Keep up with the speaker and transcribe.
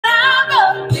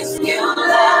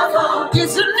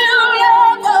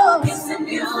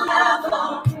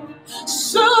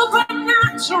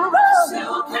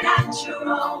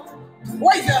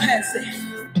Wave your hands there.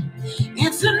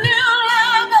 It's a new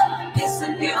level. It's a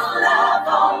new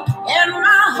level. In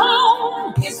my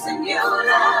home. It's a new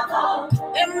level.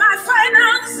 In my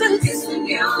finances. It's a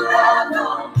new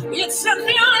level. It's a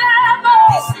new level.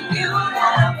 It's a new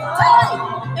level.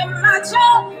 Hey, in my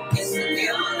job. It's a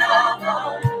new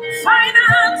level.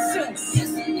 Finances.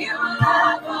 It's a new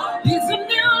level. It's a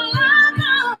new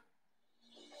level.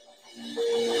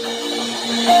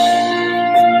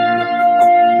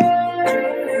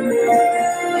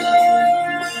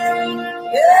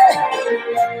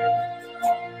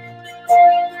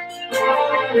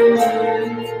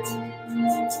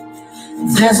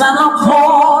 There's an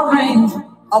outpouring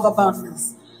of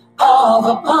abundance,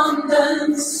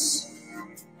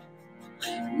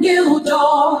 New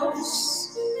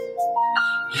doors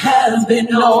have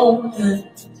been opened.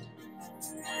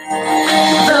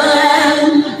 The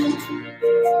land,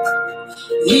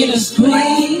 it is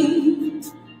green.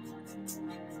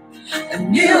 A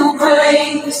new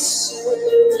grace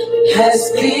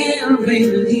has been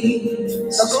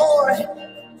released.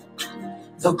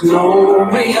 The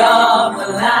glory of the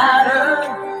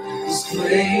latter is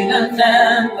greater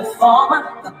than the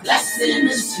former. The blessing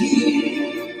is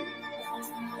here.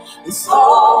 It's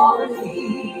all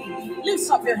here.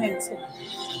 Lift up your hands here.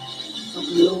 The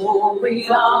glory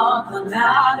of the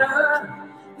latter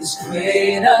is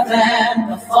greater than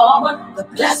the former. The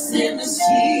blessing is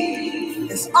here.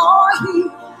 It's all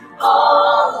here.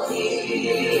 All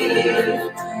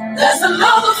here. There's an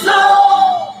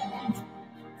overflow.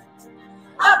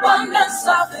 Abundance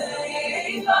of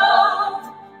favor.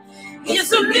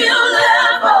 It's a new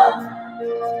level.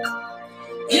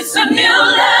 It's a new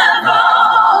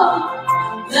level.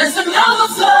 There's an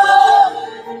overflow.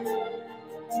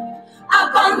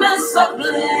 Abundance of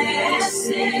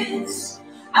blessings.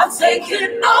 I'll take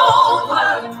it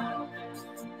over.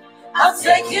 I'll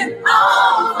take it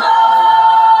over.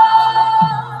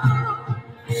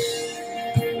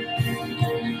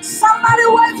 Somebody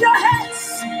wave your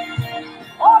hands.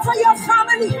 Over your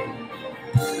family,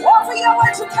 over your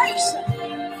education,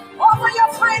 over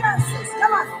your finances.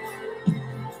 Come on.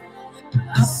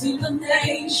 I see the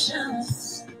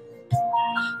nations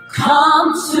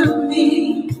come to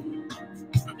me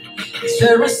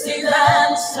to receive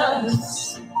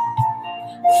answers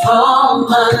from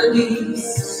my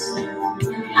knees.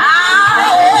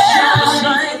 I am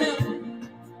shining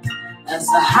as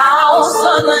the house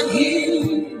on the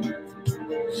hill.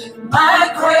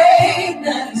 My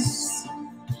greatness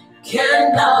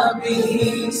cannot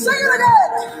be. Sing it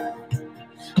again.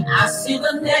 I see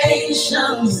the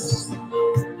nations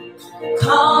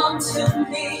come to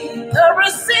me to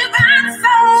receive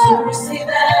answers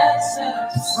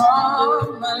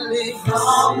from my lips.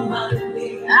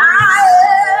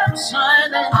 I am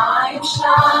shining.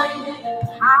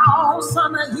 House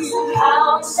on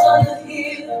the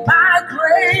hill.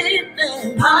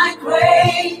 My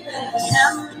greatness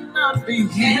cannot be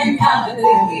hidden.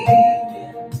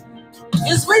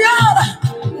 It's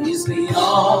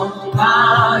beyond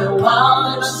my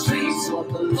wildest dreams. What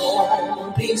the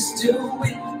Lord is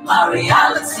doing, my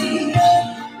reality.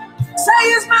 Say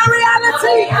it's my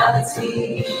reality.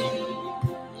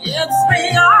 It's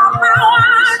beyond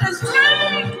my wildest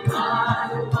dreams.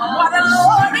 What the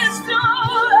Lord is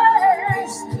doing,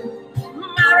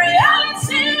 my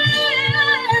reality.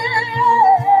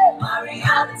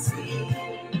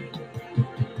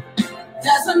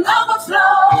 There's an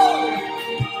overflow.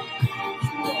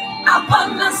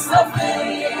 Abundance of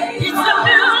faith. It's a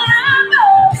new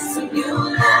level. It's a new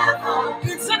level.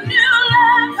 It's a new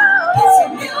level. It's a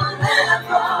new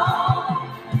level.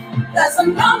 There's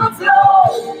an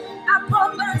overflow.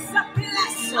 Abundance of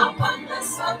blessing.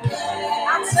 Abundance of blessing.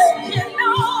 I'm taking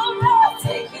over.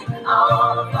 Taking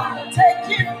over.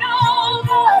 Taking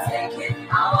over. Taking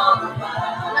over.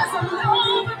 There's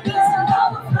an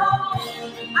overflow.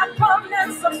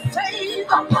 Abundance of faith.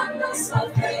 Abundance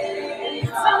of faith.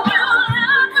 It's a new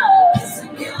level. It's a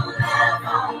new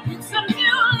level. It's a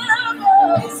new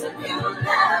level. It's a new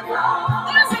level.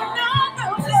 There's an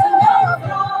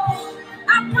overflow.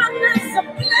 Abundance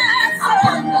of blessing.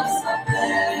 Abundance of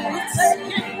blessing. We're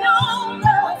taking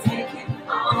over. Taking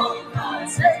over.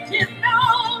 Taking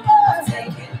over.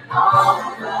 Taking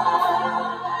over.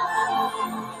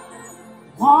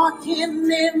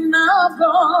 Walking in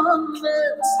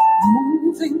abundance,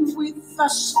 moving with the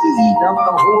speed of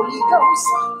the Holy Ghost.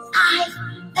 I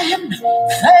am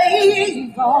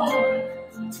favored.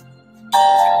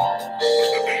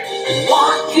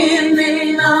 Walking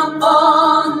in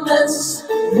abundance,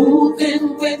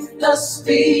 moving with the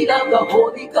speed of the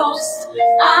Holy Ghost.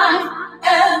 I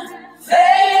am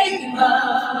favored.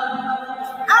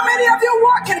 How many of you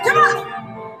walking? Come on.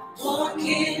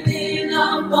 Walking in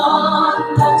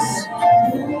abundance,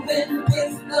 moving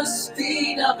with the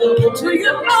speed of the Lord. Do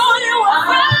you know you are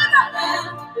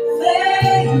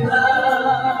favor?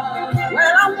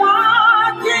 When I'm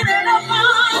walking in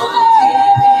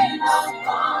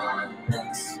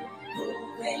abundance,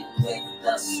 moving with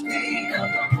the speed of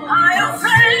the Lord. I am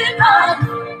favored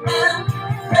and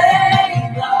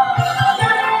favor.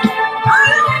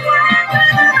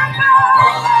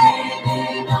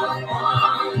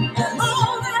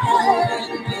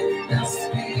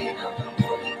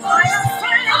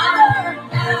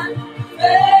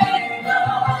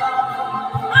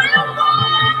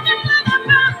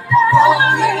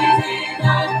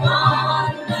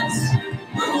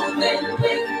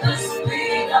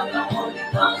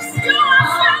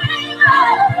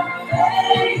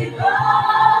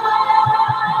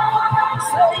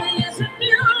 It's a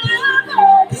new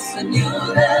level. It's a new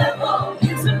level.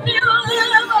 It's a new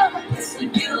level. It's a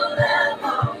new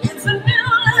level. It's a new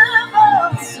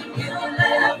level. It's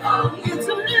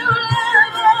a new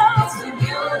level. It's a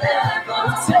new level.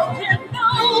 Taking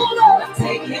over.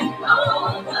 Taking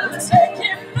over.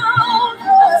 Taking over.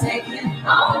 Taking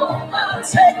over. Taking over.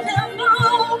 Taking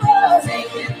over.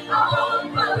 Taking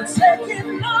over.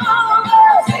 Taking over. Taking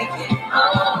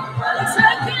over.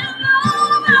 Taking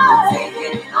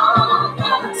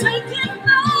over. Taking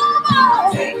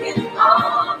taking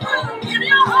over in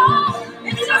your home,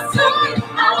 in your soul,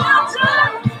 and your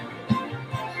job.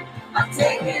 I'm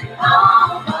taking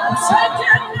over,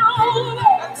 taking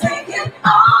over, taking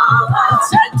over,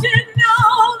 taking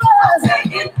over,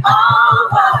 taking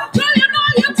over. Do you know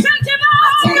you're taking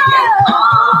over?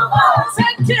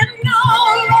 Taking over,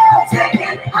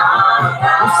 taking over, taking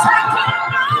over,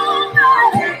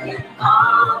 taking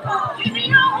over in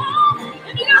your home,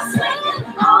 in your soul,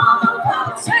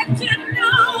 taking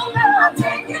over,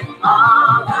 taking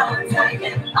over,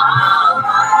 taking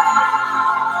over.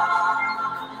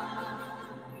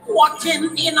 Walking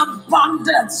in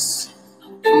abundance,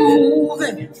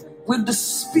 moving with the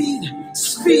speed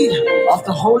of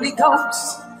the Holy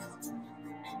Ghost.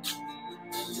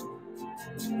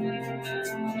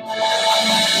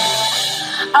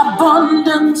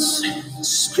 Abundance,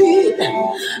 speed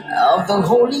of the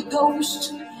Holy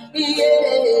Ghost.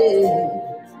 Yeah,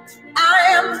 I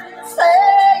am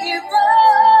favored.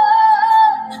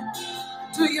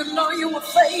 Do you know you were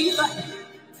favored?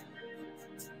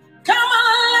 Come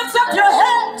on, lift up your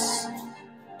heads.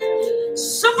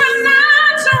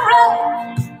 Supernatural,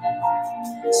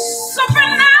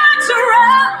 supernatural.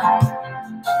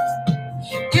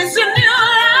 It's a new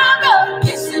level.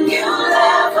 It's a new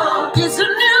level. It's a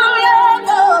new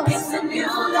level. It's a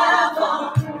new level.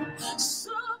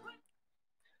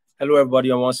 Hello, everybody,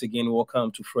 and once again,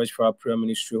 welcome to Fresh Fire Prayer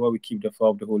Ministry, where we keep the fire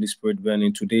of the Holy Spirit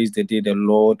burning. Today is the day the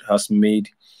Lord has made.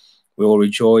 We will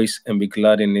rejoice and be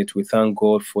glad in it. We thank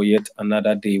God for yet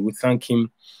another day. We thank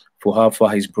Him for how far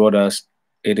He's brought us.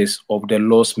 It is of the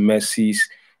Lord's mercies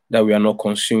that we are not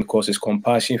consumed, because His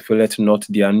compassion faileth not.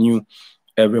 They are new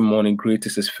every morning. Great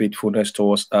is His faithfulness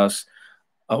towards us.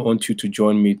 I want you to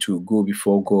join me to go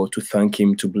before God, to thank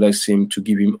Him, to bless Him, to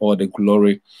give Him all the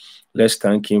glory. Let's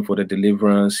thank Him for the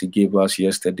deliverance He gave us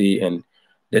yesterday and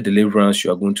the deliverance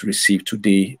you are going to receive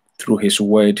today through His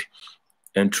word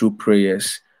and through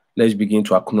prayers. Let's begin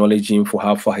to acknowledge Him for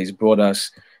how far He's brought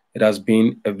us. It has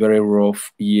been a very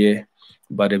rough year,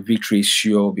 but the victory is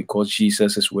sure because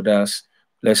Jesus is with us.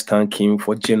 Let's thank Him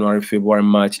for January, February,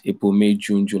 March, April, May,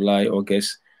 June, July,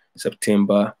 August,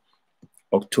 September,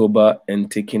 October,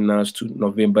 and taking us to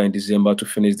November and December to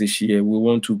finish this year. We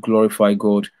want to glorify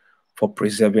God for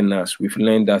preserving us. We've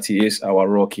learned that He is our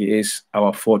rock, He is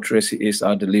our fortress, He is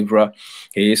our deliverer,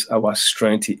 He is our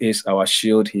strength, He is our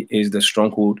shield, He is the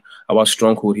stronghold, our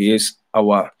stronghold, He is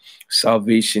our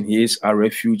salvation, He is our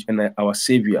refuge and our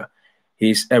Savior.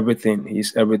 He is everything. He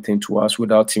is everything to us.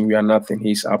 Without Him, we are nothing.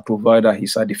 He is our provider, He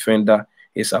is our defender,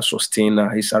 He is our sustainer,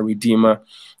 He is our redeemer.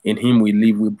 In Him we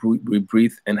live, we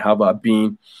breathe, and have our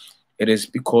being. It is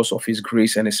because of His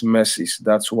grace and His mercies.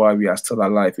 That's why we are still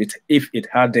alive. If it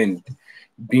hadn't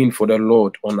been for the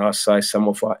Lord on our side, some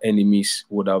of our enemies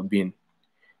would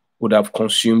have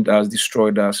consumed us,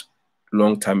 destroyed us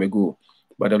long time ago.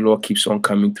 But the Lord keeps on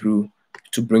coming through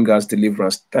to bring us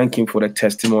deliverance. Thank Him for the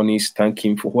testimonies. Thank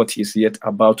Him for what He is yet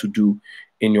about to do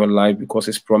in your life, because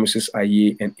His promises are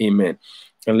yea and amen.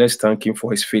 And let's thank Him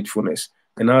for His faithfulness.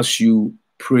 And as you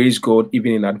praise God,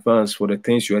 even in advance for the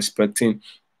things you're expecting,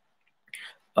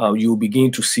 you'll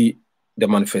begin to see the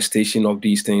manifestation of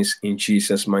these things in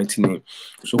Jesus' mighty name.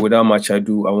 So without much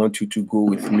ado, I want you to go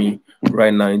with me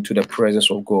right now into the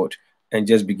presence of God. and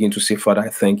just begin to say, Father, I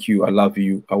thank you, I love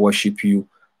you, I worship you,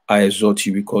 I exalt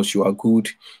you because you are good,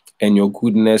 and your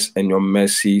goodness and your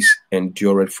mercies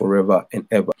endure forever and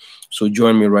ever. So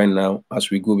join me right now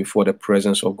as we go before the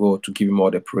presence of God to give him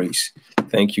all the praise.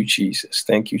 Thank you, Jesus.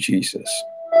 Thank you, Jesus.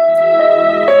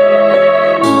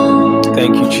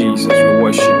 Thank you, Jesus. We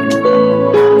worship you.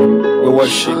 We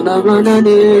worship you. We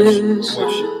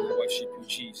worship you,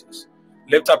 Jesus.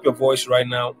 Lift up your voice right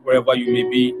now, wherever you may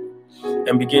be,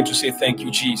 and begin to say, thank you,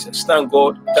 Jesus. Thank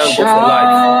God. Thank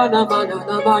God for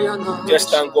life. Just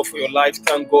thank God for your life.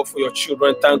 Thank God for your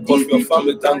children. Thank God for your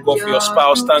family. Thank God for your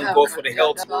spouse. Thank God for the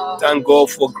health. Thank God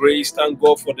for grace. Thank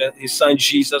God for his son,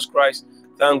 Jesus Christ.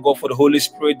 Thank God for the Holy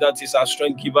Spirit that is our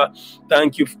strength giver.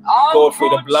 Thank you, God, for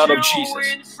the blood of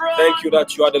Jesus. Thank you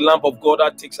that you are the Lamb of God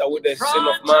that takes away the sin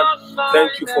of man.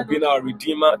 Thank you for being our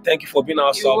Redeemer. Thank you for being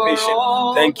our salvation.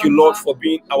 Thank you, Lord, for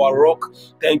being our rock.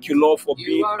 Thank you, Lord, for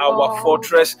being our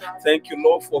fortress. Thank you,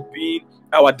 Lord, for being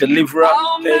our deliverer.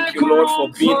 Thank you, Lord,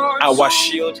 for being our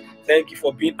shield. Thank you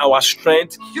for being our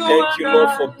strength. Thank you, Lord,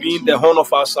 for being the horn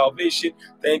of our salvation.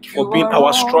 Thank you for being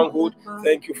our stronghold.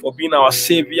 Thank you for being our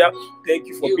savior. Thank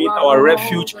you for being our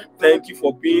refuge. Thank you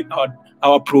for being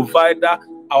our provider,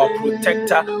 our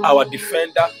protector, our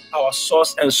defender, our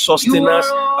source and sustenance,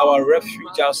 our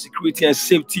refuge, our security and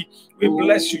safety. We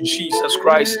bless you, Jesus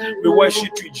Christ. We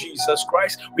worship you, Jesus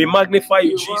Christ. We magnify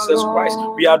you, Jesus Christ.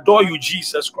 We adore you,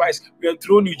 Jesus Christ. We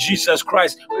enthrone you, Jesus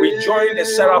Christ. We join the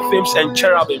seraphims and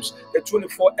cherubims, the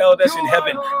 24 elders in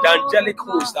heaven, the angelic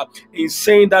host, in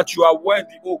saying that you are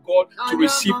worthy, O God, to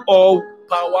receive all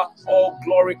power, all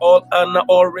glory, all honor,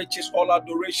 all riches, all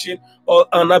adoration, all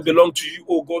honor belong to you,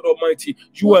 O God Almighty.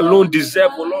 You alone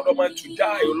deserve, O Lord Almighty, to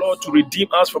die, O Lord, to redeem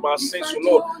us from our sins, O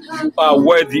Lord. You are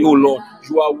worthy, O Lord.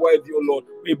 You are worthy, O Lord.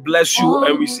 We bless you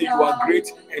and we say you are great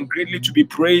and greatly to be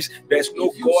praised. There's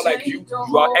no God like you.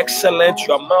 You are excellent.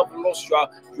 You are marvelous.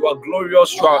 You are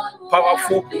glorious. You are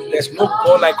powerful. There's no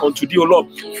God like unto thee, O Lord.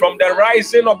 From the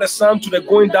rising of the sun to the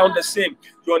going down the same,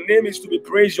 your name is to be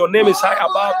praised. Your name is high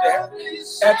above the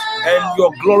earth, and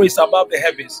your glory is above the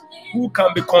heavens. Who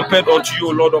can be compared unto you,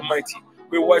 O Lord Almighty?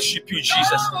 We worship you,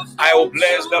 Jesus. I will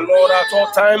bless the Lord at all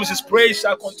times. His praise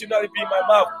shall continually be in my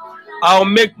mouth. I'll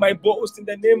make my boast in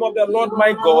the name of the Lord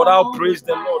my God. I'll praise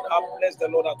the Lord. I'll bless the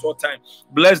Lord at all times.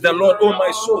 Bless the Lord, O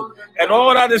my soul, and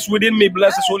all that is within me.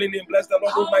 Bless his holy name. Bless the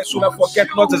Lord, O my soul, and forget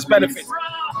not his benefit.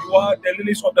 You are the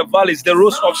lilies of the valleys, the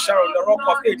rose of Sharon, the rock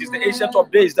of ages, the ancient of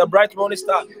days, the bright morning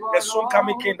star, the soon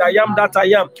coming king, the I am that I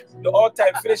am, the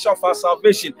all-time finisher of our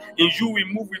salvation. In you we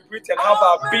move, we breathe, and have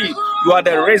our being. You are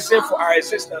the reason for our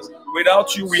existence.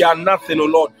 Without you, we are nothing, O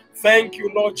Lord. Thank you,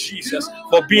 Lord Jesus,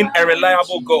 for being a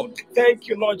reliable God. Thank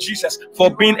you, Lord Jesus, for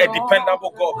being a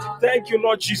dependable God. Thank you,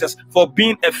 Lord Jesus, for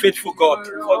being a faithful God,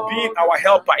 for being our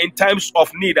helper in times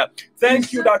of need.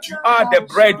 Thank you that you are the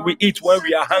bread we eat when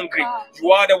we are hungry.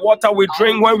 You are the water we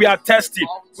drink when we are thirsty.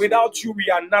 Without you, we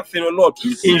are nothing, O Lord.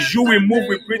 In you we move,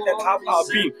 we breathe, and have our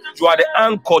being. You are the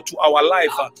anchor to our life.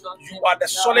 You are the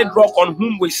solid rock on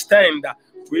whom we stand.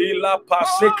 We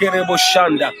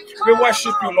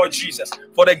worship you, Lord Jesus,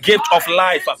 for the gift of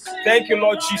life. Thank you,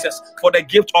 Lord Jesus, for the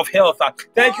gift of health.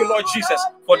 Thank you, Lord Jesus,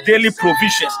 for daily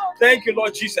provisions. Thank you,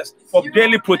 Lord Jesus, for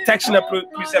daily protection and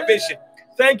preservation.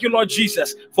 Thank you, Lord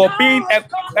Jesus, for being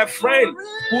a friend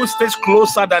who stays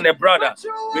closer than a brother.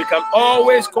 We can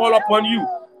always call upon you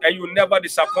and you never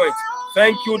disappoint.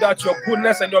 Thank you that your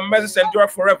goodness and your mercy endure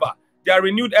forever. They are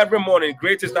renewed every morning.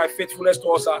 Great is thy faithfulness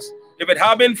towards us. If it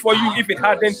hadn't for you, if it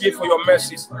hadn't been for your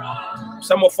mercies,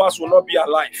 some of us will not be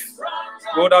alive.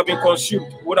 We would have been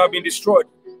consumed, would have been destroyed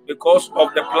because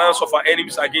of the plans of our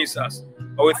enemies against us.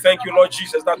 But we thank you, Lord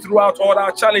Jesus, that throughout all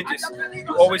our challenges,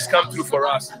 you always come through for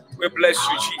us. We bless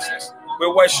you, Jesus. We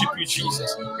worship you,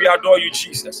 Jesus. We adore you,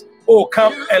 Jesus. Oh,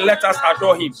 come and let us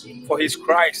adore him for his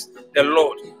Christ, the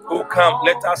Lord. Oh, come,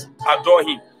 let us adore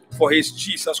him for his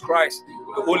Jesus Christ,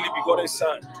 the only begotten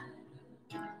Son.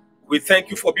 We thank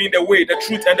you for being the way, the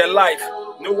truth, and the life.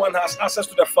 No one has access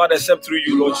to the Father except through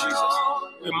you, Lord Jesus.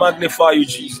 We magnify you,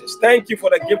 Jesus. Thank you for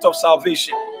the gift of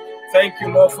salvation. Thank you,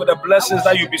 Lord, for the blessings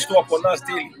that you bestow upon us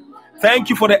daily. Thank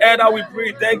you for the air that we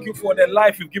breathe. Thank you for the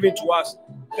life you've given to us.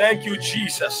 Thank you,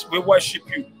 Jesus. We worship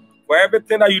you for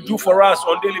everything that you do for us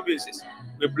on a daily basis.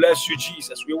 We bless you,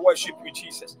 Jesus. We worship you,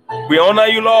 Jesus. We honor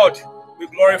you, Lord. We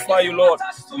glorify you, Lord.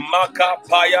 Maka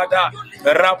payada,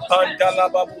 rapandala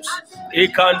babus,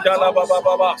 ikandala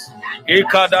bababas,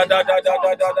 ikada da da da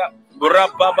da da da,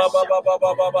 rapa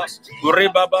babababababas,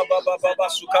 reba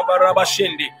bababababas,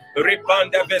 sukabarabashindi,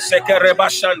 ripanda veseke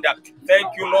rebashanda.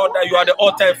 Thank you, Lord, that you are the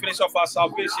author and finisher of our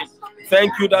salvation.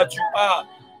 Thank you that you are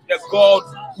the God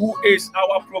who is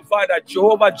our provider,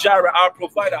 Jehovah Jireh, our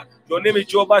provider. Your name is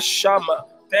Jehovah Shammah.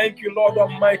 Thank you, Lord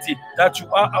Almighty, that you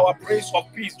are our Prince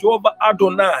of Peace, Jehovah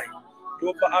Adonai.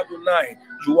 Jehovah Adonai,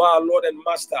 you are our Lord and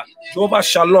Master. Jehovah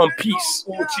Shalom, peace.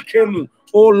 Oh, Chikenu,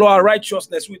 oh Lord,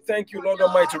 righteousness. We thank you, Lord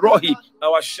Almighty. Rohi,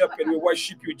 our shepherd, we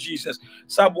worship you, Jesus.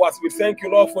 Sabbath, we thank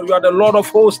you, Lord, for you are the Lord of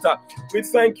hosts. We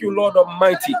thank you, Lord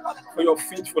Almighty, for your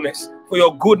faithfulness, for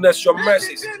your goodness, your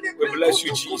mercies. We bless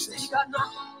you, Jesus.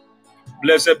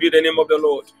 Blessed be the name of the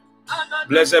Lord.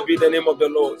 Blessed be the name of the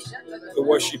Lord. We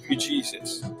worship you,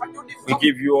 Jesus. We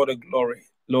give you all the glory.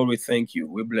 Lord, we thank you.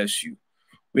 We bless you.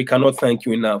 We cannot thank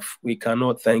you enough. We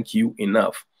cannot thank you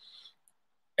enough.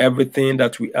 Everything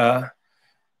that we are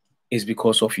is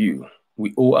because of you.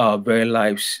 We owe our very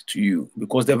lives to you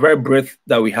because the very breath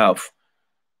that we have,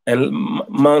 and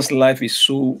man's life is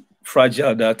so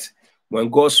fragile that when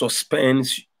God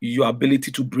suspends your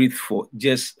ability to breathe for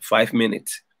just 5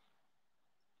 minutes,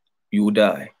 you will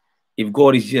die. If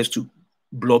God is just to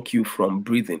block you from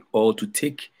breathing or to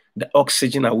take the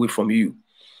oxygen away from you,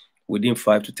 within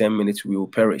 5 to 10 minutes, we will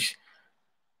perish.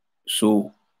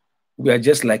 So we are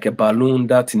just like a balloon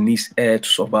that needs air to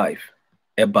survive.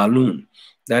 A balloon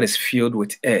that is filled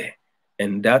with air.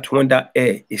 And that when that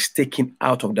air is taken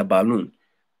out of the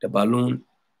balloon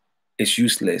is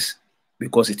useless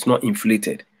because it's not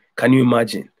inflated. Can you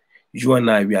imagine? You and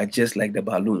I, we are just like the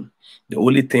balloon. The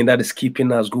only thing that is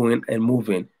keeping us going and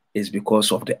moving is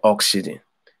because of the oxygen,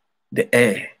 the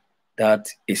air that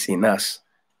is in us,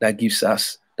 that gives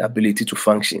us the ability to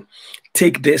function.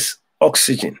 Take this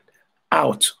oxygen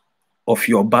out of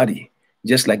your body,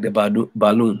 just like the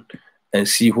balloon, and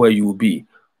see where you will be.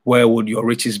 Where would your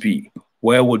riches be?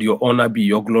 Where would your honor be,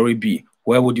 your glory be?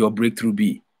 Where would your breakthrough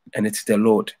be? And it's the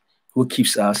Lord who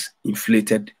keeps us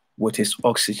inflated with his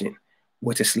oxygen,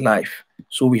 with his life.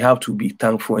 So we have to be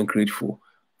thankful and grateful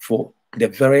for the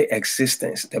very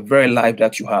existence, the very life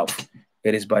that you have.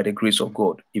 It is by the grace of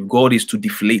God. If God is to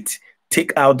deflate,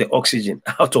 take out the oxygen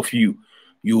out of you,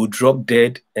 you will drop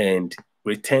dead and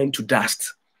return to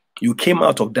dust. You came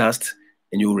out of dust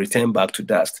and you will return back to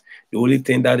dust. The only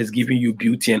thing that is giving you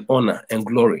beauty and honor and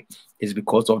glory is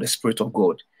because of the Spirit of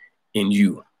God in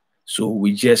you. So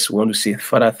we just want to say,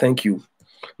 Father, thank you.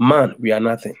 Man, we are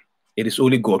nothing. It is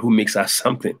only God who makes us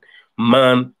something.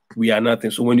 Man, we are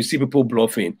nothing. So when you see people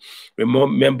bluffing,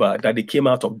 remember that they came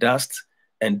out of dust,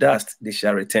 and dust they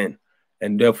shall return.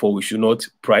 And therefore, we should not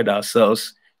pride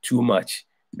ourselves too much,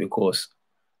 because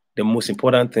the most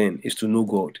important thing is to know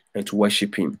God and to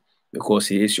worship him, because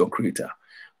he is your creator.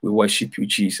 We worship you,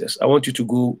 Jesus. I want you to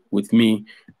go with me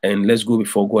and let's go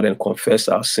before God and confess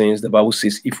our sins. The Bible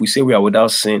says, if we say we are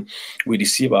without sin, we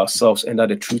deceive ourselves and that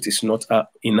the truth is not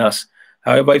in us.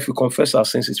 However, if we confess our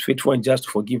sins, it's faithful and just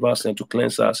to forgive us and to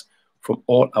cleanse us from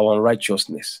all our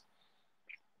unrighteousness.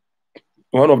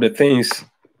 One of the things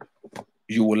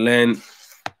you will learn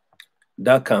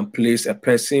that can place a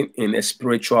person in a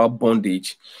spiritual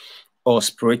bondage or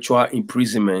spiritual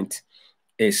imprisonment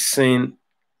is sin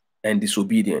and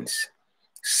disobedience.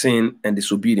 Sin and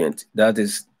disobedience. That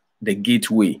is the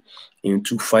gateway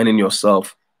into finding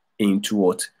yourself into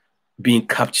what? Being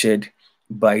captured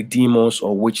by demons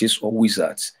or witches or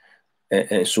wizards.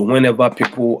 And so whenever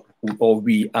people or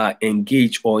we are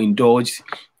engaged or indulged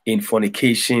in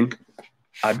fornication,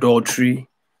 adultery,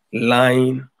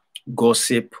 lying,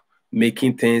 gossip,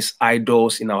 making things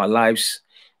idols in our lives,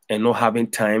 and not having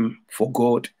time for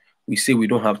God, we say we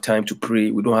don't have time to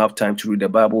pray, we don't have time to read the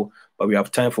Bible, but we have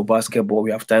time for basketball,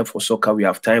 we have time for soccer, we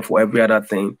have time for every other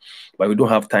thing, but we don't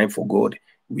have time for God.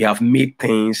 We have made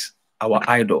things our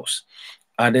idols.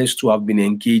 Others too have been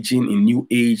engaging in new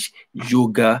age,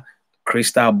 yoga,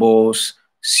 crystal balls,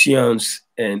 seance,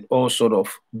 and all sort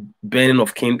of burning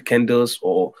of candles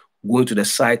or going to the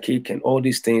psychic, and all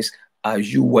these things are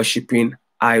you worshiping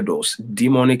idols,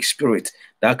 demonic spirit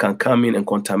that can come in and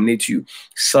contaminate you.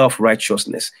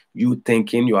 Self-righteousness, you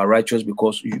thinking you are righteous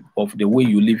because of the way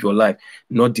you live your life,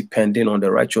 not depending on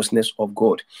the righteousness of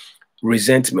God.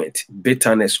 Resentment,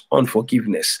 bitterness,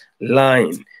 unforgiveness,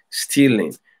 lying,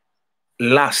 stealing,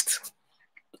 lust,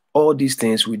 all these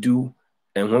things we do,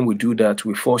 and when we do that,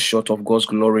 we fall short of God's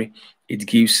glory. It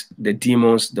gives the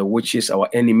demons, the witches, our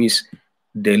enemies,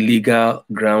 the legal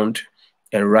ground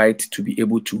and right to be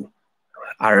able to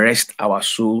arrest our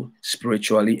soul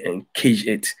spiritually and cage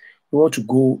it. We want to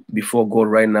go before God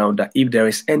right now that if there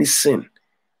is any sin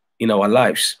in our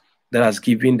lives that has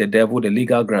given the devil the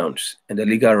legal grounds and the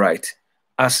legal right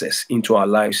access into our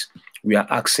lives, we are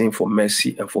asking for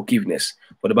mercy and forgiveness.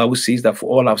 But the Bible says that for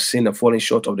all have sinned and fallen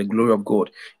short of the glory of God.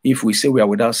 If we say we are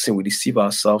without sin, we deceive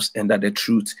ourselves and that the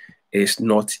truth is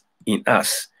not in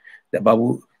us. The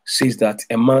Bible says that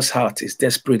a man's heart is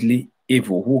desperately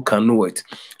evil. Who can know it?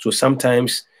 So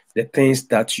sometimes the things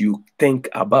that you think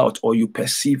about or you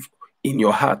perceive in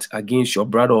your heart against your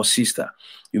brother or sister,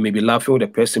 you may be laughing with the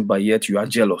person, but yet you are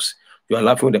jealous. You are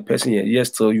laughing with the person, and yet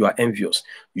still you are envious.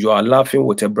 You are laughing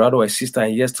with a brother or a sister,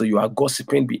 and yet still you are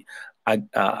gossiping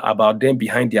about them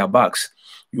behind their backs.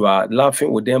 You are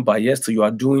laughing with them, but yet still you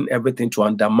are doing everything to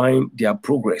undermine their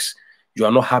progress. You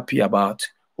are not happy about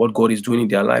what God is doing in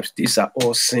their lives. These are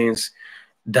all sins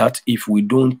that if we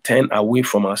don't turn away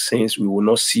from our sins, we will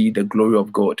not see the glory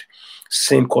of God.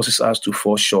 Sin causes us to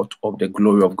fall short of the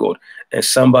glory of God. And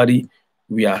somebody,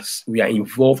 we are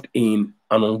involved in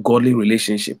an ungodly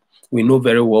relationship. We know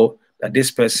very well that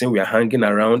this person we are hanging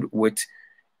around with,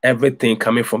 everything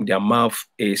coming from their mouth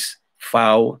is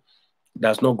foul,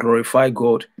 does not glorify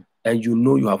God, and you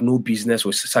know you have no business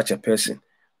with such a person.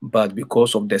 But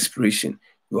because of desperation,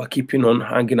 you are keeping on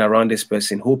hanging around this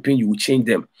person, hoping you will change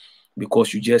them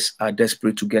because you just are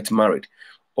desperate to get married.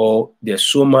 Or there's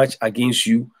so much against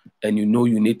you, and you know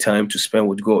you need time to spend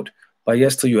with God. But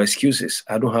yes, to your excuses,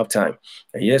 I don't have time.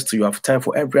 And yes, to you have time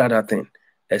for every other thing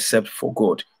except for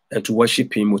God and to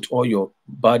worship Him with all your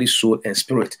body, soul, and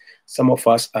spirit. Some of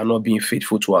us are not being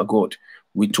faithful to our God.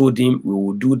 We told Him we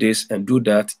will do this and do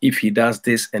that if He does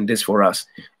this and this for us.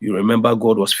 You remember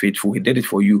God was faithful. He did it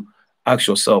for you. Ask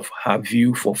yourself, have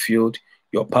you fulfilled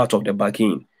your part of the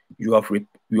bargain? You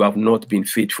have not been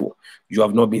faithful. You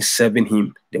have not been serving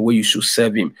Him the way you should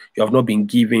serve Him. You have not been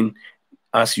giving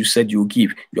as you said you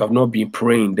give. You have not been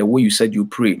praying the way you said you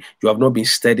pray. You have not been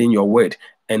studying your word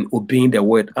and obeying the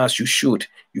word as you should.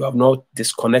 You have not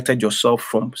disconnected yourself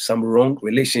from some wrong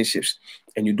relationships,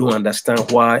 and you don't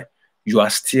understand why you are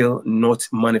still not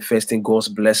manifesting God's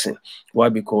blessing. Why?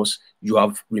 Because you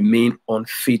have remained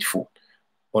unfaithful.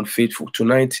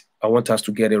 Tonight, I want us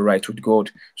to get it right with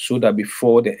God so that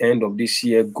before the end of this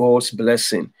year, God's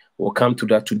blessing will come to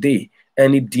that. Today,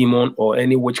 any demon or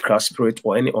any witchcraft spirit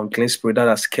or any unclean spirit that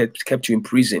has kept you in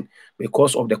prison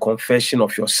because of the confession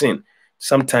of your sin,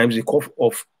 sometimes because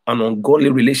of an ungodly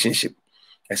relationship,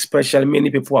 especially many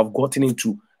people have gotten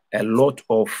into a lot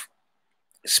of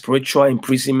spiritual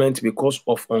imprisonment because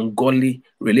of ungodly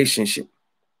relationship.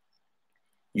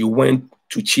 You went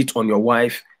to cheat on your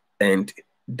wife, and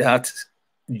that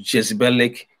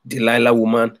Jezebelic Delilah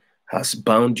woman has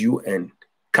bound you and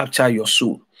captured your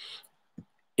soul.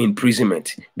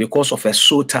 Imprisonment because of a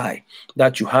soul tie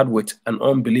that you had with an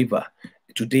unbeliever.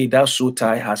 Today, that soul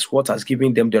tie has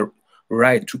given them the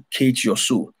right to cage your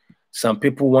soul. Some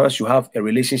people, once you have a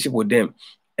relationship with them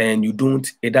and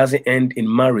it doesn't end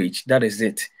in marriage, that is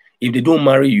it. If they don't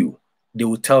marry you, they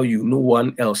will tell you no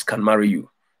one else can marry you.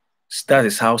 That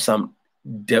is how some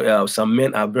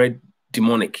men are very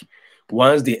demonic.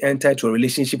 Once they enter into a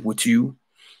relationship with you,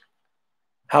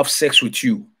 have sex with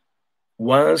you,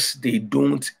 once they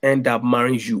don't end up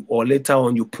marrying you, or later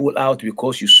on you pull out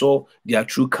because you saw their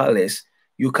true colors,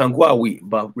 you can go away.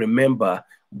 But remember,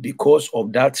 because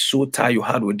of that soul tie you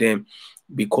had with them,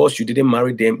 because you didn't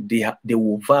marry them, they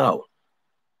will vow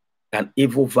an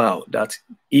evil vow that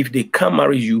if they can't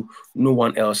marry you, no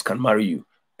one else can marry you.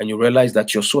 And you realize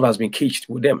that your soul has been caged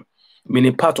with them,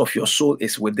 meaning part of your soul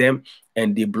is with them,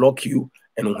 and they block you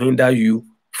and hinder you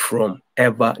from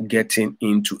ever getting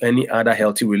into any other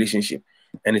healthy relationship.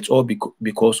 And it's all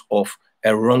because of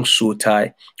a wrong soul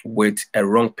tie with a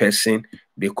wrong person,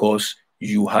 because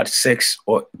you had sex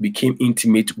or became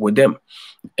intimate with them,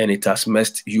 and it has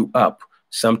messed you up.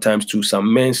 Sometimes too,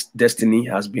 some men's destiny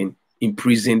has been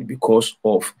imprisoned because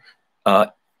of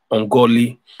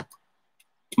ungodly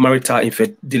marital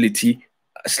infidelity,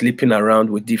 sleeping around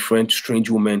with different strange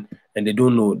women, and they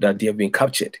don't know that they have been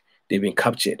captured. They've been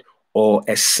captured. Or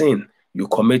a sin you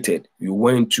committed. You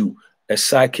went to a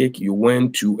psychic, you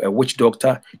went to a witch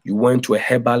doctor, you went to a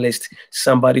herbalist.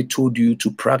 Somebody told you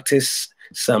to practice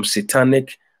some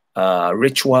satanic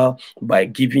ritual by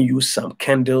giving you some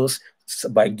candles,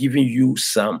 by giving you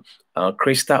some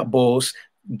crystal balls,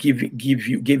 give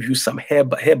you some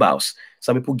herbals.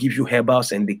 Some people give you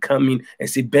herbals and they come in and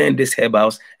say, burn this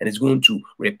herbals and it's going to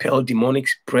repel demonic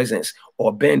presence,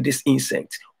 or burn this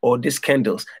insect or these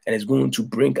candles and it's going to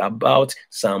bring about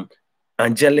some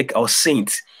angelic or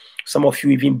saint. Some of you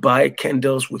even buy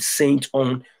candles with saint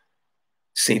on,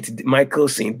 Saint Michael,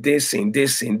 Saint this, Saint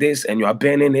this, Saint this, and you are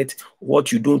burning it.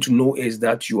 What you don't know is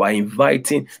that you are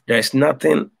inviting. There is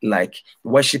nothing like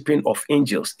worshiping of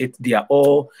angels. They are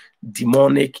all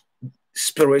demonic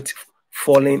spirit,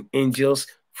 fallen angels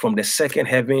from the second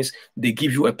heavens. They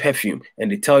give you a perfume and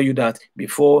they tell you that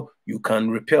before you can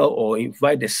repel or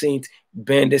invite the saint,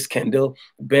 burn this candle,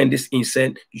 burn this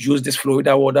incense, use this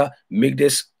Florida water, make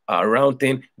this round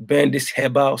thing, burn this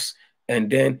herbals, and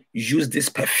then use this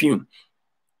perfume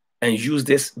and use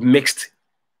this mixed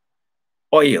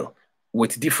oil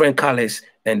with different colors,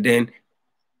 and then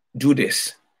do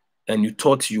this. And you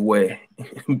thought you were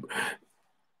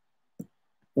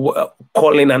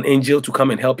calling an angel to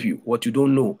come and help you. What you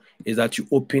don't know is that you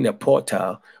open a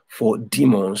portal for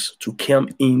demons to come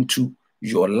into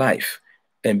your life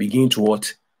and begin to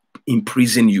what?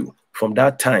 Imprison you. From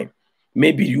that time,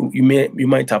 maybe you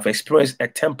might have experienced a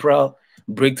temporal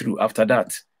breakthrough after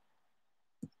that.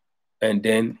 And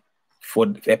then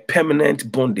for a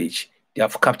permanent bondage, they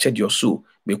have captured your soul,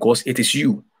 because it is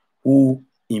you who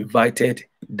invited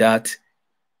that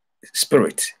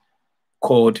spirit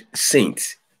called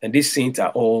saints. And these saints are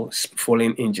all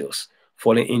fallen angels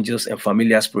and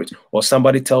familiar spirits. Or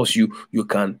somebody tells you you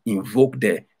can invoke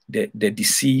the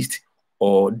deceased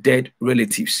or dead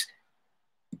relatives,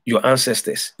 your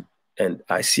ancestors. And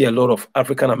I see a lot of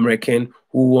African American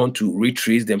who want to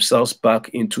retrace themselves back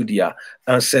into their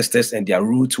ancestors and their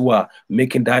roots, who are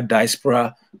making that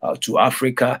diaspora to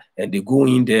Africa, and they go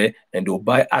in there and they'll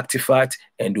buy artifacts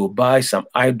and they'll buy some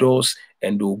idols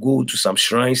and they'll go to some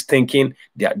shrines thinking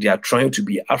they are trying to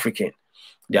be African.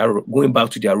 They are going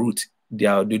back to their roots. They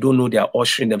don't know they are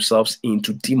ushering themselves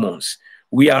into demons.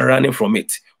 We are running from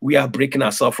it. We are breaking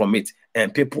ourselves from it,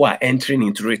 and people are entering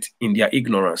into it in their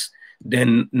ignorance.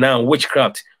 Then now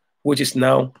witchcraft, which is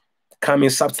now coming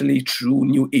subtly through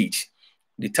New Age.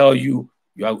 They tell you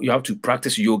you have to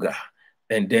practice yoga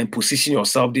and then position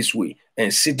yourself this way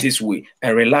and sit this way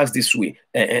and relax this way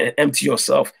and empty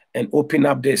yourself and open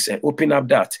up this and open up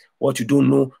that. What you don't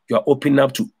know, you are opening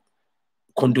up to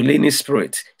Kundalini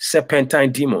spirit,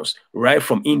 serpentine demons right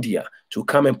from India to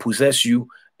come and possess you.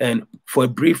 And for a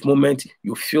brief moment,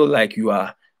 you feel like you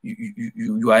are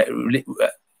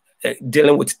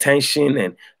dealing with tension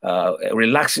and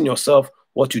relaxing yourself.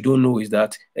 What you don't know is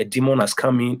that a demon has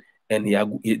come in, and they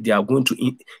are going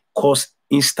to cause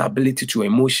instability to your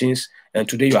emotions. And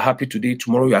today you are happy, today,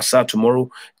 tomorrow you are sad, tomorrow,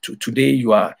 today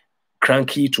you are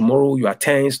cranky, tomorrow you are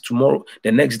tense, tomorrow,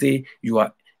 the next day you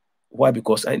are. Why?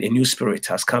 Because a new spirit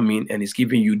has come in and is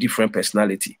giving you different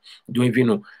personality. You don't even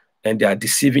know. And they are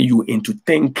deceiving you into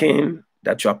thinking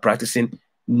that you are practicing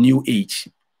New Age.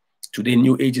 Today,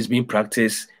 New Age is being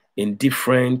practiced in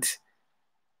different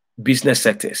business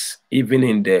sectors. Even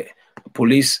in the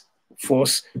police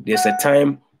force, there's a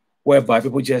time whereby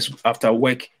people just, after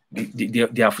work, they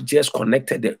have just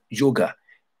connected the yoga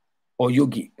or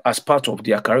yogi as part of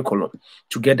their curriculum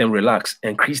to get them relaxed.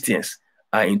 And Christians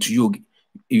are into yogi.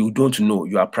 You don't know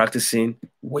you are practicing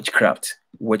witchcraft.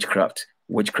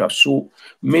 So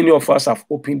many of us have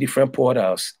opened different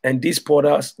portals, and these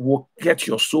portals will get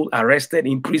your soul arrested,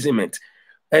 imprisonment.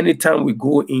 Anytime we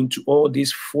go into all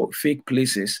these fake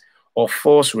places or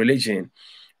false religion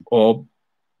or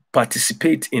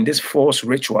participate in these false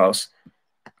rituals,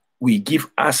 we give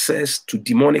access to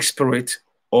demonic spirit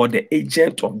or the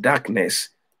agent of darkness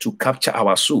to capture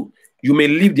our soul. You may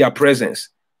leave their presence,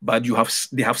 but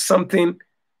they have something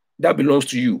that belongs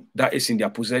to you that is in their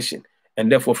possession.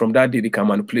 And therefore, from that day, they can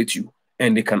manipulate you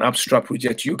and they can abstract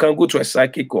project you. You can go to a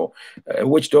psychic or a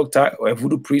witch doctor or a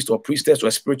voodoo priest or priestess or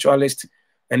a spiritualist.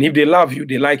 And if they love you,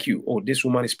 they like you. Oh, this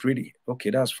woman is pretty. Okay,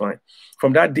 that's fine.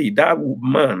 From that day, that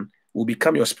man will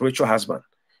become your spiritual husband.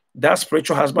 That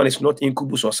spiritual husband is not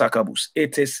incubus or succubus.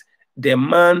 It is the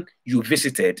man you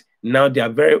visited. Now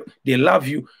they love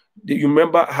you. You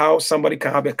remember how somebody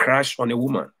can have a crush on a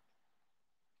woman?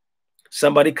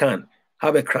 Somebody can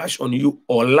have a crush on you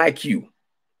or like you,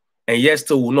 and yet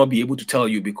still will not be able to tell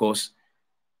you because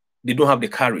they don't have the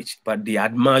courage, but they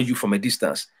admire you from a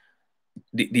distance.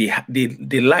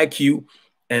 They like you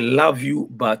and love you,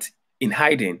 but in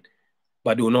hiding,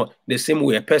 but they will not. The same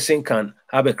way a person can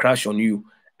have a crush on you,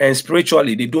 and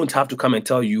spiritually, they don't have to come and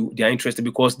tell you they are interested,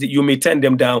 because you may turn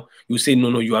them down. You say,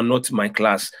 no, you are not my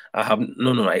class.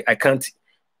 I can't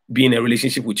be in a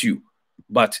relationship with you.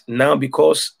 But now,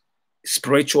 because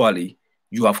spiritually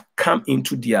you have come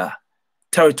into their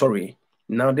territory,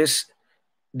 now this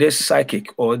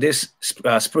psychic or this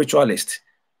spiritualist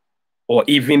or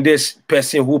even this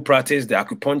person who practices the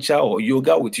acupuncture or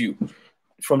yoga with you,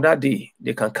 from that day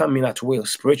they can come in at will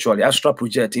spiritually, astral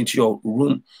project into your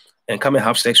room and come and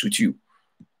have sex with you.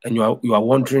 And you are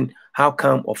wondering, how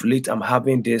come of late I'm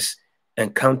having this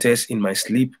encounters in my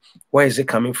sleep? Where is it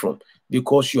coming from?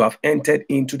 Because you have entered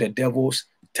into the devil's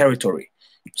territory.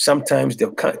 Sometimes the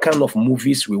kind of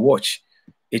movies we watch,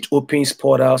 it opens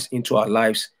portals into our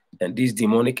lives, and these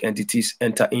demonic entities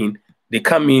enter in. They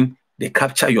come in, they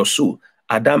capture your soul.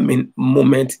 At that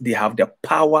moment, they have the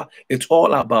power. It's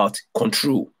all about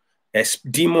control. As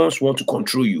demons want to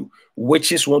control you,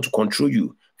 witches want to control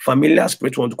you, familiar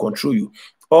spirits want to control you.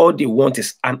 All they want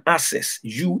is an access,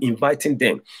 you inviting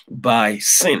them by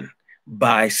sin,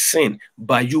 by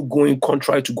you going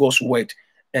contrary to God's word,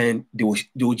 and they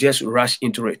will just rush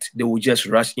into it. They will just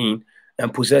rush in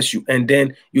and possess you. And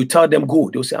then you tell them, go.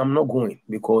 They'll say, I'm not going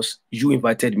because you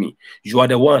invited me. You are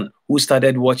the one who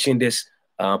started watching this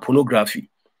pornography.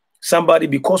 Somebody,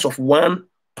 because of one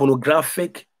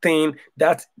pornographic thing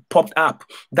that popped up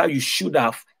that you should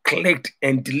have clicked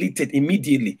and deleted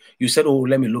immediately, you said, oh,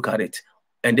 let me look at it.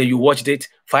 And then you watched it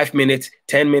 5 minutes,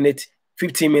 10 minutes,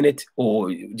 15 minutes,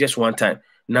 or just one time.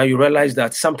 Now you realize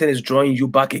that something is drawing you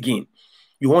back again.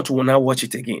 You want to now watch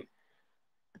it again.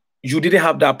 You didn't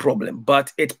have that problem,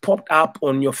 but it popped up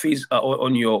on your face,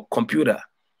 on your computer,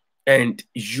 and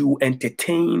you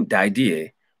entertained the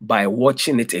idea by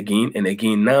watching it again and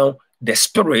again. Now the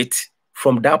spirit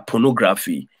from that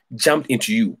pornography jumped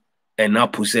into you and now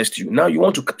possessed you. Now you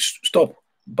want to stop,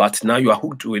 but now you are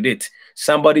hooked with it.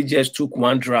 Somebody just took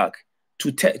one drug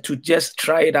to just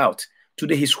try it out.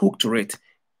 Today he's hooked to it.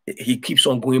 He keeps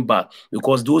on going back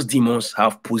because those demons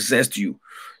have possessed you.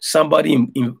 Somebody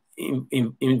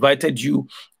invited you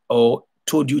or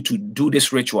told you to do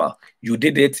this ritual. You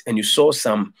did it and you saw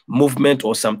some movement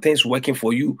or some things working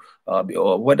for you,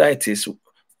 or whether it is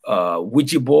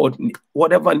Ouija board,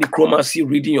 whatever, necromancy,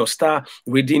 reading your star,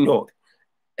 reading your,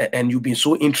 and you've been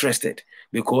so interested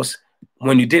because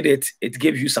when you did it, it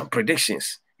gave you some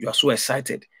predictions. You are so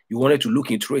excited. You wanted to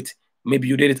look into it. Maybe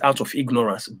you did it out of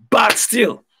ignorance, but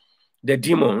still the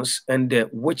demons and the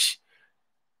witch,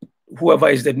 whoever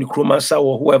is the necromancer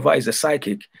or whoever is the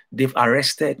psychic, they've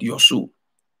arrested your soul.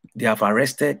 They have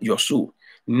arrested your soul.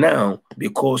 Now,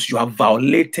 because you have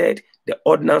violated the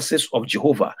ordinances of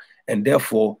Jehovah, and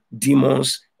therefore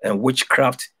demons and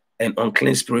witchcraft and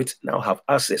unclean spirits now have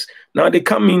access. Now they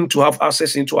come in to have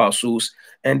access into our souls,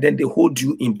 and then they hold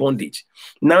you in bondage.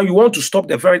 Now you want to stop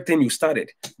the very thing you started,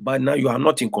 but now you are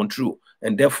not in control,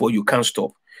 and therefore you can't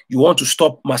stop. You want to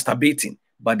stop masturbating,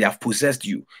 but they have possessed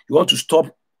you. You want to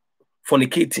stop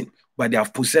fornicating, but they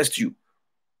have possessed you.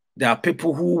 There are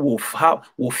people who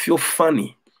will feel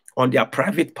funny on their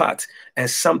private part, and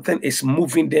something is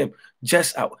moving them.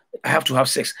 Just I have to have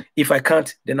sex. If I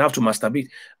can't, then I have to masturbate.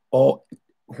 Or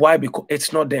why? Because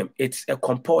it's not them. It's a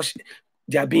compulsion.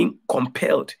 They are being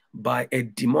compelled by a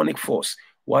demonic force.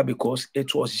 Why? Because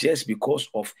it was just because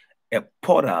of a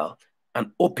portal,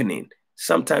 an opening.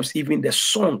 Sometimes even the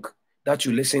song that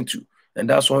you listen to. And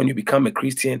that's why when you become a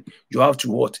Christian, you have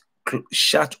to what?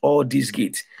 Shut all these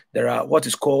gates. There are what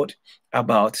is called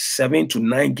about 7 to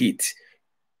 9 gates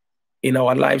in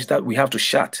our lives that we have to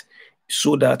shut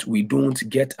so that we don't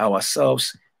get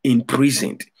ourselves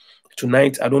imprisoned.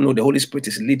 Tonight, I don't know, the Holy Spirit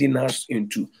is leading us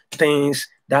into things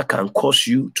that can cause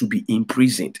you to be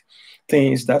imprisoned.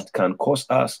 Things that can cause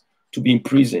us to be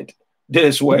imprisoned. That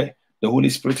is where the Holy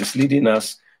Spirit is leading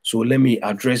us. So let me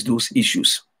address those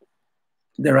issues.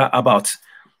 There are about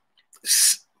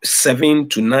 7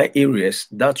 to 9 areas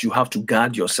that you have to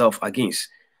guard yourself against.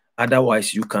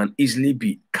 Otherwise, you can easily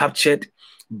be captured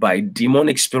by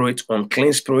demonic spirit,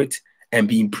 unclean spirit, and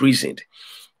be imprisoned.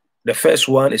 The first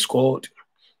one is called,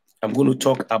 I'm going to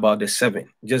talk about the 7.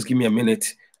 Just give me a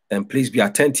minute and please be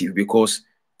attentive because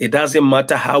it doesn't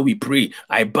matter how we pray.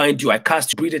 I bind you, I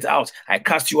cast you, breathe it out, I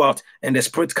cast you out, and the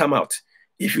spirit come out.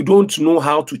 If you don't know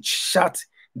how to shut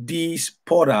these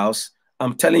portals,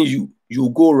 I'm telling you, you'll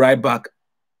go right back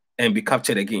and be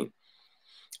captured again.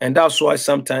 And that's why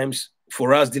sometimes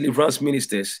for us deliverance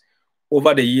ministers,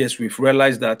 over the years, we've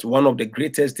realized that one of the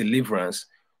greatest deliverance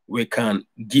we can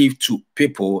give to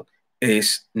people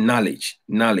is knowledge.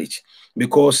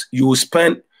 Because you will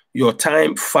spend your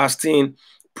time fasting,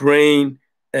 praying,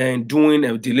 and doing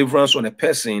a deliverance on a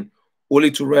person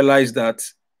only to realize that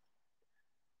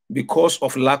because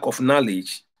of lack of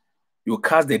knowledge, you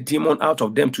cast the demon out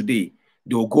of them today.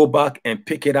 They will go back and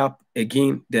pick it up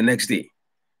again the next day.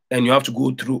 And you have to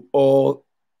go through all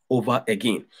over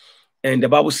again. And the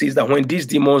Bible says that when these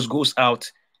demons goes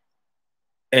out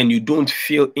and you don't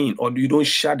fill in or you don't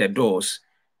shut the doors,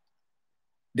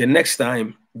 the next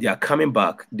time they are coming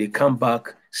back, they come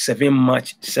back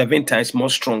 7 times more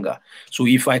stronger. So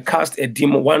if I cast a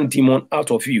demon, one demon out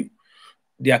of you,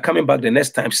 they are coming back the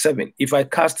next time 7. If I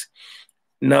cast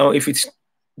now, if it's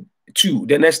 2,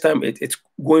 the next time it's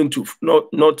going to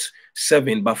not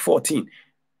 7, but 14.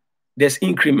 There's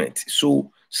increment.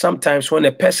 So sometimes when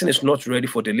a person is not ready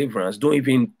for deliverance, don't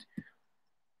even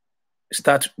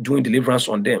start doing deliverance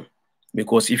on them.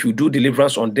 Because if you do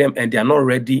deliverance on them and they are not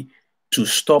ready to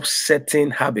stop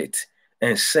certain habits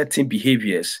and certain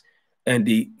behaviors, and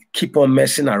they keep on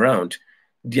messing around,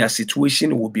 their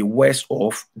situation will be worse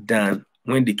off than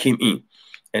when they came in.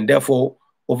 And therefore,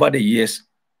 over the years,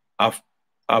 I've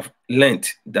learned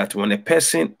that when a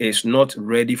person is not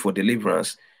ready for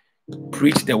deliverance,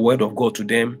 preach the word of God to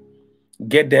them,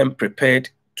 get them prepared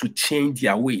to change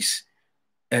their ways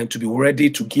and to be ready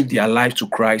to give their life to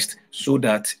Christ so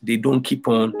that they don't keep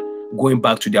on going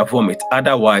back to their vomit.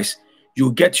 Otherwise,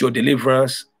 you get your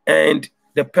deliverance and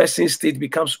the person's state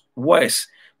becomes worse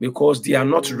because they are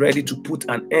not ready to put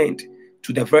an end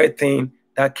to the very thing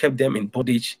that kept them in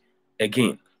bondage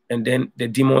again. And then the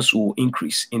demons will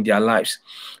increase in their lives.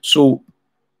 So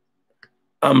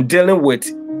I'm dealing with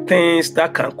things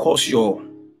that can cause your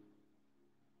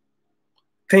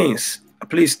things.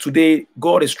 Please, today,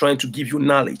 God is trying to give you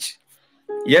knowledge.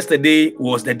 Yesterday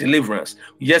was the deliverance.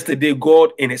 Yesterday,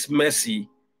 God, in his mercy,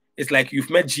 it's like you've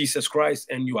met Jesus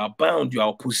Christ and you are bound, you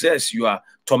are possessed, you are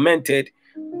tormented.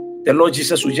 The Lord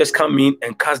Jesus will just come in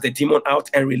and cast the demon out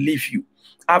and relieve you.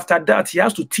 After that, he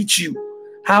has to teach you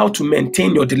how to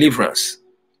maintain your deliverance,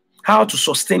 how to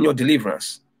sustain your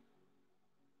deliverance,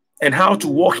 and how to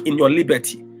walk in your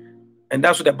liberty. And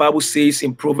that's what the Bible says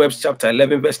in Proverbs chapter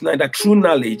 11, verse 9, that through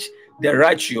knowledge, the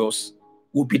righteous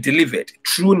will be delivered.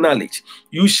 True knowledge.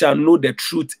 You shall know the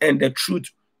truth, and the truth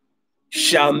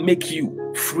shall make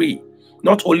you free.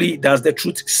 Not only does the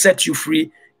truth set you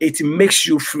free, it makes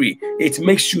you free. It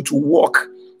makes you to walk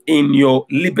in your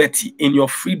liberty, in your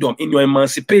freedom, in your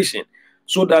emancipation,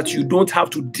 so that you don't have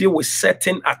to deal with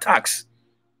certain attacks.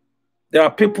 There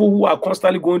are people who are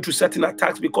constantly going through certain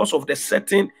attacks because of the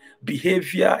certain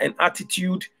behavior and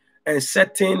attitude and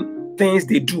certain things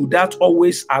they do that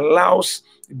always allows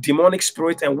demonic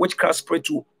spirit and witchcraft spirit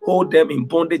to hold them in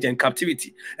bondage and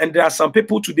captivity. And there are some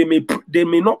people too, they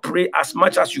may not pray as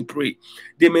much as you pray.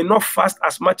 They may not fast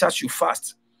as much as you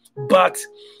fast, but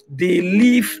they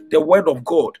live the word of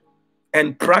God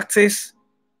and practice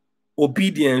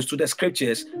obedience to the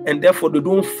scriptures, and therefore they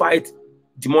don't fight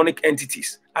demonic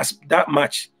entities as that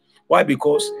much. Why?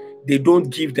 Because they don't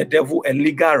give the devil a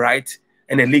legal right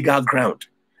and a legal ground.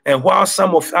 And while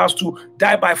some of us to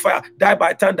die by fire, die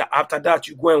by thunder, after that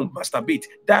you go and masturbate,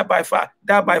 die by fire,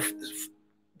 die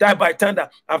by thunder,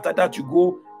 after that you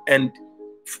go and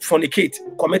fornicate,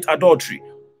 commit adultery,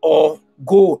 or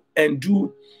go and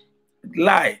do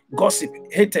lie, gossip,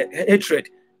 hatred,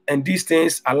 and these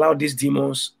things allow these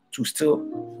demons to still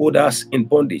hold us in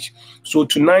bondage. So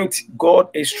tonight, God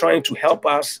is trying to help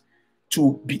us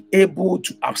to be able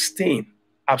to abstain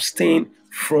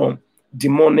from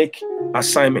demonic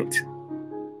assignment.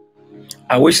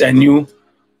 I wish I knew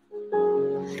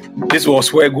this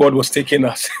was where God was taking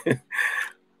us.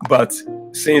 But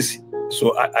since,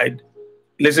 so I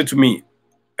listen to me,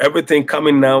 everything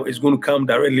coming now is going to come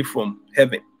directly from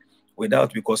heaven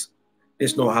because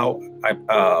it's not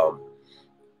how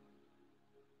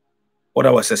what I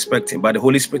was expecting. But the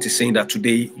Holy Spirit is saying that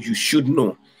today you should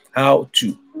know how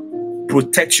to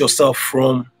protect yourself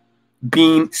from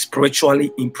being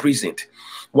spiritually imprisoned.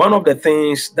 One of the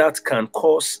things that can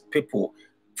cause people,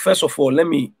 first of all, let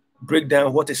me break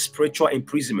down what is spiritual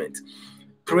imprisonment.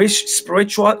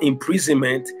 Spiritual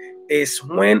imprisonment is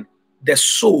when the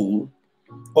soul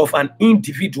of an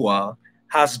individual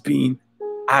has been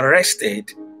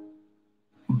arrested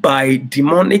by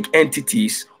demonic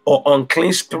entities or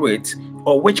unclean spirits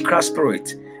or witchcraft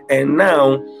spirit, and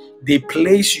now they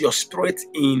place your spirit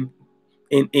in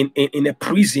a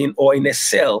prison or in a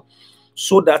cell,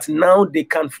 so that now they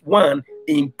can, one,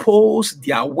 impose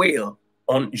their will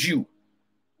on you,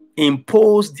 and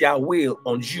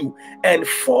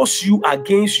force you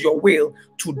against your will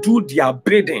to do their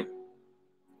bidding.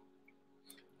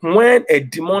 When a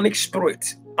demonic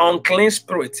spirit, unclean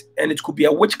spirit, and it could be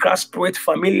a witchcraft spirit,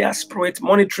 familiar spirit,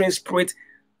 monitoring spirit,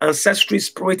 ancestry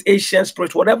spirit, ancient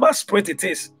spirit, whatever spirit it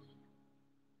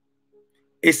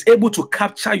is able to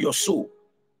capture your soul.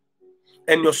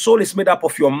 And your soul is made up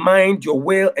of your mind, your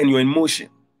will, and your emotion.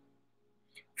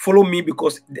 Follow me,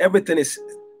 because everything is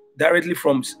directly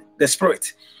from the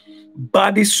spirit.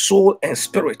 Body, soul, and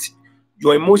spirit.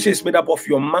 Your emotion is made up of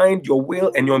your mind, your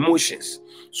will, and your emotions.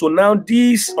 So now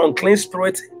these unclean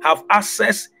spirits have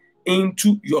access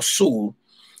into your soul,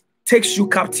 takes you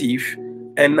captive,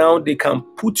 and now they can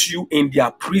put you in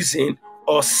their prison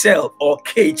or cell or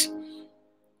cage,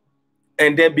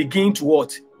 and then begin to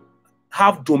what?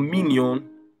 Have dominion,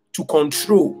 to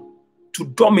control, to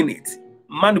dominate,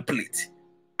 manipulate,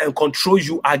 and control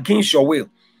you against your will.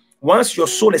 Once your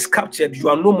soul is captured, you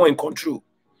are no more in control.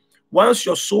 Once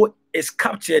your soul is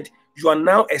captured, you are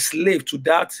now a slave to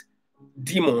that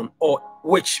demon or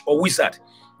witch or wizard.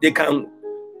 They can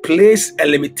place a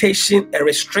limitation, a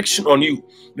restriction on you,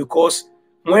 because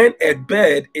when a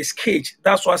bird is caged,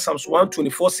 that's why Psalms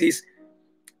 124 says,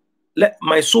 "Let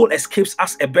my soul escapes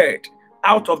as a bird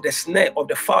out of the snare of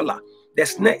the fowler. The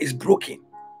snare is broken,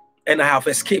 and I have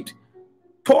escaped."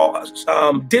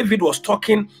 David was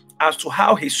talking as to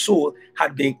how his soul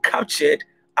had been captured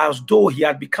as though he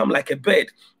had become like a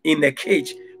bird in a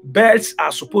cage. Birds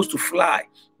are supposed to fly,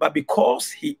 but because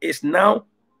he is now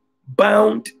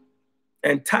bound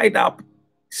and tied up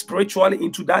spiritually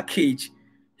into that cage,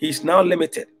 he is now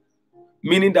limited.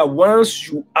 Meaning that once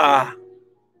you are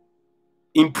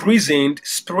imprisoned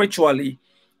spiritually,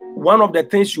 one of the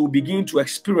things you will begin to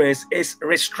experience is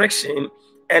restriction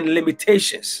and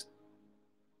limitations.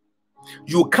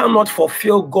 You cannot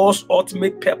fulfill God's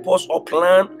ultimate purpose or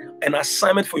plan and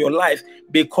assignment for your life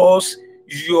because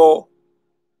your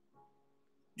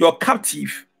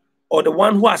captive, or the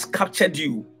one who has captured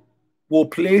you, will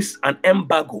place an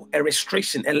embargo, a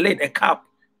restriction, a lid, a cap,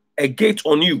 a gate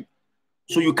on you,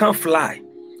 so you can't fly.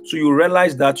 So you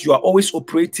realize that you are always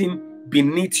operating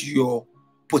beneath your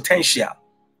potential.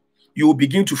 You will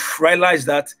begin to realize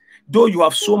that though you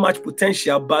have so much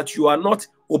potential, but you are not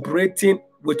operating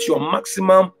with your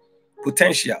maximum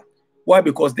potential. Why?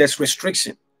 Because there's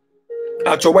restriction.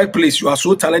 At your workplace, you are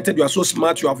so talented, you are so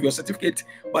smart, you have your certificate,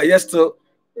 but yet still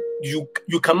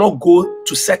you cannot go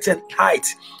to certain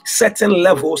heights, certain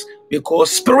levels,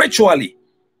 because spiritually,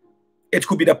 it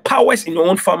could be the powers in your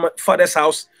own father's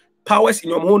house, powers in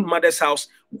your own mother's house,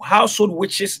 household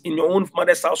witches in your own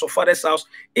mother's house or father's house,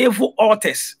 evil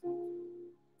altars.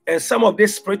 And some of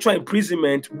this spiritual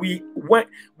imprisonment, we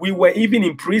were even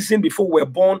imprisoned before we were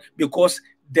born, because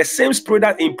the same spirit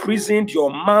that imprisoned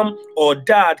your mom or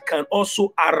dad can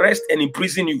also arrest and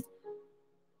imprison you.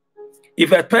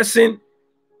 If a person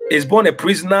is born a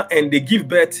prisoner and they give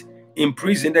birth in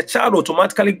prison, the child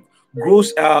automatically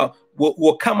grows,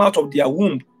 will come out of their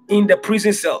womb in the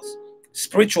prison cells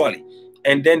spiritually.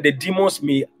 And then the demons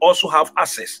may also have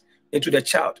access into the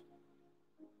child.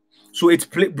 So it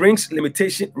brings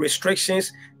limitation,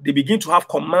 restrictions. They begin to have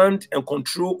command and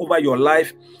control over your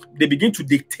life. They begin to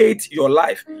dictate your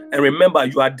life. And remember,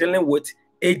 you are dealing with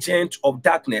agents of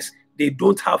darkness. They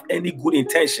don't have any good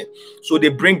intention. So they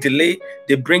bring delay,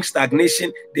 they bring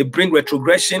stagnation, they bring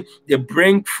retrogression, they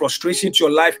bring frustration to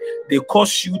your life. They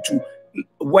cause you to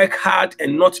work hard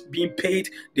and not being paid.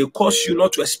 They cause you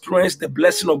not to experience the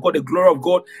blessing of God, the glory of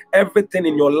God. Everything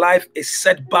in your life is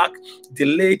set back,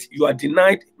 delayed. You are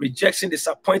denied, rejection,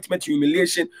 disappointment,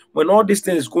 humiliation. When all these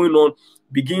things is going on,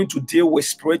 begin to deal with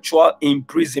spiritual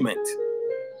imprisonment.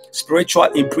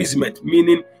 Spiritual imprisonment,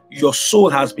 meaning your soul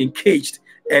has been caged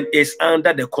and is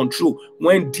under the control.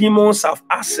 When demons have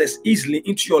access easily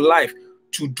into your life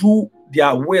to do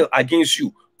their will against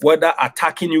you, whether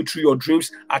attacking you through your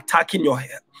dreams, attacking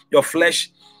your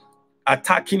flesh,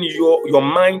 attacking your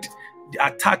mind,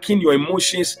 attacking your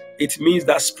emotions, it means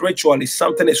that spiritually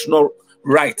something is not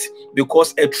right.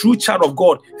 Because a true child of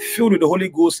God, filled with the Holy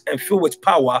Ghost and filled with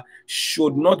power,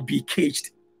 should not be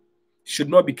caged. Should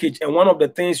not be caged. And one of the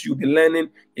things you'll be learning,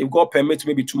 if God permits,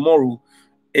 maybe tomorrow,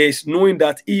 is knowing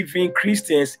that even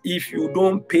Christians, if you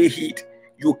don't pay heed,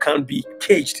 you can be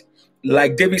caged.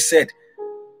 Like David said,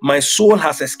 my soul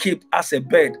has escaped as a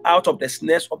bird out of the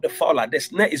snares of the fowler. The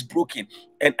snare is broken,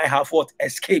 and I have what?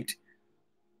 Escaped.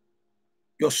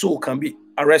 Your soul can be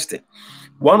arrested.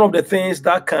 One of the things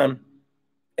that can,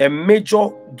 a major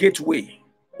gateway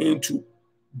into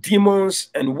demons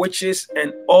and witches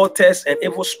and altars and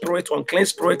evil spirits, unclean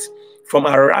spirits, from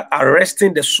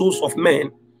arresting the souls of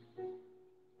men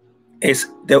is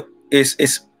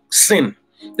sin.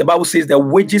 The Bible says the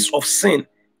wages of sin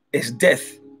is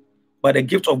death, but the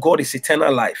gift of God is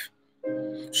eternal life.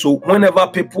 So whenever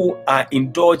people are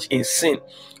indulged in sin,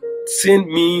 sin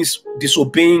means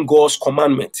disobeying God's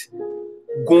commandment,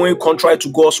 going contrary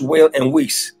to God's will and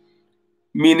ways,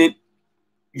 meaning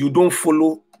you don't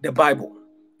follow the Bible.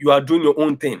 You are doing your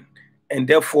own thing, and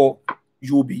therefore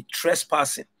you will be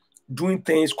trespassing, doing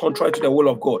things contrary to the will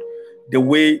of God. The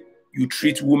way you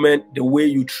treat women, the way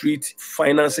you treat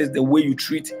finances, the way you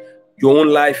treat your own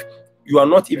life, you are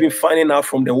not even finding out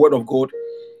from the word of God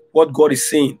what God is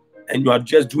saying, and you are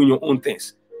just doing your own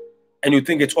things. And you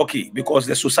think it's okay because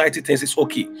the society thinks it's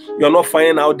okay. You are not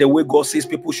finding out the way God says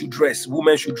people should dress,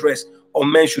 women should dress, or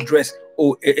men should dress.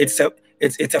 Oh, it's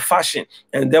a fashion,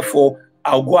 and therefore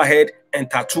I'll go ahead and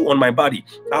tattoo on my body.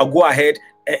 I'll go ahead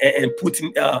and put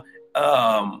in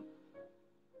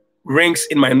rings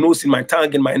in my nose, in my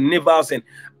tongue, in my navels, and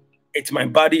it's my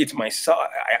body, it's my soul.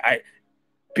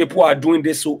 People are doing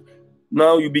this, so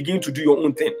now you begin to do your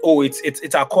own thing. Oh,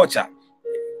 it's our culture.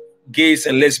 Gays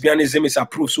and lesbianism is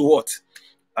approved, so what?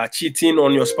 cheating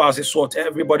on your spouse is what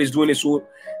everybody's doing it.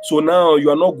 So now you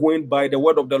are not going by the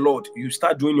word of the Lord. You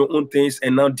start doing your own things,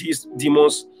 and now these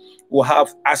demons will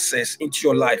have access into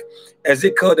your life.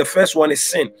 Ezekiel, the first one is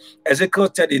sin. Ezekiel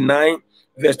 39,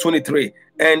 verse 23.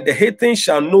 And the heathen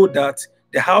shall know that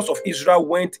the house of Israel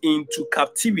went into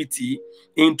captivity,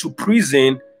 into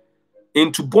prison,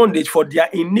 into bondage for their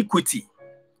iniquity,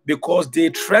 because they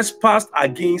trespassed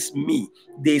against me.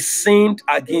 They sinned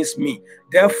against me.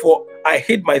 Therefore, I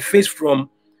hid my face from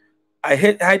and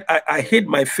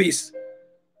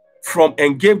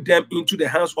gave them into the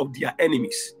hands of their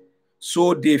enemies.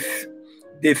 So they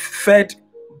fell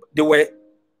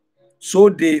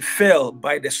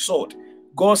by the sword.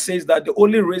 God says that the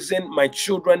only reason my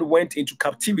children went into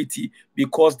captivity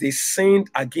because they sinned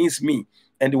against me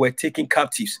and they were taken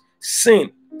captives.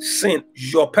 Sin,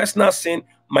 your personal sin,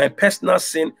 my personal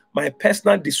sin, my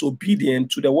personal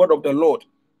disobedience to the word of the Lord.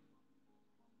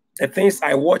 The things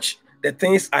I watch, the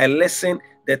things I listen,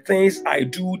 the things I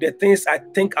do, the things I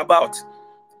think about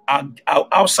are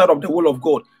outside of the will of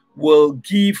God will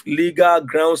give legal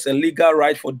grounds and legal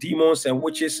right for demons and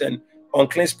witches and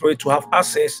unclean spirits to have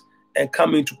access and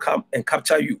come and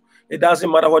capture you. It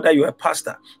doesn't matter whether you're a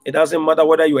pastor. It doesn't matter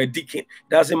whether you're a deacon. It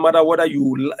doesn't matter whether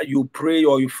you pray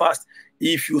or you fast.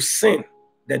 If you sin,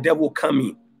 the devil will come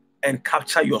in and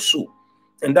capture your soul.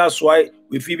 And that's why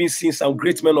we've even seen some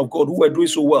great men of God who were doing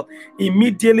so well.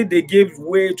 Immediately they gave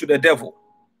way to the devil.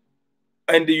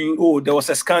 And there was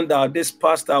a scandal. This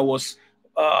pastor was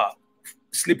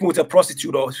sleeping with a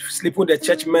prostitute or sleeping with a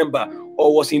church member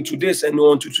or was into this and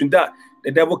on to that.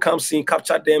 The devil comes in,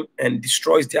 captures them, and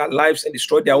destroys their lives and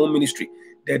destroys their own ministry.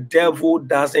 The devil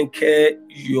doesn't care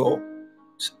your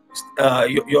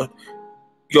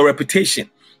reputation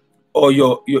or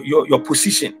your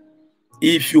position.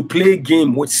 If you play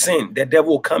game with sin, the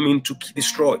devil will come in to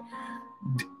destroy.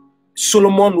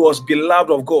 Solomon was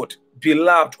beloved of God.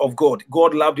 Beloved of God.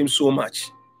 God loved him so much.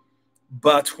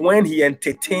 But when he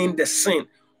entertained the sin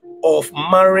of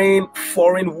marrying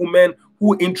foreign women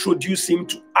who introduced him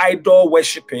to idol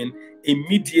worshiping,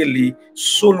 immediately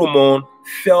Solomon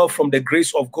fell from the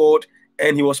grace of God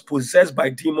and he was possessed by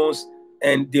demons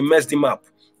and they messed him up.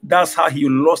 That's how he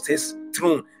lost his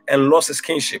throne and lost his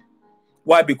kingship.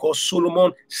 Why? Because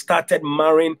Solomon started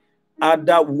marrying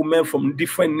other women from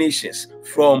different nations,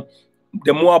 from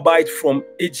the Moabite, from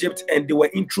Egypt, and they were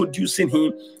introducing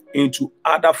him into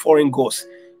other foreign gods.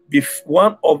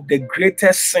 One of the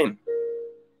greatest sin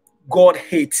God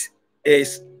hates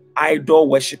is idol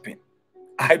worshiping.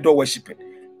 Idol worshiping.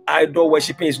 Idol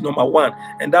worshiping is number one.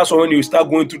 And that's why when you start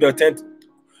going through the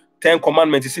 10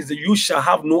 commandments, it says that you shall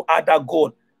have no other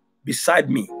God beside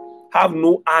me. Have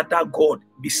no other God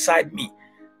beside me.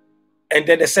 And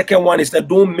then the second one is that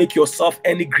don't make yourself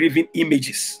any graven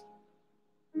images.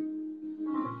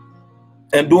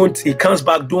 And he comes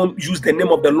back, don't use the name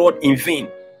of the Lord in vain.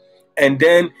 And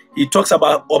then he talks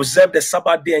about observe the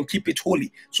Sabbath day and keep it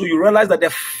holy. So you realize that the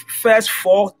first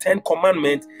 10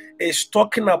 commandments is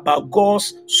talking about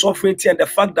God's sovereignty and the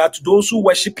fact that those who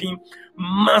worship him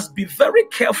must be very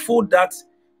careful that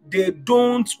they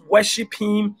don't worship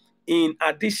him in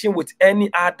addition with any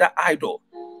other idol,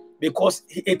 because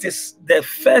it is the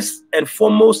first and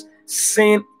foremost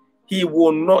sin. He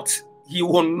will not.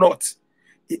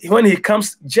 When he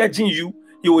comes judging you,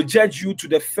 he will judge you to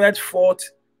the first,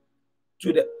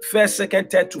 second,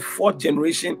 third to fourth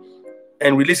generation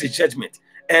and release his judgment.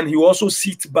 And he will also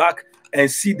sit back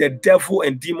and see the devil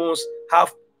and demons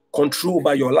have control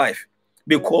over your life,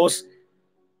 because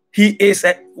he is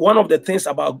one of the things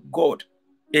about God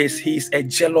is he's a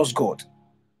jealous God.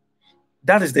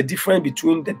 That is the difference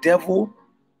between the devil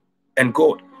and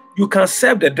God. You can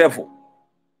serve the devil,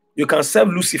 you can serve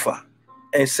Lucifer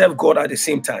and serve God at the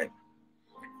same time.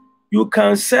 You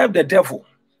can serve the devil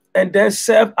and then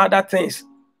serve other things.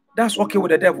 That's okay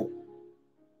with the devil.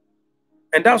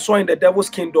 And that's why in the devil's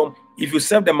kingdom, if you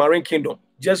serve the marine kingdom,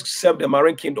 just serve the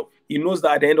marine kingdom. He knows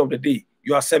that at the end of the day,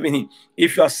 you are serving him.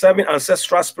 If you are serving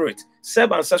ancestral spirit,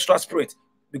 serve ancestral spirit,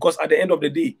 because at the end of the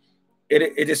day,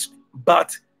 it is.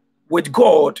 But with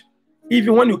God,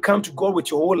 even when you come to God with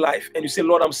your whole life and you say,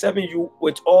 Lord, I'm serving you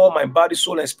with all my body,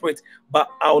 soul, and spirit, but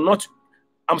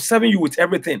I'm serving you with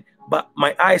everything, but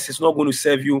my eyes is not going to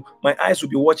serve you. My eyes will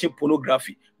be watching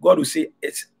pornography. God will say,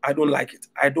 I don't like it.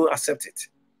 I don't accept it.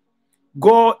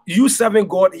 God, you serving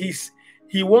God,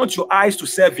 he wants your eyes to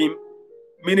serve him,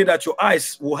 meaning that your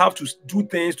eyes will have to do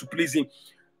things to please him.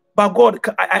 But God,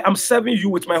 I'm serving you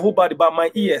with my whole body, but my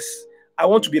ears, I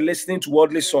want to be listening to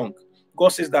worldly song. God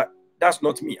says that's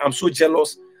not me. I'm so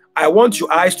jealous. I want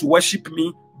your eyes to worship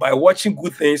me by watching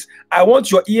good things. I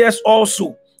want your ears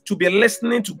also to be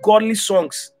listening to godly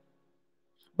songs.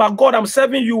 But God, I'm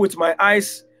serving you with my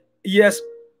eyes. Yes,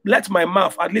 let my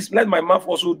mouth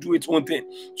also do its own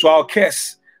thing. So I'll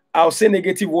curse, I'll say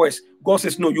negative words. God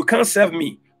says, no, you can't serve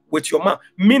me with your mouth.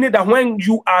 Meaning that when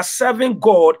you are serving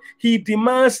God, he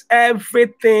demands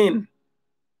everything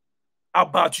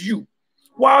about you.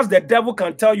 Whilst the devil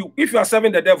can tell you, if you are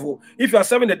serving the devil,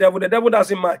 the devil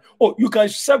doesn't mind. Oh, you can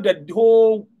serve the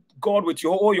whole God with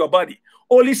all your body.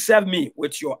 Only serve me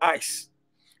with your eyes.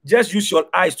 Just use your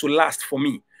eyes to lust for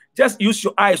me. Just use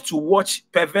your eyes to watch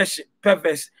perverse,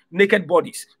 naked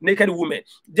bodies, naked women.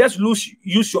 Just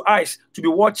use your eyes to be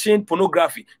watching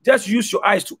pornography. Just use your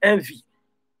eyes to envy.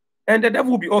 And the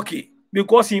devil will be okay.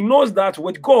 Because he knows that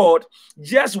with God,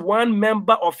 just one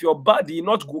member of your body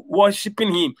not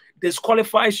worshiping him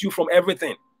disqualifies you from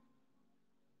everything.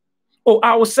 Oh,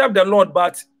 I will serve the Lord,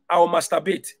 but I will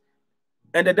masturbate.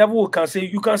 And the devil can say,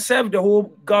 you can serve the whole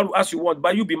God as you want,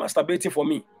 but you be masturbating for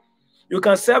me. You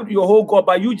can serve your whole God,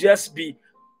 but you just be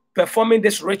performing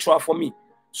this ritual for me.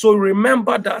 So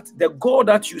remember that the God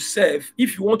that you serve,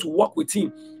 if you want to walk with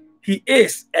him, he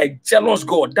is a jealous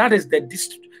God. That is the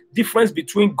difference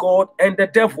between God and the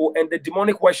devil and the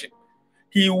demonic worship.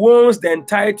 He wants the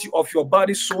entirety of your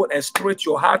body, soul, and spirit,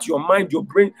 your heart, your mind, your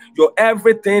brain, your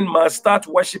everything must start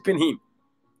worshiping him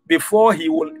before he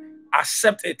will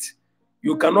accept it.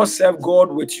 You cannot serve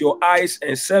God with your eyes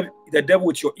and serve the devil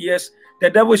with your ears. The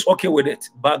devil is okay with it,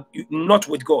 but not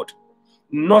with God.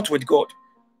 Not with God.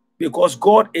 Because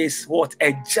God is what?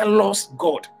 A jealous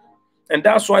God. And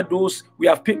that's why we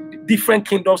have different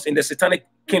kingdoms in the satanic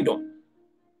kingdom.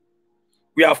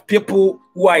 We have people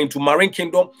who are into marine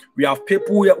kingdom. We have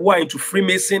people who are into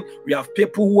Freemason. We have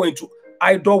people who are into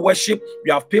idol worship.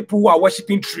 We have people who are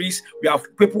worshiping trees. We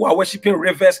have people who are worshiping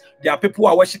rivers. There are people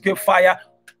who are worshiping fire.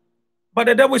 But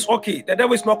the devil is okay. The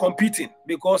devil is not competing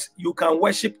because you can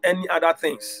worship any other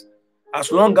things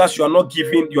as long as you are not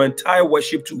giving your entire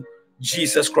worship to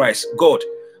Jesus Christ, God.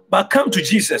 But come to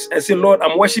Jesus and say, Lord,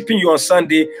 I'm worshiping you on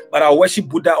Sunday, but I'll worship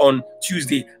Buddha on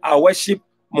Tuesday. I'll worship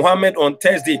Muhammad on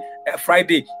Thursday,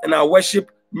 Friday, and I'll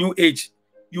worship New Age.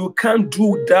 You can't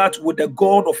do that with the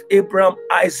God of Abraham,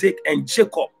 Isaac, and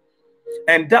Jacob.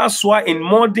 And that's why in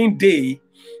modern day,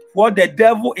 what the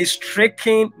devil is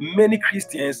tricking many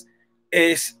Christians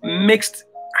is mixed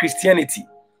Christianity.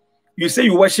 You say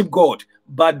you worship God,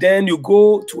 but then you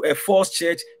go to a false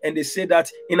church and they say that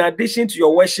in addition to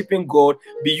your worshiping God,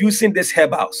 be using this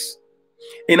herbals.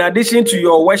 In addition to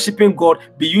your worshiping God,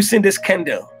 be using this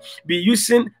candle.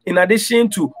 In addition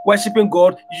to worshiping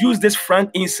God, use this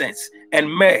frankincense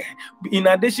and myrrh. In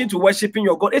addition to worshiping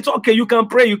your God, it's okay. You can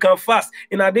pray, you can fast.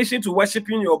 In addition to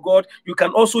worshiping your God, you can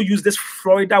also use this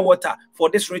Florida water for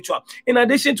this ritual. In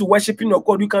addition to worshiping your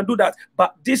God, you can do that.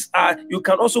 But you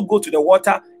can also go to the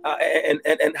water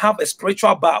and have a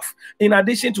spiritual bath. In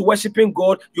addition to worshiping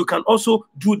God, you can also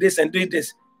do this and do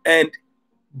this. And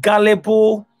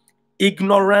gullible,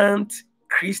 ignorant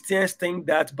Christians think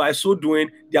that by so doing,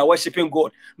 they are worshiping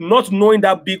God, not knowing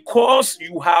that because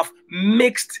you have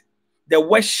mixed the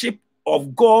worship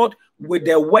of God with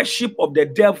the worship of the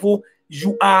devil,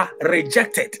 you are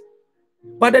rejected.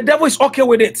 But the devil is okay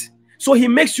with it. So he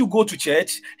makes you go to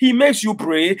church, he makes you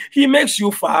pray, he makes you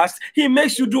fast, he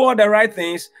makes you do all the right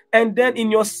things. And then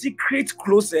in your secret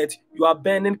closet, you are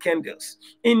burning candles.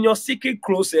 In your secret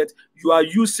closet, you are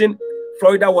using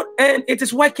Florida water, and it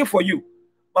is working for you.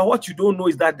 But what you don't know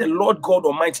is that the Lord God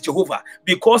Almighty, Jehovah,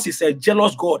 because he's a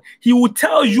jealous God, he will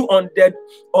tell you on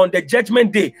the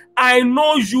judgment day, I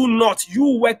know you not,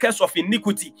 you workers of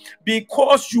iniquity,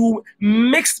 because you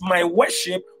mixed my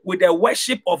worship with the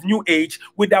worship of New Age,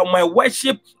 with my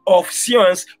worship of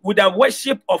science, with the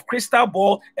worship of crystal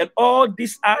ball, and all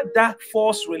these other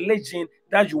false religion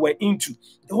that you were into.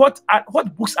 What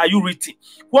books are you reading?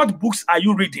 What books are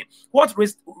you reading? What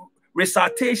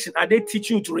recitation are they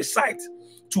teaching you to recite,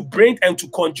 to bring and to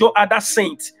conjure other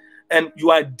saints? And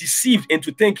you are deceived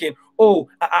into thinking, oh,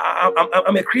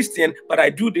 I'm a Christian, but I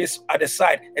do this at the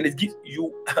side, and it gives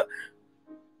you.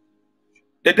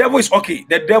 The devil is okay.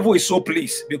 The devil is so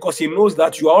pleased because he knows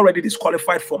that you are already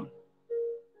disqualified from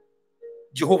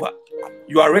Jehovah.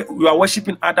 You are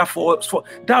worshiping other false.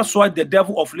 That's why the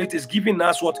devil of late is giving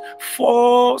us what?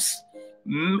 False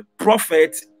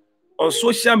prophets on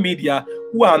social media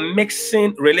who are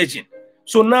mixing religion.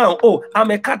 So now, oh, I'm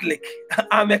a Catholic.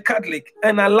 I'm a Catholic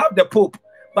and I love the Pope.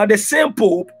 But the same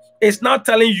Pope is now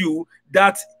telling you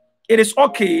that it is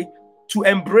okay to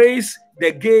embrace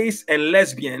the gays and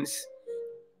lesbians.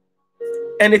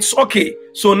 And it's okay.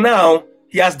 So now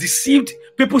he has deceived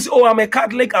people. Say, oh, I'm a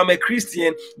Catholic, I'm a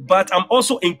Christian, but I'm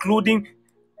also including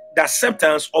the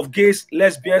acceptance of gays,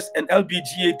 lesbians, and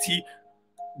LGBT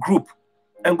group.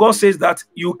 And God says that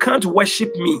you can't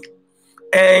worship me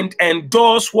and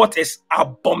endorse what is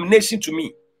abomination to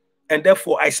me, and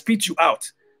therefore I spit you out.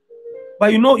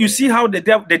 But you see how the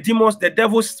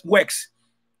devil works.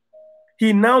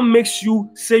 He now makes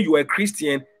you say you are a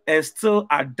Christian and still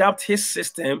adapt his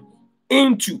system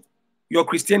into your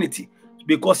Christianity,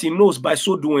 because he knows by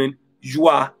so doing you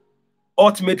are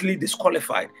ultimately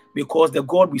disqualified, because the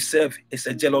God we serve is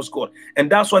a jealous God.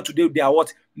 And that's why today they are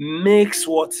what makes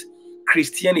what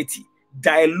Christianity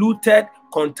diluted,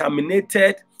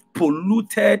 contaminated,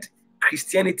 polluted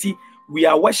Christianity. We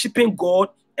are worshiping God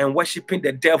and worshiping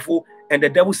the devil, and the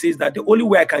devil says that the only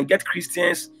way I can get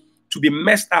Christians to be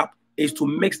messed up is to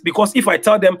mix, because if I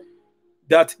tell them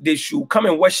that they should come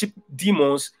and worship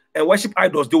demons and worship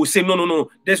idols, they will say, no,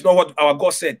 that's not what our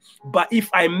God said. But if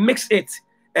I mix it,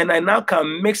 and I now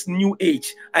can mix New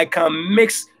Age, I can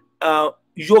mix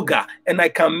yoga, and I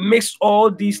can mix all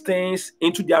these things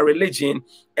into their religion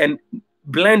and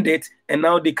blend it, and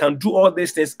now they can do all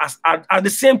these things at the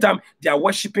same time they are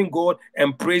worshiping God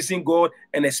and praising God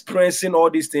and experiencing all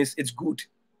these things. It's good.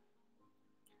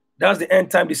 That's the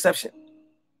end time deception.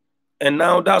 And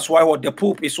now that's why what the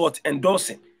Pope is what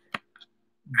endorsing,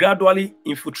 gradually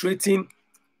infiltrating.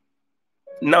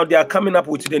 Now they are coming up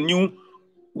with the new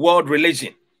world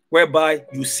religion, whereby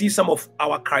you see some of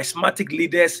our charismatic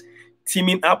leaders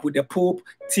teaming up with the Pope,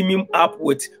 teaming up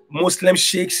with Muslim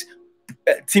sheikhs,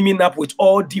 teaming up with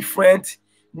all different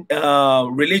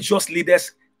religious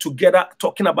leaders together,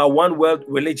 talking about one world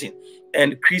religion,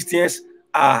 and Christians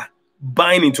are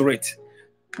buying into it.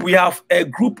 We have a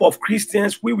group of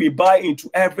Christians where we buy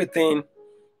into everything.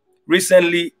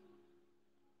 Recently,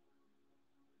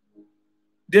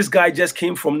 this guy just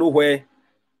came from nowhere,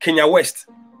 Kenya West.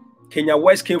 Kenya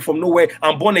West came from nowhere.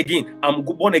 I'm born again. I'm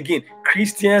born again.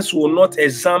 Christians will not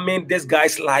examine this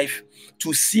guy's life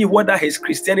to see whether his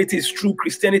Christianity is true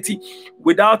Christianity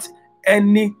without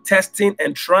any testing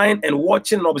and trying and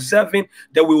watching and observing.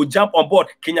 That we will jump on board.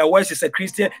 Kenya West is a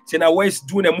Christian. Kenya West is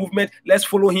doing a movement. Let's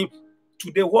follow him.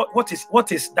 Today, what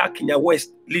is that Kenya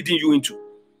West leading you into?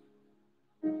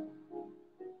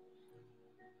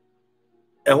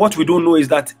 And what we don't know is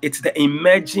that it's the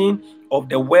emerging of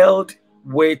the world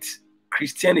with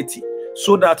Christianity,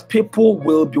 so that people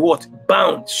will be what?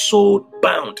 Bound, soul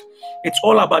bound. It's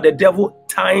all about the devil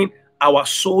tying our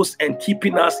souls and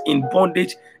keeping us in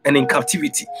bondage and in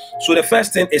captivity. So the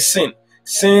first thing is sin.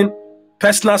 Sin,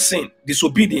 personal sin,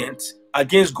 disobedience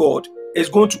against God is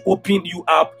going to open you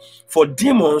up for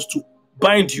demons to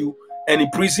bind you and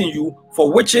imprison you,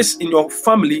 for witches in your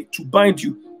family to bind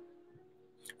you.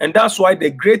 And that's why the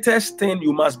greatest thing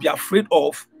you must be afraid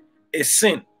of is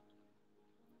sin.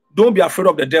 Don't be afraid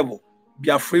of the devil. Be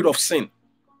afraid of sin.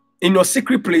 In your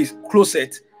secret place,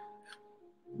 closet,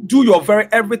 do your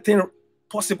everything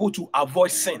possible to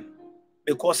avoid sin,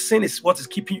 because sin is what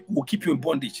will keep you in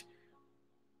bondage.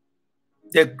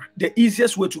 The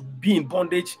easiest way to be in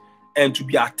bondage and to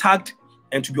be attacked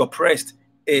and to be oppressed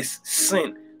is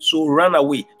sin. So run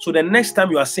away. So the next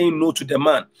time you are saying no to the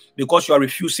man because you are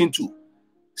refusing to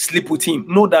sleep with him,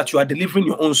 know that you are delivering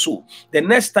your own soul. The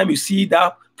next time you see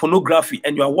that pornography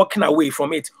and you are walking away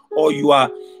from it, or you are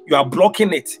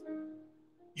blocking it,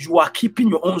 you are keeping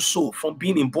your own soul from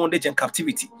being in bondage and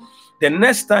captivity. The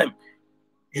next time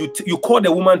you call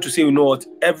the woman to say, you know what,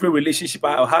 every relationship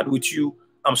I had with you,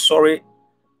 I'm sorry,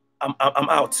 I'm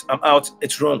out,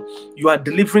 it's wrong. You are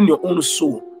delivering your own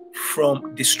soul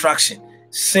from distraction.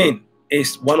 Sin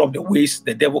is one of the ways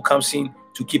the devil comes in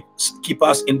to keep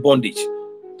us in bondage.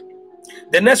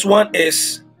 The next one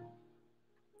is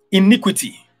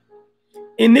iniquity.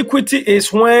 Iniquity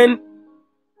is when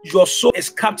your soul is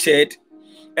captured,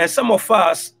 and some of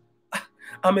us,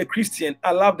 I'm a Christian,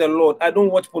 I love the Lord, I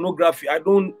don't watch pornography, I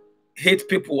don't hate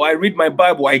people, I read my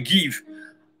Bible, I give.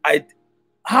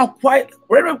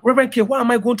 Reverend K, why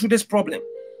am I going through this problem?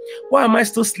 Why am I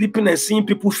still sleeping and seeing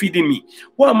people feeding me?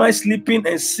 Why am I sleeping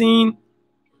and seeing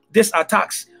these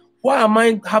attacks? Why am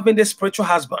I having this spiritual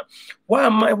husband?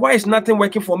 Why is nothing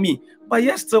working for me? But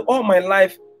yes, still all my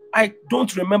life, I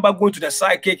don't remember going to the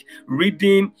psychic,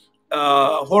 reading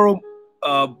horror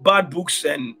bad books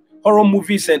and horror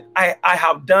movies, and I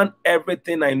have done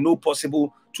everything I know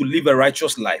possible to live a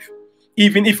righteous life.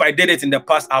 Even if I did it in the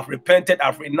past, I've repented,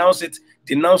 I've renounced it,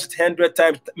 denounced it 100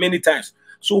 times, many times.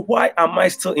 So why am I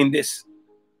still in this?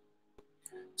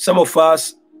 Some of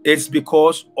us, it's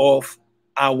because of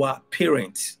our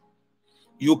parents.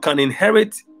 You can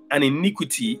inherit an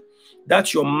iniquity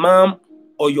that your mom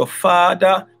or your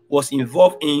father was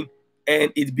involved in,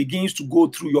 and it begins to go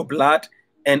through your blood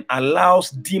and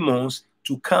allows demons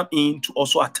to come in to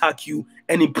also attack you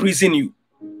and imprison you.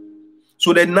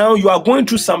 So that now you are going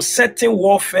through some certain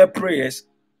warfare prayers,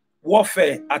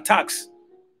 warfare attacks,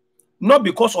 not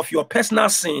because of your personal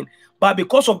sin, but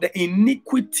because of the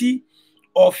iniquity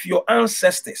of your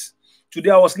ancestors. Today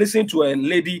I was listening to a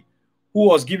lady who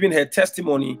was giving her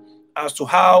testimony as to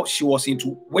how she was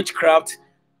into witchcraft,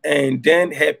 and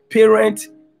then her parent,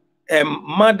 her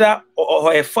mother,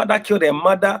 or her father killed her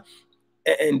mother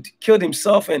and killed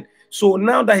himself. And so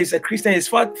now that he's a Christian, he's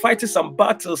fighting some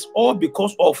battles, all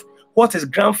because of what his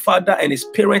grandfather and his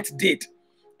parents did.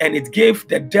 And it gave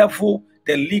the devil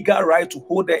the legal right to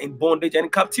hold her in bondage and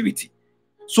in captivity.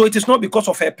 So it is not because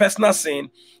of her personal sin,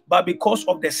 but because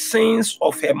of the sins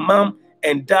of her mom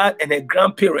and dad and her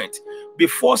grandparents.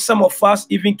 Before some of us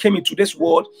even came into this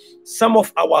world, some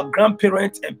of our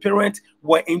grandparents and parents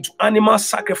were into animal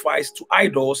sacrifice to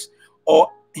idols or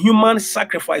human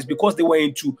sacrifice, because they were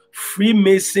into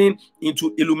Freemason,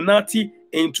 into Illuminati,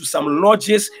 into some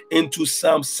lodges, into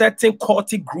some certain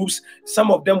cultic groups.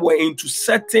 Some of them were into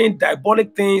certain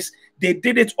diabolic things. They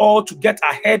did it all to get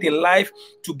ahead in life,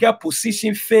 to get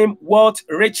position, fame, wealth,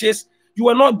 riches. You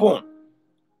were not born.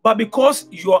 But because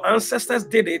your ancestors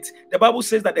did it, the Bible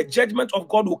says that the judgment of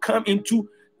God will come into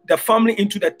the family,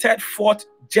 into the third, fourth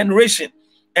generation.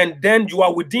 And then you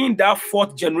are within that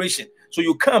fourth generation. So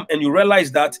you come and you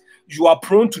realize that you are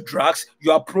prone to drugs,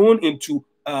 you are prone into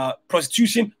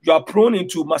prostitution, you are prone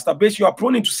into masturbation, you are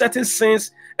prone into certain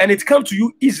sins, and it comes to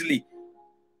you easily.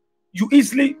 You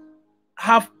easily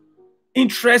have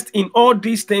interest in all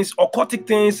these things, occultic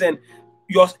things, and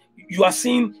you are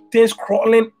seeing things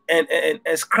crawling and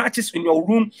scratches in your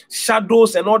room,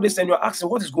 shadows and all this, and you're asking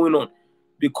what is going on,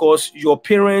 because your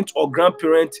parent or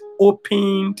grandparent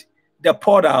opened the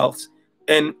portals,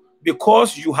 and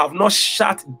because you have not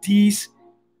shut these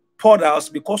portals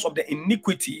because of the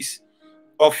iniquities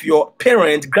of your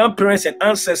parents, grandparents, and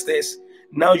ancestors,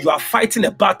 now you are fighting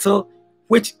a battle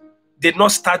which did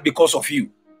not start because of you.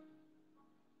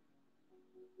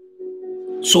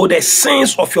 So the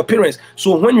sins of your parents.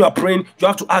 So when you are praying, you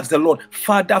have to ask the Lord,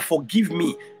 Father, forgive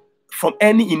me from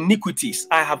any iniquities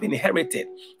I have inherited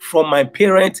from my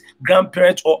parents,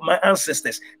 grandparents, or my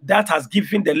ancestors that has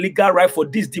given the legal right for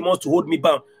these demons to hold me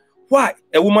bound. Why?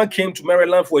 A woman came to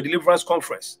Maryland for a deliverance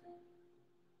conference.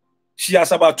 She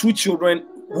has about 2 children,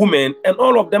 women, and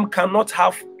all of them cannot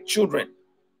have children.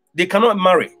 They cannot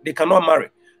marry. They cannot marry.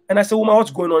 And I said, woman, what's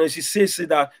going on? And she says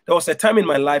that there was a time in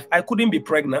my life I couldn't be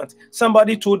pregnant.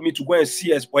 Somebody told me to go and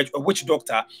see a witch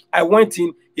doctor. I went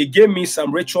in. He gave me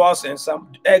some rituals and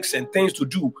some eggs and things to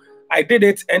do. I did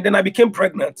it, and then I became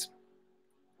pregnant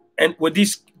and with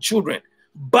these children.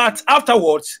 But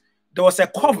afterwards, there was a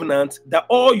covenant that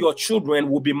all your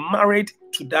children will be married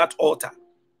to that altar.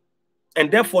 And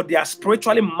therefore, they are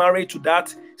spiritually married to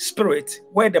that spirit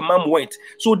where the mom went.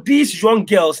 So these young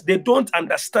girls, they don't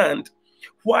understand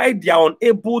why they are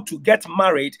unable to get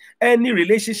married. Any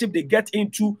relationship they get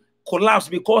into collapse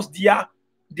because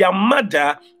their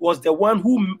mother was the one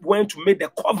who went to make the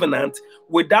covenant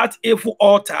with that evil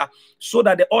altar, so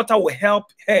that the altar will help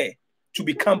her to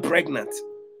become pregnant.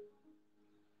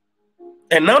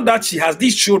 And now that she has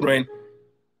these children,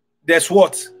 there's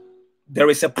what? There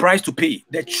is a price to pay.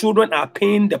 The children are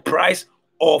paying the price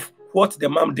of what the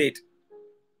mom did.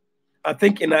 I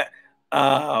think in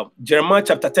Jeremiah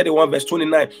chapter 31, verse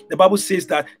 29, the Bible says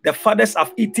that the fathers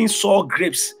have eaten sour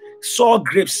grapes,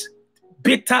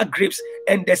 bitter grapes,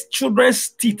 and the children's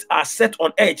teeth are set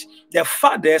on edge. The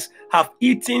fathers have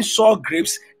eaten sour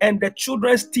grapes, and the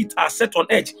children's teeth are set on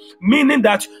edge. Meaning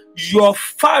that your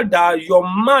father, your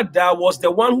mother was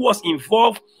the one who was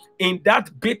involved in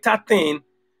that bitter thing.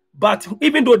 But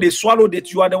even though they swallowed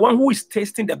it, you are the one who is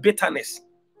tasting the bitterness.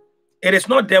 It is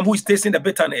not them who is tasting the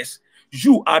bitterness.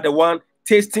 You are the one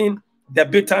tasting the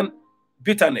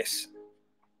bitterness.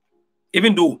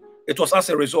 Even though it was as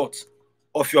a result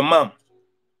of your mom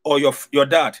or your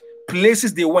dad,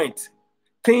 places they went,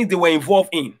 things they were involved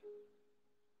in,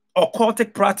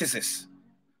 occultic practices,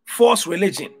 false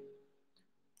religion,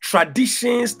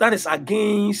 traditions that is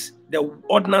against the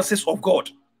ordinances of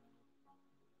God.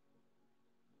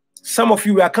 Some of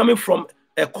you are coming from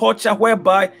a culture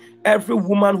whereby every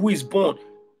woman who is born,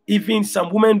 even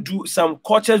some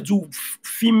cultures do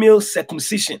female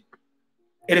circumcision.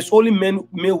 It is only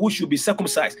male who should be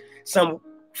circumcised. Some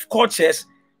cultures,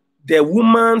 the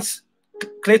woman's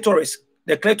clitoris,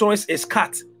 the clitoris is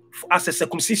cut as a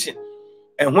circumcision.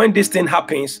 And when this thing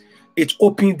happens, it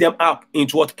opens them up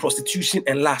into what? Prostitution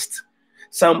and lust.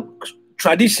 Some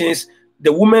traditions,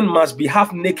 the woman must be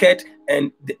half naked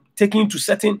and taken to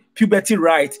certain puberty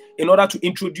rites in order to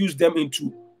introduce them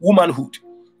into womanhood.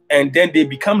 And then they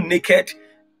become naked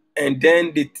and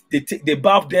then they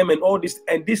bath them and all this,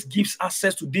 and this gives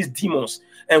access to these demons.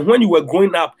 And when you were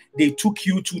growing up, they took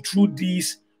you through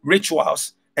these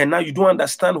rituals, and now you don't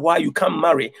understand why you can't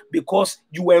marry, because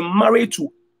you were married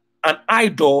to an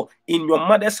idol in your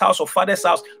mother's house or father's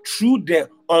house through the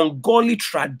ungodly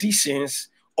traditions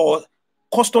or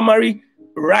customary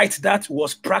rites that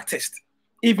was practiced.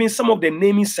 Even some of the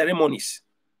naming ceremonies.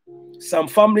 Some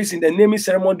families in the naming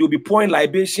ceremony, they'll be pouring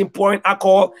libation, pouring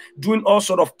alcohol, doing all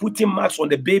sort of putting marks on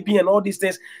the baby and all these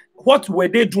things. What were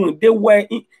they doing? They were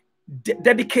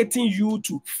dedicating you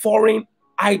to foreign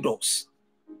idols.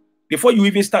 Before you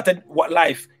even started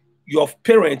life, your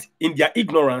parents, in their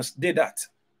ignorance, did that.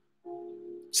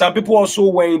 Some people also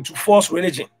went into false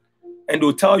religion, and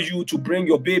they'll tell you to bring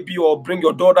your baby or bring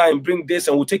your daughter and bring this,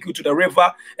 and we'll take you to the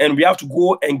river, and we have to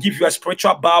go and give you a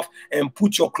spiritual bath and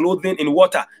put your clothing in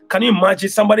water. Can you imagine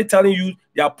somebody telling you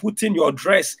they are putting your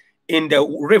dress in the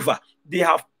river? They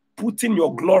have put in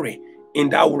your glory in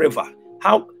that river.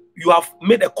 How you have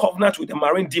made a covenant with the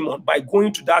marine demon by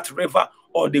going to that river,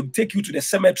 or they take you to the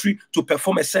cemetery to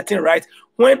perform a certain rite.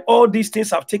 When all these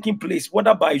things have taken place,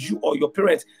 whether by you or your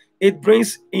parents, it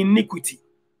brings iniquity.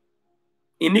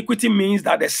 Iniquity means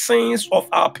that the sins of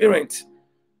our parents.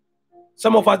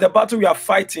 Some of us, the battle we are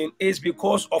fighting is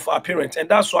because of our parents. And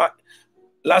that's why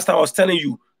last time I was telling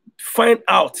you, find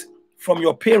out from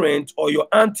your parents or your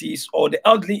aunties or the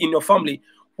elderly in your family,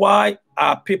 why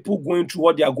are people going through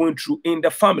what they are going through in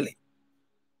the family?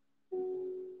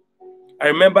 I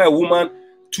remember a woman,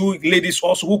 2 ladies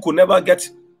also, who could never get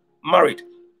married.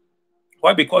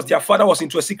 Why? Because their father was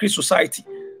into a secret society.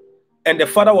 And the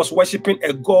father was worshiping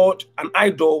a god, an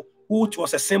idol, which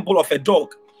was a symbol of a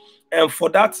dog. And for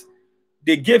that,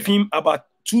 they gave him about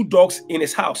 2 dogs in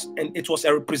his house. And it was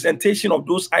a representation of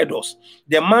those idols.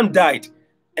 The man died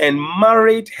and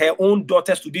married her own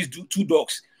daughters to these 2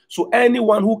 dogs. So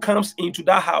anyone who comes into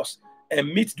that house and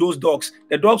meets those dogs,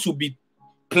 the dogs will be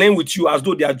playing with you as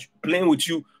though they are playing with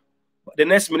you. The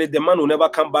next minute, the man will never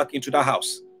come back into that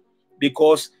house,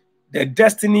 because the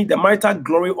destiny, the marital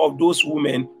glory of those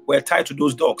women were tied to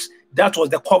those dogs. That was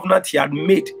the covenant he had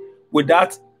made with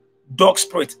that dog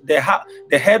spirit. The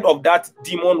head of that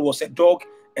demon was a dog,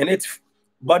 and its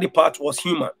body part was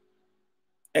human.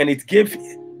 And it gave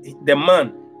the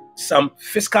man some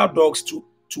physical dogs to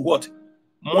what?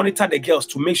 Monitor the girls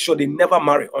to make sure they never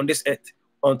marry on this earth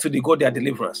until they got their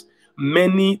deliverance.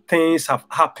 Many things have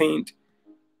happened,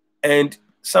 and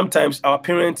sometimes our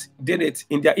parents did it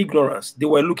in their ignorance. They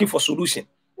were looking for solution,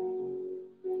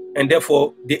 and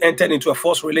therefore they entered into a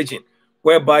false religion,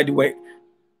 whereby they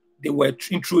were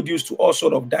introduced to all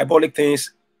sorts of diabolic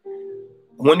things.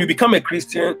 When you become a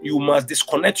Christian, you must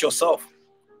disconnect yourself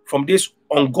from these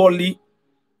ungodly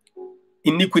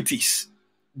iniquities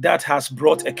that has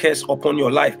brought a curse upon your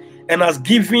life and has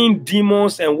given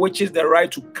demons and witches the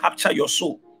right to capture your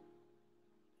soul.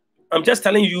 I'm just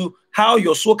telling you how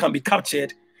your soul can be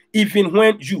captured even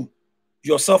when you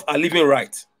yourself are living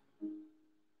right.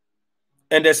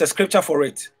 And there's a scripture for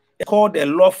it. It's called the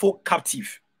lawful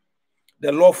captive.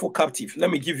 The lawful captive.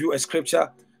 Let me give you a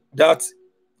scripture that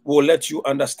will let you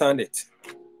understand it.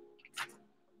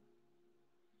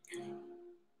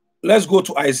 Let's go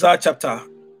to Isaiah chapter.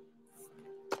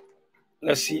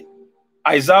 Let's see.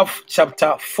 Isaiah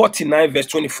chapter 49 verse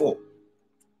 24.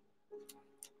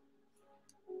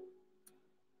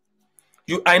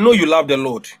 I know you love the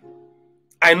Lord.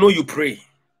 I know you pray.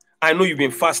 I know you've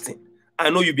been fasting. I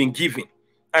know you've been giving.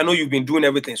 I know you've been doing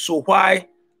everything. So why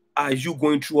are you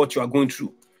going through what you are going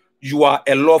through? You are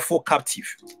a lawful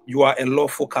captive. You are a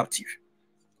lawful captive.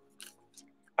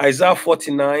 Isaiah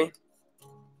 49.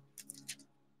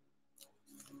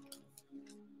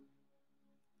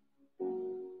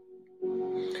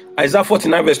 Isaiah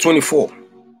 49 verse 24.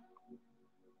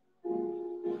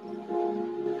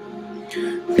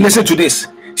 Listen to this.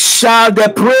 Shall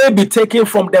the prey be taken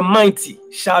from the mighty?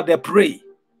 Shall the prey,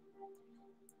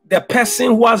 the person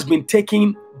who has been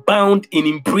taken bound in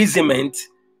imprisonment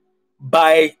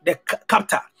by the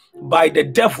captor, by the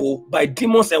devil, by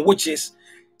demons and witches,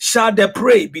 shall the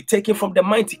prey be taken from the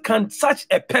mighty? Can such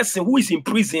a person who is in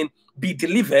prison be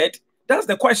delivered? That's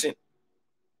the question.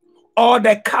 Or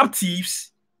the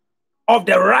captives of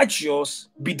the righteous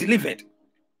be delivered?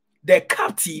 The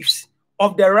captives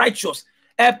of the righteous.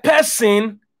 A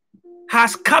person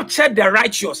has captured the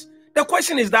righteous. The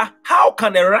question is that how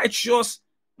can a righteous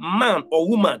man or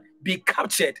woman be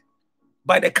captured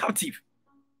by the captive?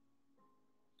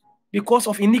 Because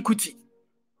of iniquity.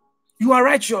 You are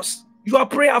righteous, you are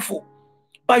prayerful,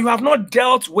 but you have not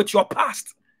dealt with your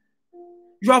past.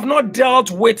 You have not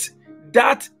dealt with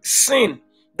that sin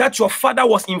that your father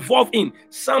was involved in.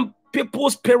 Some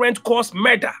people's parents caused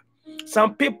murder.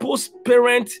 Some people's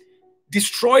parents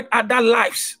destroyed other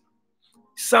lives.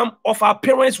 Some of our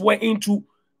parents were into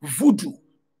voodoo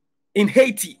in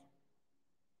Haiti,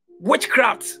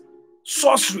 witchcraft,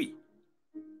 sorcery,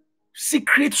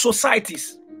 secret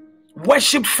societies,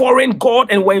 worshipped foreign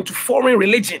god and were into foreign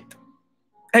religion.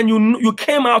 And you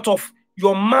came out of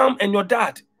your mom and your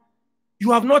dad.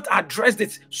 You have not addressed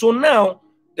it. So now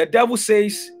the devil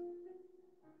says,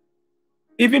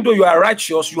 even though you are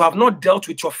righteous, you have not dealt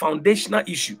with your foundational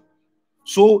issue.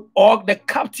 So, or the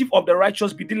captive of the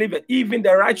righteous be delivered. Even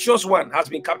the righteous one has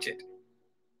been captured.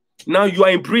 Now you are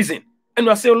in prison. And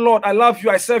you are saying, Lord, I love you,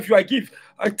 I serve you, I give,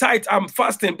 I tithe, I'm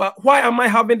fasting. But why am I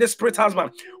having this spirit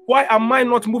husband? Why am I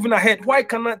not moving ahead? Why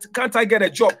can't I get a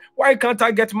job? Why can't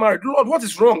I get married? Lord, what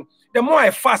is wrong? The more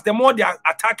I fast, the more they are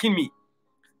attacking me.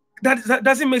 That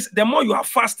doesn't make sense. The more you are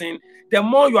fasting, the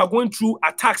more you are going through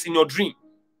attacks in your dream.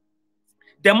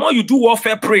 The more you do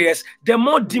warfare prayers, the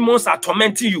more demons are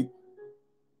tormenting you.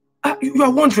 You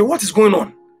are wondering what is going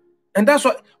on. And that's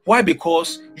why?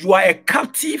 Because you are a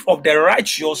captive of the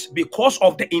righteous because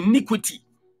of the iniquity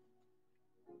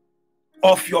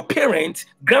of your parents,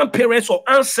 grandparents, or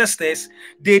ancestors.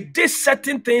 They did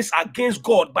certain things against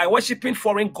God by worshiping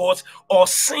foreign gods or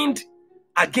sinned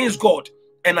against God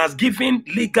and has given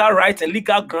legal rights and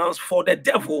legal grounds for the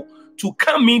devil to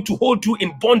come in to hold you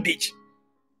in bondage,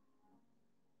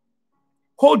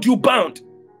 hold you bound.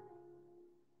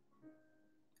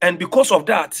 And because of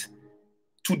that,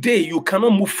 today you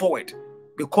cannot move forward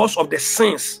because of the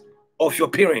sins of your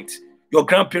parents, your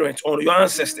grandparents, or your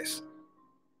ancestors.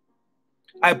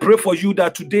 I pray for you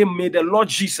that today may the Lord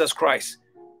Jesus Christ,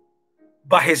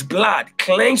 by his blood,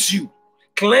 cleanse you,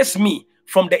 cleanse me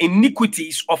from the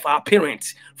iniquities of our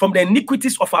parents, from the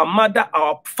iniquities of our mother,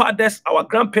 our fathers, our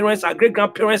grandparents, our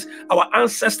great-grandparents, our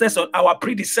ancestors, or our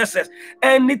predecessors.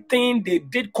 Anything they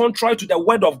did contrary to the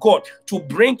word of God to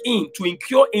bring in, to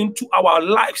incur into our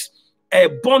lives a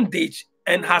bondage,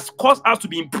 and has caused us to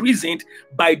be imprisoned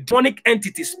by demonic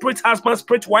entities, spirit husband,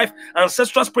 spirit wife,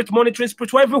 ancestral spirit monitoring,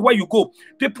 spirit, everywhere you go,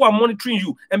 people are monitoring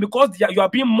you. And because you are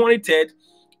being monitored,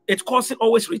 it's causing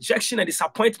always rejection and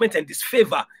disappointment and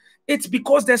disfavor. It's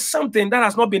because there's something that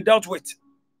has not been dealt with.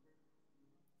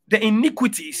 The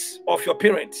iniquities of your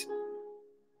parents.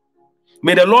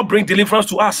 May the Lord bring deliverance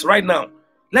to us right now.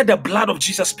 Let the blood of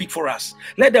Jesus speak for us.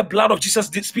 Let the blood of Jesus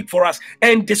speak for us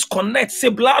and disconnect. Say,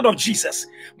 blood of Jesus,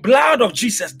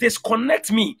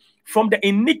 disconnect me from the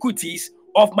iniquities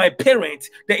of my parents,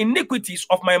 the iniquities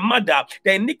of my mother,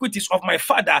 the iniquities of my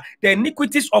father, the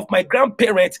iniquities of my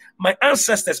grandparents, my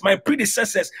ancestors, my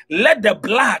predecessors. Let the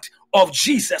blood of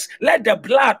Jesus,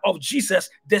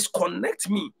 disconnect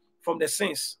me from the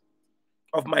sins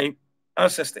of my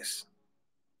ancestors.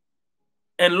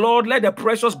 And Lord, let the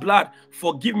precious blood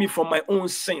forgive me from my own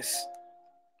sins.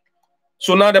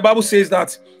 So now the Bible says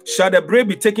that, shall the brave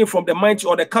be taken from the mighty,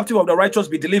 or the captive of the righteous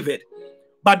be delivered?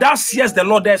 But thou seest the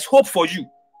Lord, there's hope for you.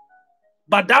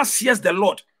 But thou seest the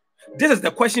Lord. This is the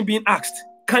question being asked.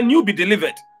 Can you be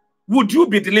delivered? Would you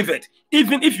be delivered?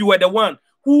 Even if you were the one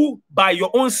who, by your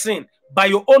own sin, by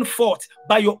your own fault,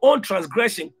 by your own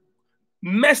transgression,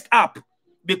 messed up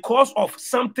because of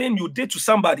something you did to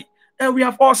somebody. And we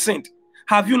have all sinned.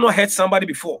 Have you not hurt somebody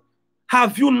before?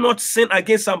 Have you not sinned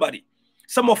against somebody?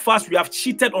 Some of us, we have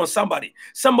cheated on somebody.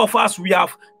 Some of us, we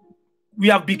have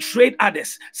betrayed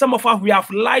others. Some of us, we have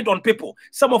lied on people.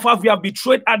 Some of us, we have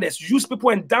betrayed others, used people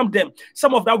and damned them.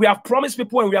 Some of that, we have promised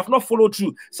people and we have not followed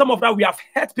through. Some of that, we have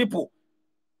hurt people.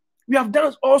 We have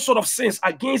done all sorts of sins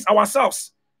against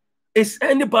ourselves. Is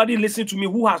anybody listening to me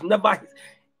who has never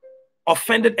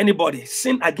offended anybody,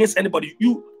 sinned against anybody?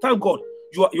 You, thank God,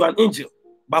 you are an angel.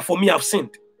 But for me, I've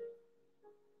sinned.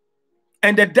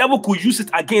 And the devil could use it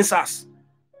against us.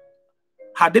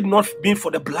 Had it not been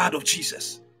for the blood of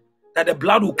Jesus, that the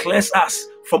blood will cleanse us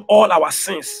from all our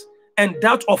sins and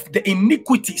that of the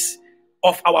iniquities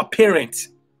of our parents.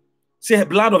 Say,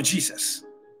 blood of Jesus,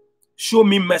 show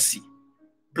me mercy.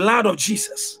 Blood of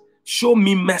Jesus, show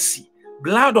me mercy.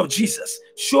 Blood of Jesus,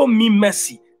 show me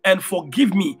mercy and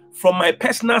forgive me from my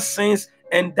personal sins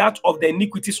and that of the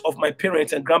iniquities of my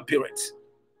parents and grandparents.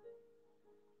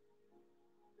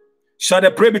 Shall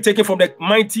the prey be taken from the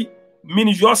mighty,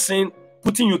 meaning your sin,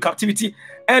 putting you in captivity,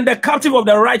 and the captive of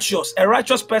the righteous, a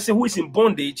righteous person who is in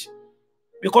bondage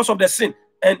because of the sin.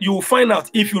 And you will find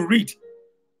out if you read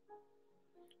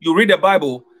the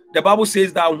Bible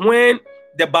says that when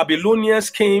the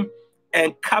Babylonians came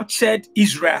and captured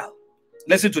Israel,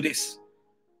 listen to this.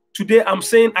 Today I'm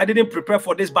saying I didn't prepare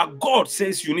for this, but God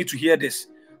says you need to hear this.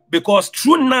 Because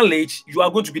through knowledge, you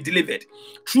are going to be delivered.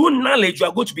 Through knowledge, you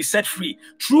are going to be set free.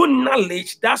 Through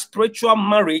knowledge, that spiritual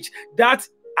marriage, that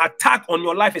attack on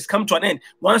your life is come to an end.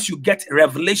 Once you get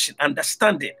revelation,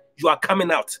 understanding, you are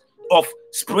coming out of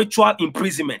spiritual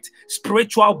imprisonment,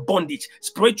 spiritual bondage,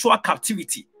 spiritual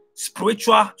captivity,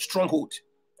 spiritual stronghold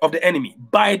of the enemy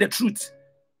by the truth.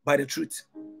 By the truth.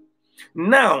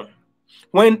 Now,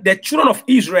 when the children of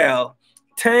Israel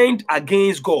turned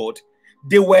against God,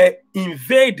 they were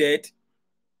invaded.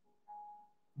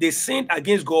 They sinned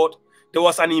against God. There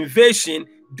was an invasion,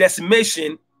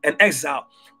 decimation, and exile.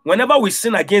 Whenever we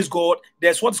sin against God,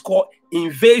 there's what's called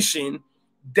invasion,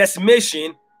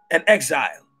 decimation, and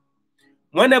exile.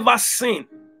 Whenever sin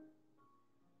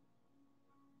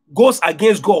goes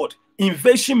against God,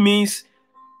 invasion means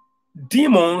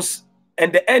demons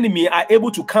and the enemy are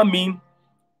able to come in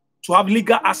to have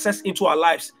legal access into our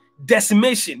lives.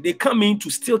 Decimation, they come in to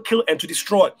steal, kill, and to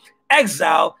destroy.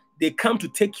 Exile, they come to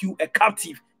take you a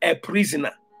captive, a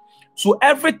prisoner. So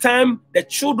every time the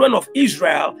children of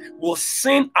Israel will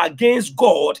sin against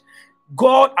God,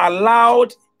 God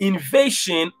allowed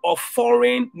invasion of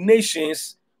foreign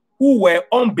nations who were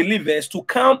unbelievers to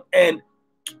come and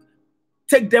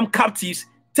take them captives,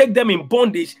 take them in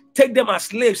bondage, take them as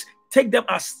slaves, take them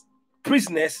as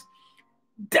prisoners,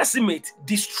 decimate,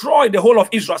 destroy the whole of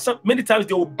Israel. Many times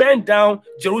they will burn down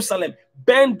Jerusalem,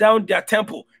 burn down their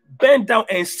temple, burn down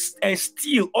and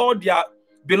steal all their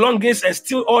belongings and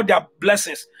steal all their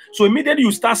blessings. So immediately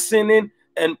you start sinning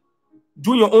and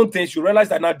doing your own things, you realize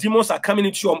that now demons are coming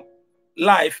into your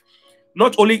life,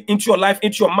 not only into your life,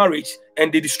 into your marriage,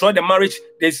 and they destroy the marriage,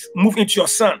 they move into your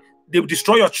son, they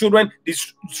destroy your children, they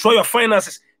destroy your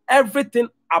finances. Everything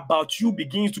about you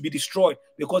begins to be destroyed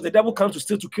because the devil comes to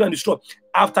steal, to kill, and destroy.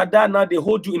 After that, now they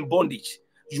hold you in bondage.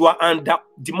 You are under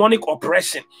demonic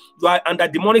oppression. You are under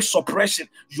demonic suppression.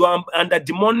 You are under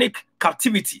demonic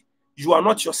captivity. You are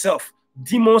not yourself.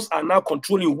 Demons are now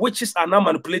controlling you. Witches are now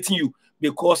manipulating you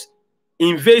because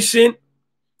invasion,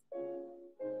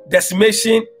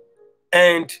 decimation,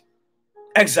 and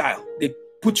exile, they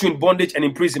put you in bondage and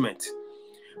imprisonment.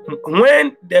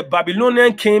 When the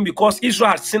Babylonian came, because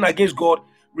Israel had sinned against God,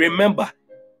 remember,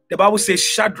 the Bible says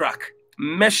Shadrach,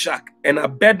 Meshach, and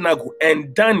Abednego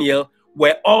and Daniel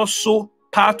were also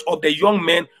part of the young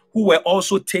men who were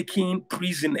also taken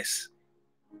prisoners.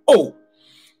 Oh,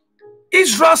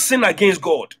 Israel sinned against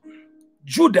God.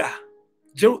 Judah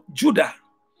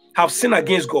have sinned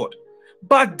against God.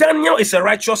 But Daniel is a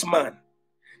righteous man.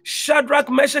 Shadrach,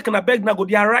 Meshach, and Abednego,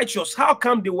 they are righteous. How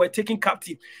come they were taken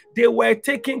captive? They were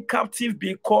taken captive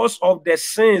because of the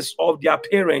sins of their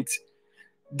parents.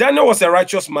 Daniel was a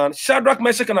righteous man. Shadrach,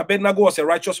 Meshach, and Abednego was a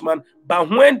righteous man. But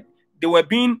when they were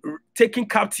being taken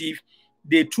captive,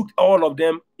 they took all of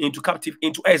them into captive,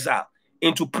 into exile,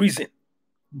 into prison.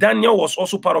 Daniel was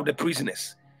also part of the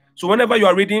prisoners. So whenever you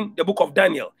are reading the book of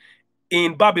Daniel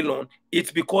in Babylon,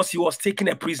 it's because he was taken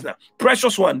a prisoner.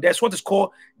 Precious one, there's what is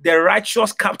called the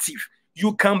righteous captive.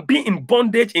 You can be in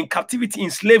bondage, in captivity,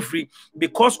 in slavery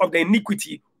because of the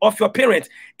iniquity of your parents.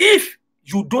 If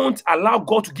you don't allow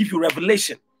God to give you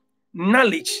revelation,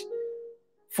 knowledge,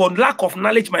 for lack of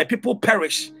knowledge, my people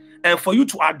perish. And for you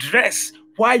to address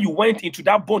why you went into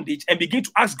that bondage and begin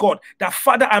to ask God that,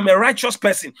 Father, I'm a righteous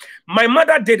person. My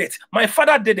mother did it. My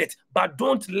father did it. But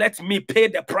don't let me pay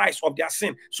the price of their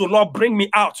sin. So, Lord, bring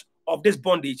me out of this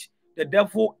bondage. The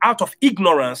devil, out of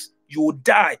ignorance, you will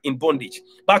die in bondage.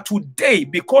 But today,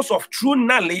 because of true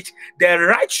knowledge, the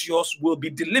righteous will be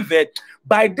delivered.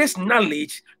 By this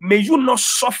knowledge, may you not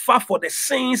suffer for the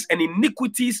sins and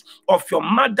iniquities of your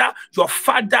mother, your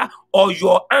father, or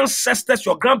your ancestors,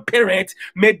 your grandparents.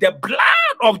 May the blood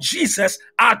of Jesus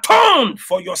atone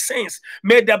for your sins.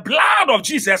 May the blood of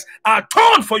Jesus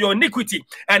atone for your iniquity.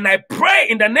 And I pray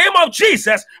in the name of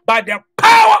Jesus, by the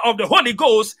power of the Holy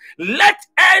Ghost, let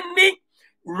any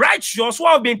righteous who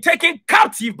have been taken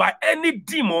captive by any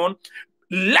demon,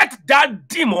 let that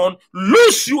demon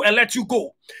loose you and let you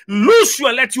go. Loose you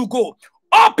and let you go.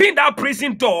 Open that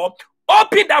prison door,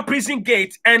 open that prison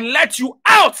gate and let you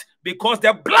out, because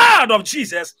the blood of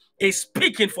Jesus is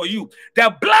speaking for you.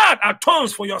 The blood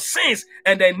atones for your sins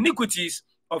and the iniquities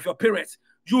of your parents.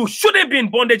 You shouldn't be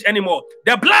in bondage anymore.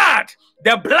 The blood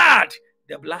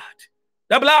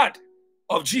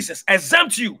of Jesus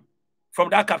exempts you from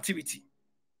that captivity.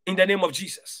 In the name of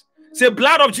Jesus. Say,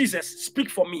 blood of Jesus,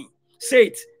 speak for me. Say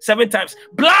it 7 times.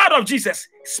 Blood of Jesus,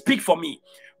 speak for me.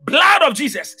 Blood of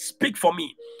Jesus, speak for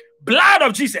me. Blood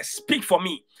of Jesus, speak for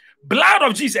me. Blood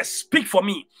of Jesus, speak for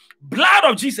me. Blood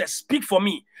of Jesus, speak for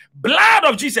me. Blood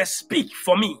of Jesus, speak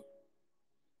for me.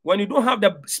 When you don't have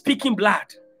the speaking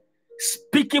blood,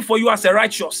 speaking for you as a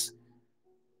righteous,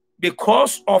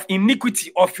 because of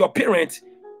iniquity of your parents,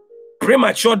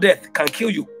 premature death can kill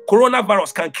you.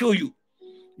 Coronavirus can kill you.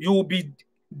 You will be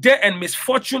there and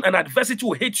misfortune and adversity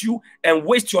will hit you and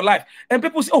waste your life. And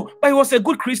people say, oh, but he was a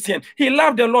good Christian. He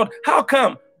loved the Lord. How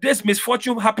come this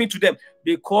misfortune happened to them?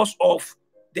 Because of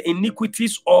the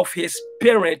iniquities of his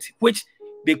parents, which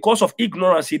because of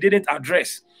ignorance he didn't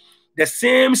address. The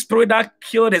same spirit that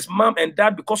killed his mom and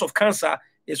dad because of cancer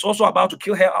is also about to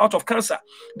kill her out of cancer.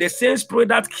 The same spirit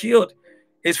that killed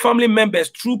his family members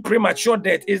through premature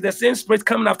death is the same spirit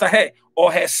coming after her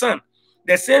or her son.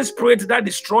 The same spirit that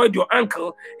destroyed your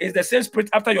uncle is the same spirit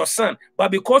after your son. But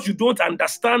because you don't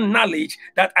understand knowledge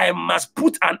that I must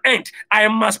put an end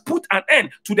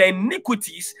to the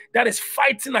iniquities that is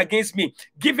fighting against me,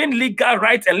 giving legal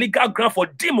rights and legal ground for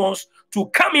demons to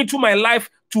come into my life,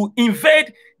 to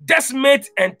invade, decimate,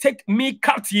 and take me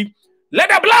captive. Let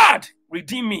the blood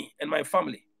redeem me and my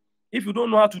family. If you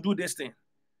don't know how to do this thing,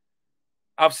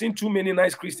 I've seen too many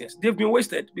nice Christians. They've been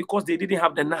wasted because they didn't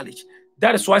have the knowledge.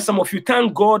 That is why some of you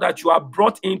thank God that you are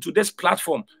brought into this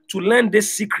platform to learn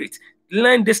this secret,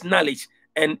 learn this knowledge,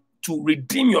 and to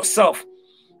redeem yourself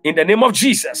in the name of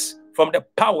Jesus from the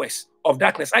powers of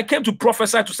darkness. I came to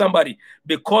prophesy to somebody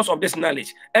because of this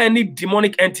knowledge. Any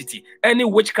demonic entity, any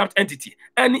witchcraft entity,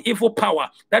 any evil power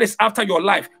that is after your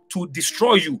life to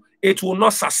destroy you, it will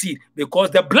not succeed because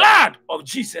the blood of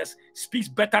Jesus speaks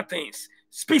better things.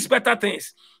 Speaks better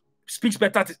things,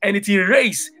 and it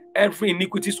erases every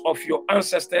iniquities of your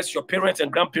ancestors, your parents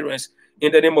and grandparents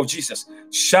in the name of Jesus.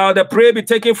 Shall the prey be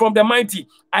taken from the mighty?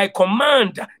 I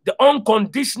command the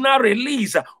unconditional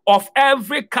release of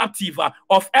every captive,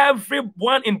 of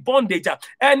everyone in bondage,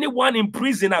 anyone in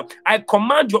prison. I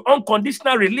command your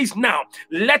unconditional release now.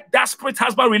 Let that spirit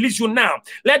husband release you now.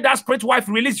 Let that spirit wife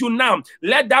release you now.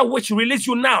 Let that witch release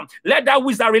you now. Let that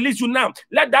wizard release you now.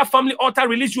 Let that family altar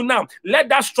release you now. Let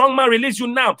that strong man release you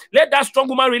now. Let that strong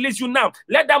woman release you now.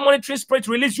 Let that monitoring spirit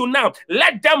release you now.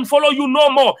 Let them follow you no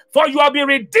more, for you have been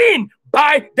redeemed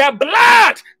by the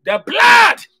blood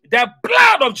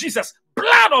of Jesus.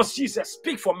 Blood of Jesus,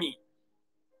 speak for me.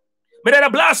 May the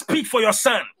blood speak for your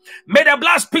son. May the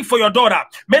blood speak for your daughter.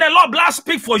 May the Lord blood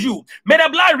speak for you. May the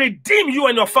blood redeem you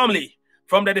and your family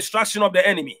from the destruction of the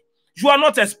enemy. You are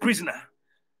not a prisoner.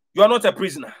 You are not a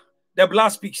prisoner. The blood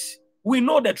speaks. We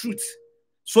know the truth,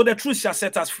 so the truth shall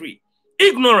set us free.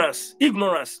 Ignorance,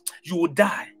 you will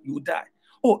die. You will die.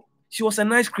 Oh, she was a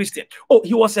nice Christian. Oh,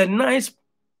 he was a nice.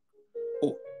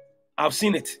 Oh, I've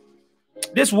seen it.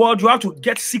 This world, you have to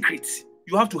get secrets.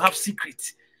 You have to have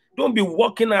secrets. Don't be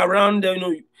walking around,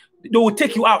 they will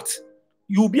take you out.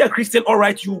 You will be a Christian, all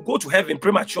right, you will go to heaven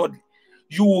prematurely.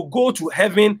 You will go to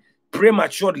heaven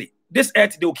prematurely. This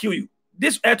earth, they will kill you.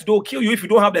 This earth, they will kill you if you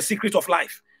don't have the secret of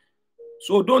life.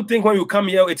 So don't think when you come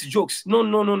here, it's jokes.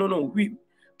 No.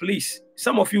 Please,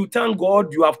 some of you, thank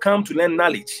God you have come to learn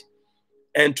knowledge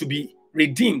and to be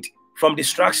redeemed from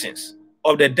distractions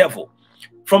of the devil.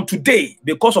 From today,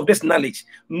 because of this knowledge,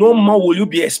 no more will you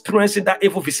be experiencing that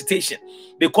evil visitation.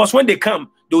 Because when they come,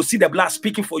 they will see the blood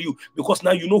speaking for you. Because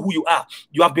now you know who you are.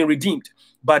 You have been redeemed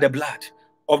by the blood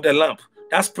of the Lamb.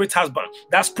 That spirit husband,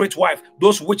 that spirit wife,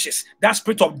 those witches, that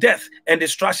spirit of death and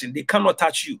destruction, they cannot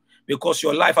touch you because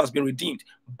your life has been redeemed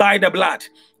by the blood,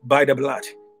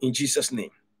 in Jesus'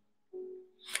 name.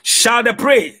 Shall the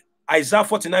prey, Isaiah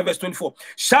 49 verse 24,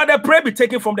 shall the prey be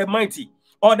taken from the mighty,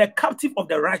 or the captive of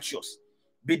the righteous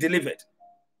be delivered?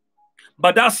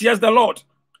 But thus says the Lord.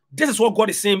 This is what God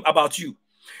is saying about you.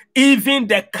 Even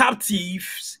the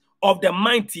captives of the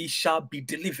mighty shall be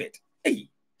delivered. Hey,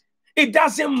 it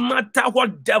doesn't matter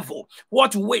what devil,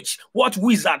 what witch, what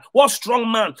wizard, what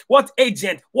strong man, what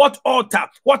agent, what altar,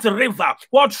 what river,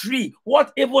 what tree,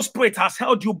 what evil spirit has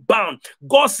held you bound.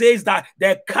 God says that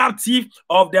the captive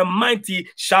of the mighty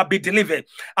shall be delivered.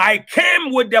 I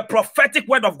came with the prophetic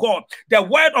word of God, the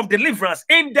word of deliverance.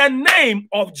 In the name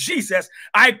of Jesus,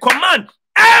 I command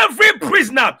every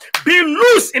prisoner be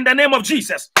loose in the name of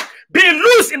Jesus. Be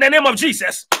loose in the name of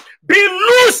Jesus. Be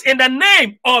loose in the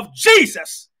name of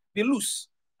Jesus. Be loose.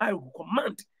 I will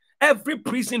command every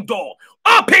prison door.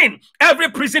 Open every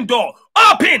prison door.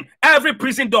 Open every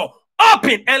prison door.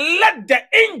 Open, and let the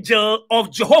angel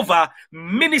of Jehovah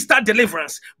minister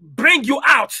deliverance. Bring you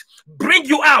out. Bring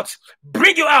you out.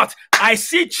 Bring you out. I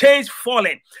see chains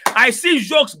falling. I see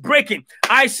yokes breaking.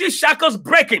 I see shackles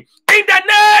breaking. In the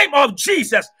name of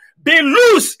Jesus, be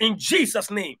loose in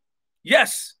Jesus' name.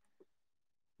 Yes,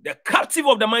 the captive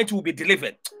of the mighty will be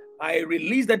delivered. I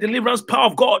release the deliverance power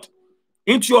of God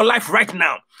into your life right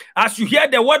now. As you hear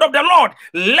the word of the Lord,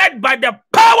 led by the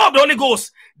power of the Holy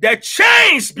Ghost, the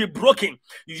chains be broken,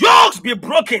 yokes be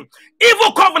broken,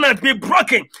 evil covenant be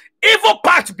broken, Evil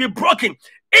pact be broken.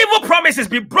 Evil promises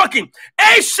be broken.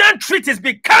 Ancient treaties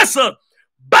be cancelled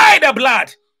by the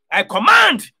blood. I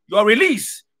command your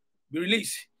release. Be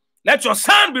released. Let your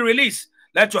son be released.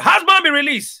 Let your husband be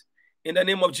released. In the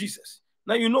name of Jesus.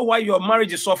 Now you know why your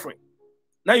marriage is suffering.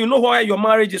 Now you know why your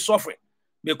marriage is suffering.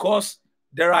 Because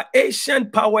there are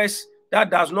ancient powers that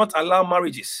does not allow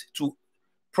marriages to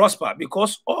prosper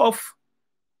because of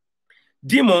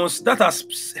demons that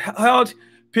has held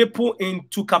people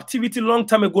into captivity long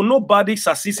time ago. Nobody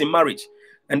succeeds in marriage.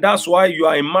 And that's why you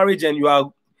are in marriage and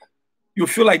you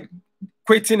feel like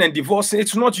quitting and divorcing.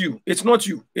 It's not you. It's not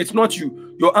you. It's not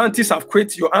you. Your aunties have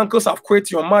quit. Your uncles have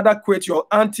quit. Your mother quit. Your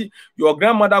auntie, your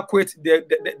grandmother quit.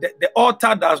 The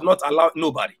altar does not allow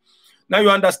nobody. Now you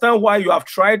understand why you have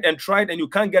tried and you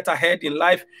can't get ahead in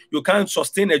life. You can't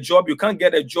sustain a job. You can't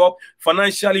get a job.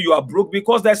 Financially, you are broke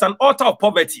because there's an altar of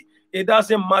poverty. It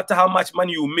doesn't matter how much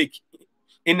money you make.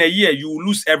 In a year, you will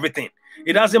lose everything.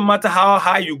 It doesn't matter how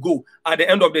high you go. At the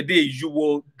end of the day, you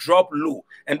will drop low.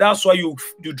 And that's why you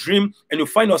dream and you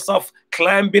find yourself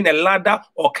climbing a ladder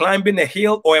or climbing a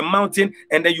hill or a mountain,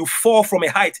 and then you fall from a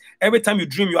height. Every time you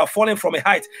dream, you are falling from a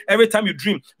height. Every time you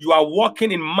dream, you are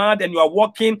walking in mud and you are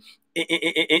walking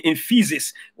in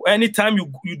feces. Anytime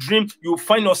you dream, you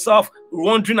find yourself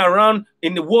wandering around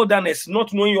in the wilderness,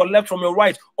 not knowing your left from your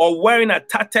right, or wearing a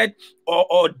tattered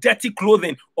or dirty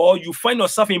clothing, or you find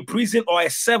yourself in prison or a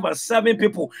servant serving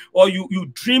people, or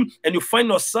you dream and you find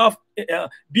yourself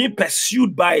being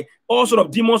pursued by all sort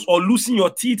of demons, or losing your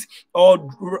teeth, or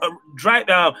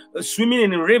swimming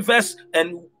in rivers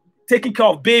and taking care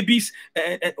of babies,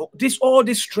 and all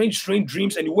these strange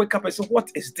dreams, and you wake up and say,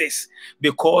 what is this?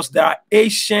 Because there are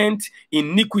ancient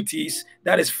iniquities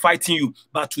that is fighting you.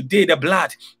 But today, the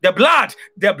blood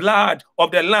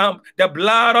of the Lamb, the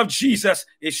blood of Jesus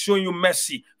is showing you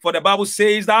mercy. For the Bible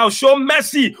says that I'll show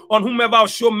mercy on whomever I'll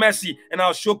show mercy, and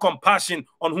I'll show compassion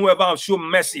on whoever I'll show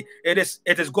mercy. It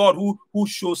is God who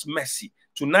shows mercy.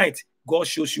 Tonight, God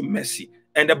shows you mercy,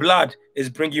 and the blood is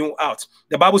bringing you out.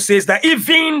 The Bible says that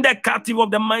even the captive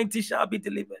of the mighty shall be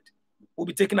delivered, will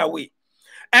be taken away.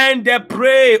 And the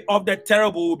prey of the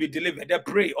terrible will be delivered. The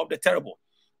prey of the terrible.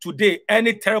 Today,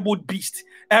 any terrible beast,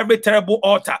 every terrible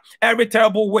altar, every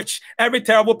terrible witch, every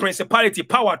terrible principality,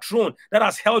 power, throne that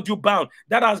has held you bound,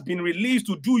 that has been released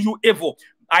to do you evil,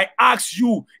 I ask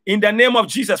you in the name of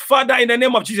Jesus, Father, in the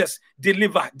name of Jesus,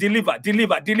 deliver.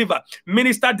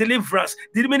 Minister deliverance.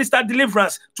 Minister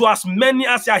deliverance to as many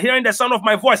as are hearing the sound of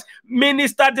my voice.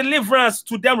 Minister deliverance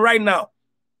to them right now.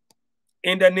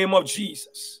 In the name of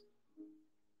Jesus.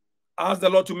 Ask the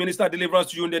Lord to minister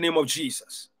deliverance to you in the name of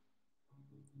Jesus.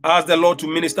 Ask the Lord to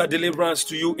minister deliverance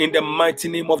to you in the mighty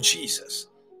name of Jesus.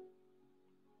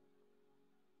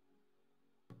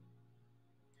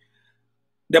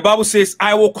 The Bible says,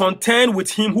 I will contend with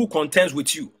him who contends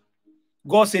with you.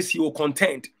 God says he will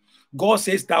contend. God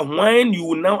says that when you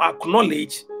will now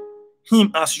acknowledge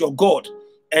him as your God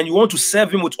and you want to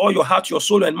serve him with all your heart, your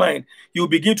soul, and mind, he will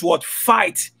begin to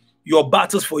fight your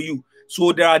battles for you.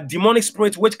 So there are demonic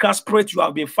spirits, witchcraft spirits you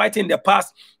have been fighting in the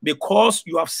past because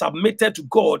you have submitted to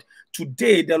God.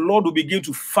 Today, the Lord will begin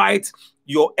to fight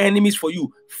your enemies for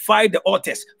you. Fight the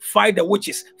altars, fight the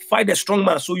witches, fight the strong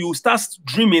man. So you start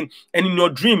dreaming, and in your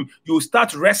dream, you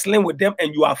start wrestling with them,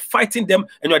 and you are fighting them,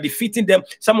 and you are defeating them.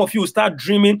 Some of you start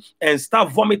dreaming and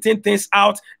start vomiting things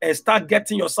out and start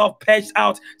getting yourself purged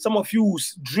out. Some of you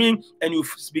dream and you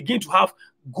begin to have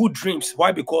good dreams.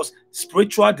 Why? Because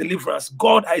spiritual deliverance.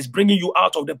 God is bringing you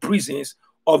out of the prisons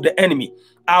of the enemy.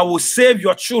 I will save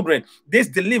your children. This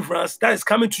deliverance that is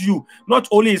coming to you, not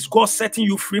only is God setting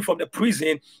you free from the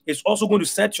prison, it's also going to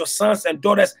set your sons and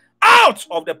daughters out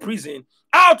of the prison,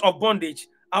 out of bondage,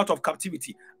 out of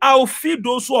captivity. I will feed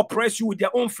those who oppress you with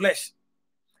their own flesh.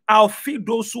 I'll feed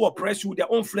those who oppress you with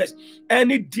their own flesh.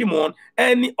 Any demon,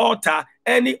 any altar,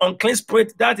 any unclean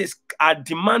spirit that are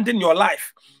demanding your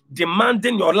life, they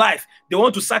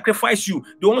want to sacrifice you.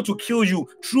 They want to kill you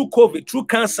through COVID, through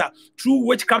cancer, through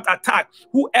witchcraft attack.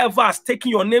 Whoever has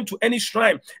taken your name to any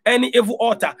shrine, any evil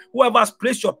altar, whoever has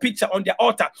placed your picture on their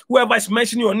altar, whoever is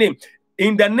mentioning your name,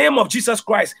 in the name of Jesus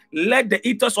Christ, let the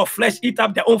eaters of flesh eat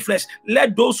up their own flesh.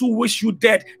 Let those who wish you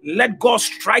dead, let God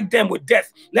strike them with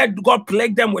death. Let God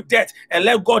plague them with death, and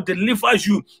let God deliver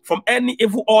you from any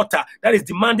evil altar that is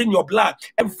demanding your blood.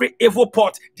 Every evil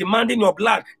pot demanding your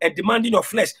blood and demanding your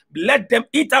flesh, let them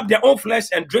eat up their own flesh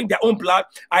and drink their own blood.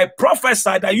 I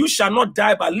prophesy that you shall not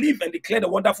die but live and declare the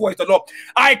wonderful works of the Lord.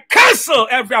 I cancel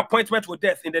every appointment with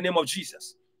death in the name of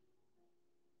Jesus.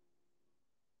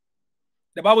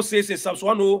 The Bible says in Psalms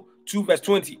 102 verse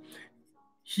 20,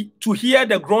 to hear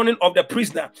the groaning of the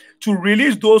prisoner, to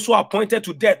release those who are appointed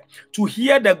to death, to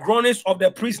hear the groanings of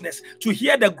the prisoners, to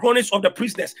hear the groanings of the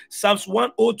prisoners. Psalms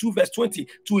 102 verse 20,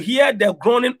 to hear the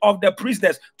groaning of the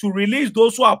prisoners, to release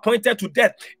those who are appointed to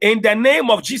death. In the name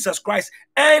of Jesus Christ,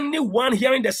 anyone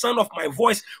hearing the sound of my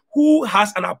voice who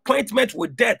has an appointment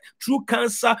with death through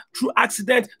cancer, through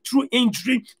accident, through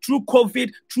injury, through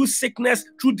COVID, through sickness,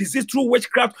 through disease, through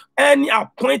witchcraft, any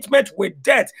appointment with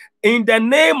death, in the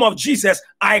name of Jesus,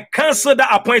 I cancel that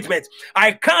appointment.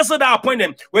 I cancel that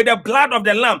appointment with the blood of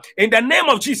the Lamb. In the name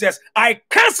of Jesus, I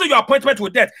cancel your appointment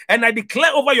with death, and I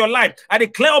declare over your life, I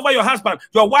declare over your husband,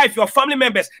 your wife, your family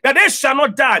members, that they shall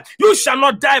not die. You shall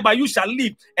not die, but you shall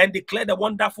live and declare the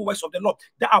wonderful works of the Lord.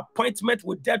 The appointment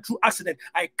with death through accident,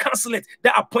 I cancel it.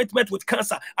 The appointment with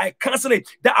cancer, I cancel it.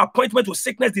 The appointment with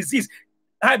sickness, disease,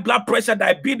 high blood pressure,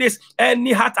 diabetes,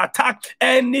 any heart attack,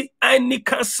 any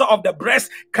cancer of the breast,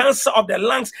 cancer of the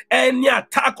lungs, any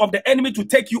attack of the enemy to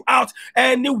take you out,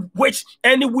 any witch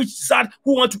wizard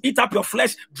who want to eat up your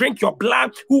flesh, drink your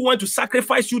blood, who want to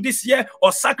sacrifice you this year,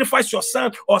 or sacrifice your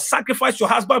son, or sacrifice your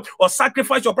husband, or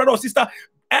sacrifice your brother or sister.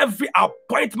 Every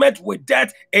appointment with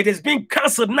death, it is being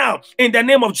cancelled now in the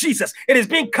name of Jesus. It is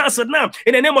being cancelled now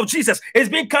in the name of Jesus. It is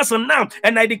being cancelled now.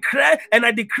 And I declare and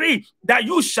I decree that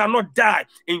you shall not die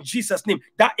in Jesus' name.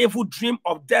 That evil dream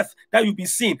of death that you've been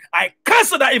seeing, I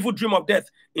cancel that evil dream of death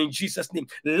in Jesus' name.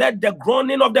 Let the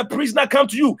groaning of the prisoner come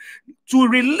to you to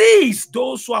release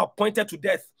those who are appointed to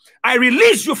death. I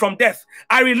release you from death.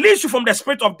 I release you from the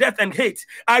spirit of death and hate.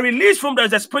 I release from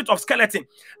the spirit of skeleton.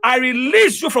 I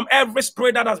release you from every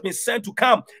spirit that has been sent to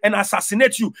come and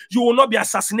assassinate you. You will not be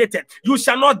assassinated. You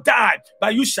shall not die,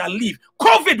 but you shall live.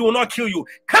 COVID will not kill you.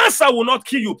 Cancer will not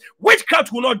kill you.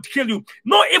 Witchcraft will not kill you.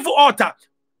 No evil altar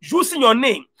using your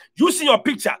name, using your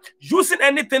picture, using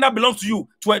anything that belongs to you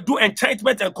to do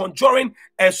enchantment and conjuring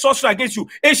and sorcery against you,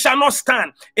 it shall not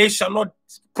stand. It shall not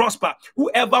prosper.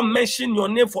 Whoever mention your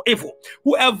name for evil,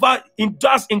 whoever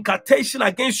does incantation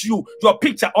against you, your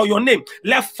picture or your name,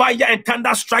 let fire and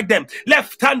thunder strike them. Let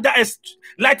thunder and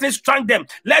lightning strike them.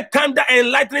 Let thunder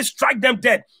and lightning strike them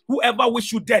dead. Whoever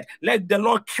wish you dead, let the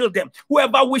Lord kill them.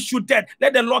 Whoever wish you dead,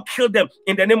 let the Lord kill them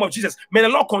in the name of Jesus. May the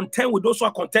Lord contend with those who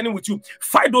are contending with you.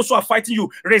 Fight those who are fighting you.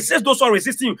 Resist those who are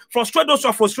resisting you. Frustrate those who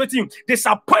are frustrating you.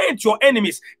 Disappoint your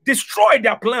enemies. Destroy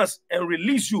their plans and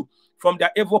release you from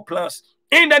their evil plans.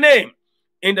 In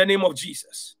the name of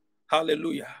Jesus.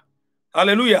 Hallelujah.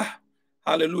 Hallelujah.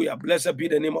 Hallelujah. Blessed be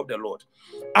the name of the Lord.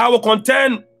 I will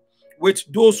contend with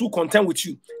those who contend with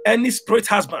you. Any spirit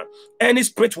husband, any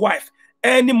spirit wife,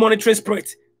 any monitoring spirit,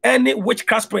 any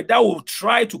witchcraft spirit that will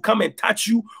try to come and touch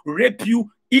you, rape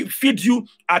you, feed you,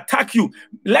 attack you.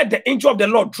 Let the angel of the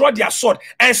Lord draw their sword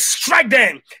and strike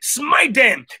them, smite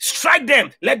them, strike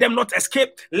them. Let them not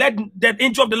escape. Let the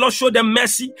angel of the Lord show them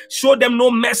mercy, show them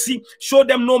no mercy, show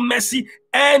them no mercy.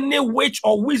 Any witch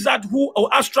or wizard who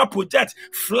or astral project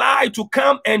fly to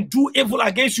come and do evil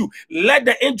against you, let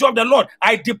the angel of the Lord,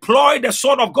 I deploy the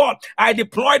sword of God. I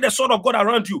deploy the sword of God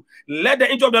around you. Let the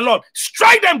angel of the Lord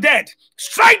strike them dead,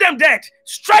 strike them dead,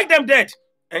 strike them dead,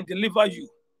 and deliver you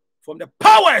from the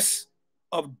powers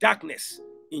of darkness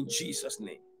in Jesus'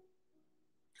 name.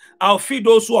 I'll feed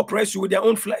those who oppress you with their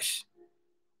own flesh.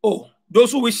 Oh,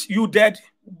 those who wish you dead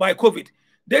by COVID,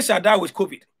 they shall die with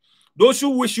COVID. Those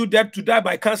who wish you dead to die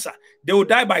by cancer, they will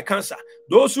die by cancer.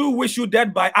 Those who wish you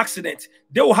dead by accident,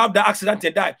 they will have the accident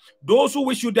and die. Those who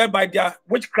wish you dead by their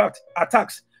witchcraft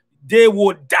attacks, they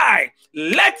will die.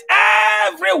 Let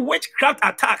every witchcraft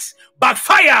attacks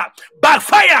backfire,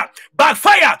 backfire,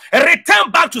 backfire,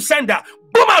 return back to sender,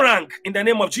 boomerang in the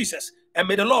name of Jesus. And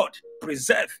may the Lord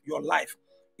preserve your life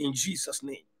in Jesus'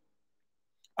 name.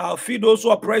 I'll feed those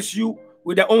who oppress you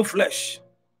with their own flesh,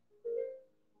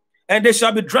 and they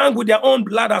shall be drunk with their own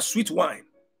blood as sweet wine.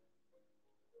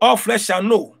 All flesh shall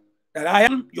know that I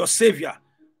am your Savior,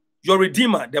 your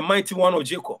Redeemer, the mighty one of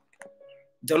Jacob.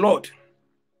 The Lord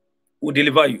will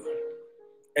deliver you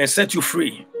and set you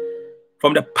free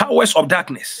from the powers of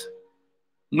darkness.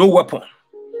 No weapon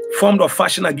formed or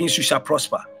fashioned against you shall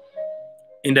prosper.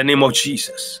 In the name of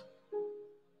Jesus.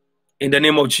 In the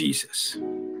name of Jesus.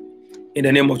 In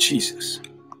the name of Jesus.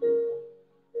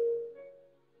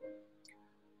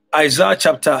 Isaiah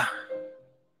chapter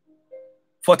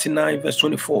 49 verse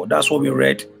 24. That's what we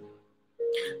read.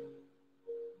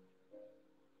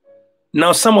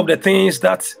 Now some of the things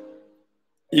that,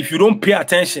 if you don't pay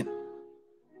attention,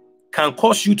 can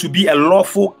cause you to be a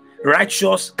lawful,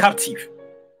 righteous captive.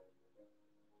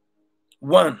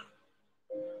 One,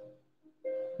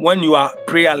 when you are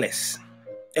prayerless,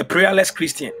 a prayerless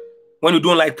Christian, when you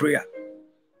don't like prayer,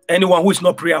 anyone who is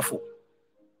not prayerful.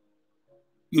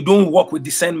 You don't walk with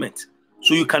discernment.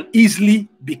 So you can easily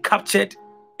be captured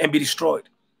and be destroyed.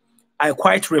 I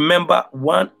quite remember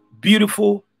one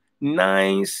beautiful,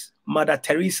 nice Mother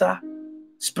Teresa,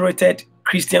 spirited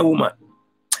Christian woman.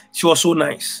 She was so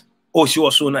nice. Oh, she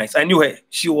was so nice. I knew her.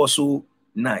 She was so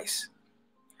nice.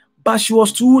 But she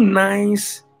was too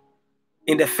nice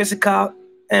in the physical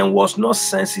and was not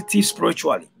sensitive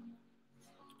spiritually.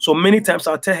 So many times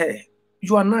I'll tell her,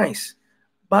 you are nice,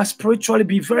 but spiritually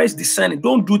be very discerning.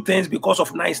 Don't do things because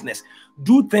of niceness.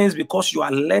 Do things because you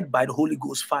are led by the Holy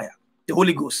Ghost fire, the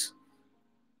Holy Ghost.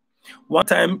 One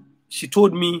time she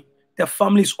told me the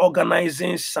family is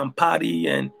organizing some party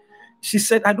and she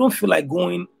said, I don't feel like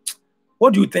going.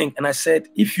 What do you think? And I said,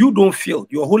 if you don't feel,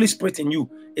 your Holy Spirit in you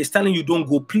is telling you don't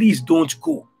go, please don't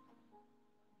go.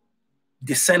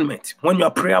 Discernment. When you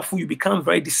are prayerful, you become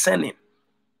very discerning.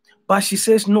 But she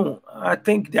says, no, I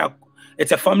think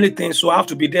it's a family thing, so I have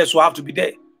to be there, so I have to be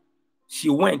there. She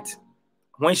went.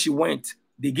 When she went,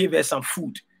 they gave her some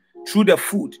food. Through the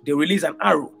food, they released an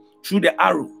arrow. Through the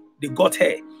arrow, they got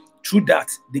her. Through that,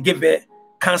 they gave her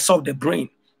cancer of the brain.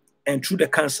 And through the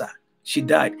cancer, she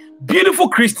died. Beautiful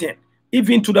Christian.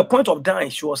 Even to the point of dying,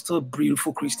 she was still a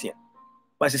beautiful Christian.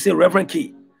 But she said, Reverend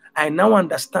K, I now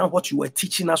understand what you were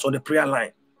teaching us on the prayer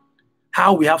line.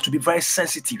 How we have to be very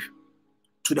sensitive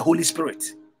to the Holy Spirit.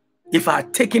 If I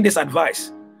had taken this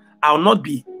advice, I will not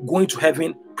be going to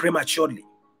heaven prematurely.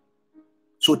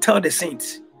 So tell the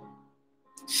saints,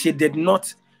 she did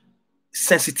not,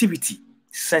 sensitivity.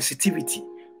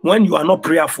 When you are not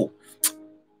prayerful,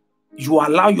 you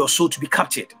allow your soul to be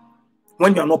captured.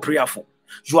 When you are not prayerful,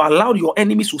 you allow your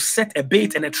enemies to set a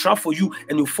bait and a trap for you,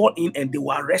 and you fall in and they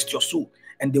will arrest your soul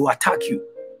and they will attack you.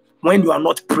 When you are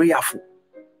not prayerful,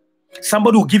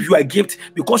 somebody will give you a gift.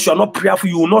 Because you are not prayerful,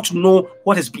 you will not know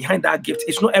what is behind that gift.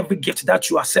 It's not every gift that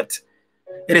you accept.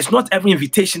 It is not every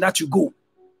invitation that you go.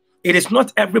 It is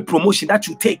not every promotion that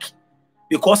you take,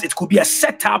 because it could be a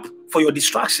setup for your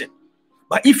distraction.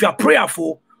 But if you are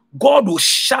prayerful, God will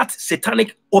shut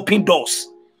satanic open doors.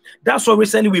 That's why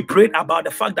recently we prayed about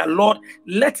the fact that, Lord,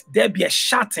 let there be a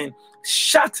shutting.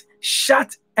 Shut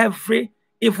every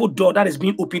evil door that is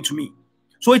being opened to me.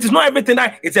 So it is not everything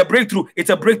that it's a breakthrough. It's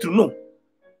a breakthrough. No.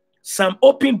 Some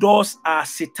open doors are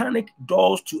satanic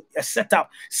doors to a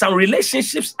setup. Some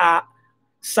relationships are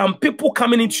some people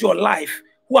coming into your life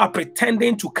who are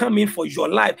pretending to come in for your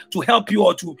life, to help you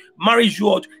or to marry you.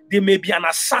 Or they may be an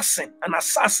assassin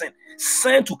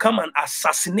sent to come and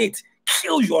assassinate,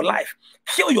 kill your life,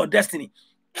 kill your destiny,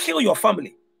 kill your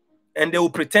family. And they will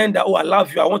pretend that, oh, I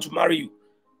love you, I want to marry you.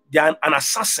 They are an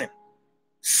assassin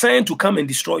sent to come and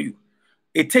destroy you.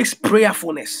 It takes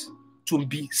prayerfulness to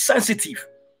be sensitive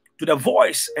to the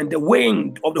voice and the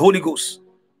wind of the Holy Ghost.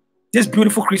 This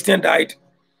beautiful Christian died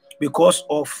because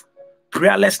of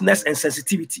prayerlessness and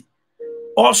sensitivity.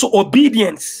 Also,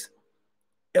 obedience.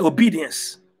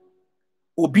 Obedience.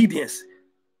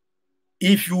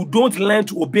 If you don't learn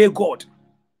to obey God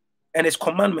and His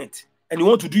commandment, and you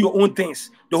want to do your own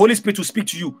things, the Holy Spirit will speak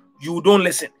to you, you don't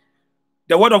listen.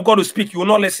 The word of God will speak, you will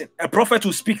not listen. A prophet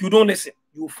will speak, you don't listen.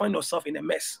 You will find yourself in a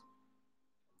mess.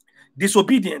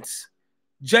 Disobedience.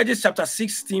 Judges chapter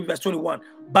 16, verse 21.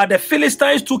 But the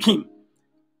Philistines took him,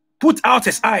 put out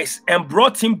his eyes, and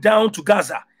brought him down to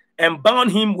Gaza, and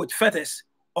bound him with fetters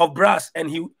of brass, and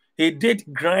he did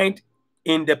grind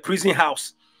in the prison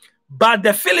house. But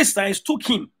the Philistines took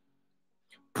him,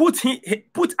 put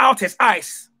out his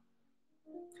eyes,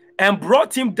 and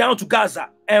brought him down to Gaza,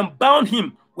 and bound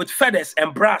him with fetters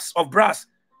and brass,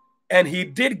 and he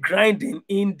did grinding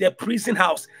in the prison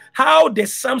house. How did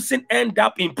Samson end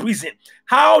up in prison?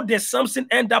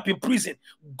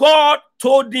 God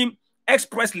told him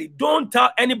expressly, don't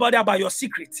tell anybody about your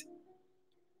secret.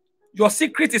 Your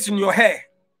secret is in your hair.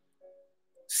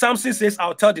 Samson says,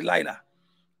 I'll tell Delilah.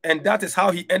 And that is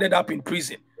how he ended up in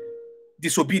prison.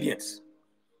 Disobedience.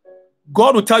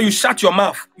 God will tell you, shut your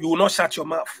mouth. You will not shut your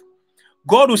mouth.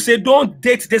 God will say, don't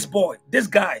date this boy, this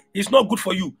guy. He's not good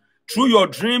for you. Through your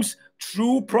dreams,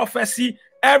 through prophecy,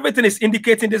 everything is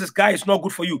indicating this guy is not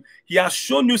good for you. He has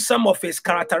shown you some of his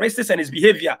characteristics and his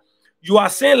behavior. You are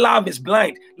saying love is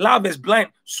blind. Love is blind.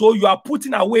 So you are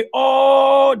putting away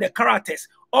all the characters,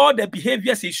 all the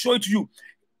behaviors he's showing to you.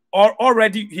 Or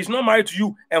already he's not married to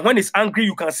you. And when he's angry,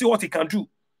 you can see what he can do.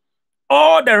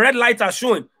 All the red lights are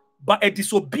showing. But a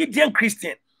disobedient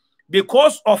Christian,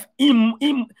 because of your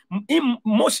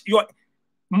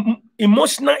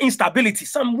emotional instability.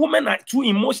 Some women are too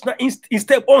emotional,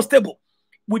 unstable.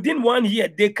 Within 1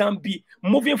 year, they can be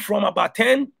moving from about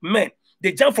 10 men.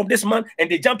 They jump from this man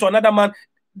and they jump to another man.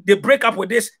 They break up with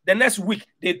this. The next week,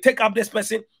 they take up this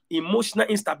person. Emotional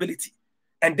instability.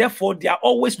 And therefore, they are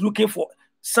always looking for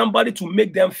somebody to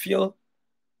make them feel.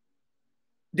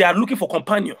 They are looking for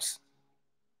companions.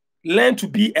 Learn to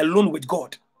be alone with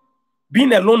God.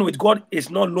 Being alone with God is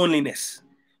not loneliness.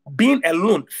 Being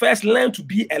alone, first learn to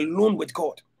be alone with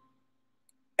God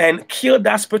and kill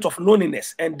that spirit of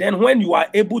loneliness. And then when you are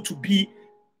able to be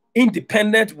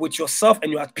independent with yourself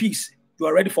and you're at peace, you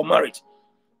are ready for marriage.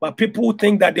 But people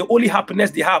think that the only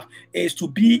happiness they have is to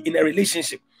be in a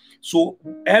relationship. So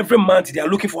every month they are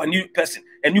looking for a new person,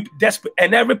 desperate,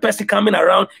 and every person coming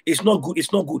around is not good.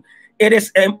 It's not good. It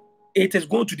is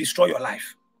going to destroy your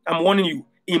life. I'm warning you.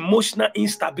 Emotional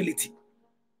instability.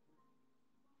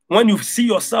 When you see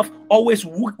yourself always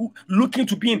looking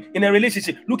to be in a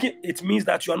relationship, it means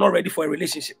that you are not ready for a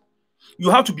relationship. You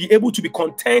have to be able to be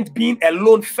content being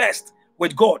alone first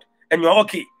with God, and you're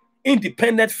okay.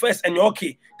 Independent first, and you're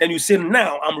okay. Then you say,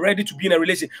 now I'm ready to be in a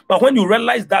relationship. But when you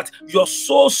realize that your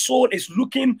soul is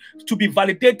looking to be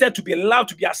validated, to be allowed,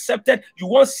 to be accepted, you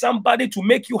want somebody to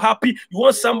make you happy, you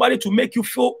want somebody to make you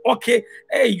feel okay,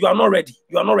 hey, you are not ready.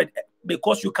 You are not ready,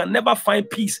 because you can never find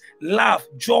peace, love,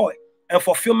 joy, and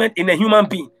fulfillment in a human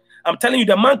being. I'm telling you,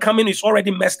 the man coming is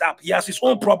already messed up. He has his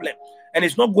own problem, and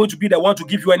he's not going to be the one to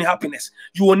give you any happiness.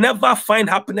 You will never find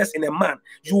happiness in a man.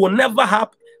 You will never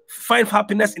find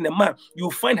happiness in a man. You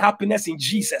will find happiness in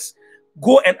Jesus.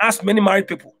 Go and ask many married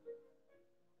people.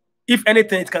 If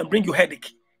anything, it can bring you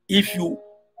headache. If you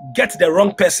get the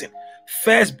wrong person,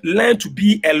 first learn to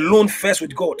be alone first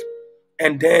with God,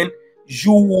 and then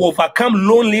you will overcome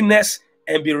loneliness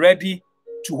and be ready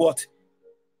to what?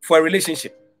 For a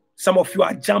relationship. Some of you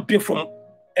are jumping from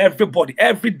everybody.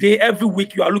 Every day, every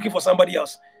week, you are looking for somebody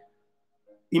else.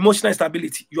 Emotional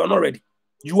instability. You are not ready.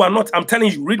 You are not. I'm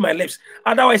telling you, read my lips.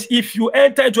 Otherwise, if you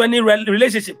enter into any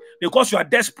relationship because you are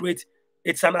desperate,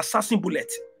 it's an assassin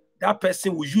bullet. That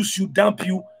person will use you, dump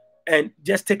you, and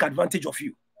just take advantage of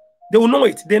you. They will know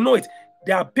it. They know it.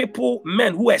 There are people,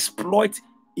 men, who exploit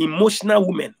emotional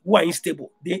women who are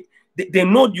unstable. They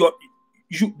know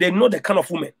they know the kind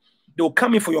of woman. They will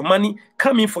come in for your money,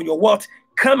 come in for your wealth,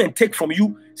 come and take from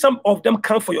you. Some of them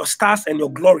come for your stars and your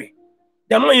glory.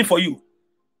 They are not in for you.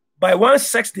 By one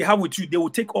sex they have with you, they will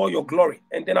take all your glory.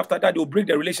 And then after that, they will break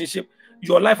the relationship.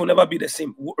 Your life will never be the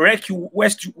same. Wreck you,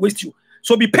 waste you.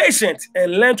 So be patient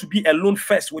and learn to be alone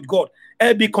first with God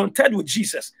and be content with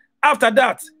Jesus. After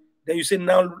that, then you say,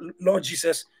 now, Lord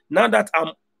Jesus, now that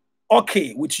I'm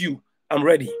okay with you, I'm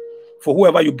ready for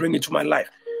whoever you bring into my life.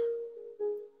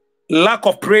 Lack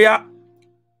of prayer,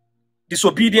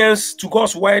 disobedience to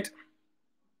God's word,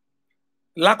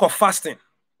 lack of fasting,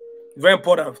 very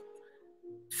important.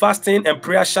 Fasting and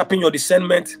prayer sharpen your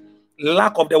discernment.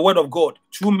 Lack of the word of God.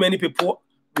 Too many people,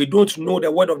 we don't know the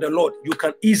word of the Lord. You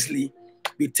can easily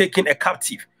be taken a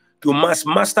captive. You must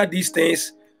master these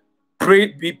things.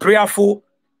 Pray, be prayerful.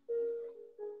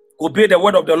 Obey the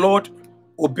word of the Lord.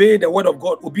 Obey the word of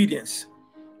God. Obedience.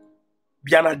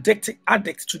 Be an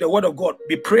addict to the word of God.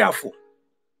 Be prayerful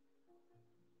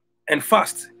and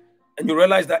fast. And you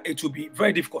realize that it will be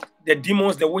very difficult. The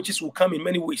demons, the witches will come in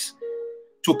many ways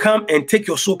to come and take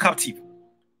your soul captive.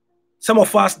 Some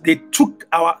of us, they took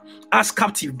us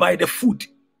captive by the food,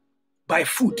 by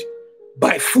food.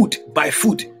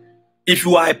 If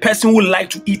you are a person who like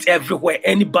to eat everywhere,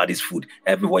 anybody's food,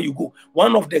 everywhere you go,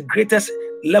 one of the greatest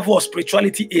level of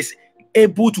spirituality is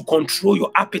able to control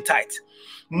your appetite.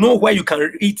 Know where you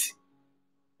can eat,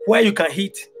 where you can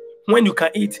eat, when you can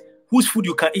eat, whose food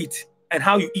you can eat, and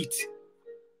how you eat.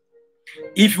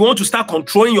 If you want to start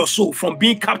controlling your soul from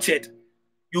being captured,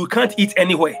 you can't eat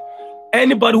anywhere.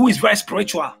 Anybody who is very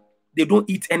spiritual, they don't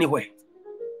eat anywhere.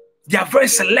 They are very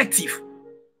selective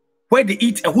where they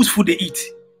eat and whose food they eat.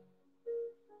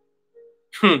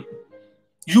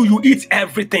 You eat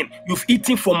everything. You've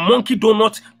eaten from monkey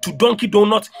donut to donkey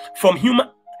donut, from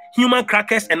human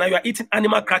crackers, and now you are eating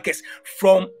animal crackers,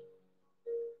 from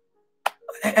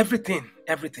everything.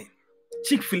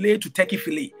 Chick-fil-A to turkey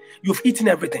fillet. You've eaten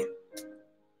everything.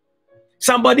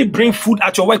 Somebody bring food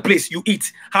at your workplace, you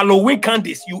eat. Halloween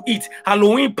candies, you eat.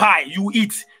 Halloween pie, you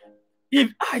eat.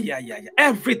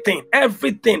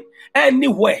 Everything,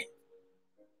 anywhere.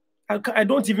 I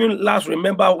don't even last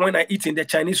remember when I eat in the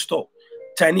Chinese store.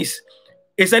 Chinese.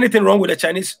 Is anything wrong with the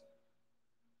Chinese?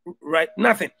 Right?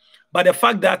 Nothing. But the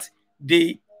fact that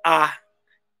they are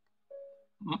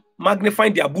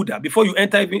magnifying their Buddha. Before you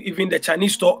enter even the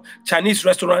Chinese store, Chinese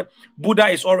restaurant, Buddha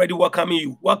is already welcoming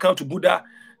you. Welcome to Buddha.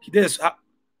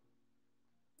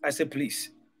 I say,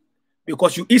 please.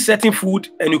 Because you eat certain food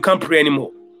and you can't pray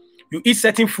anymore. You eat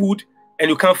certain food and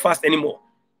you can't fast anymore.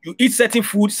 You eat certain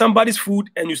food, somebody's food,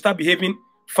 and you start behaving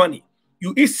funny.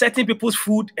 You eat certain people's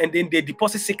food and then they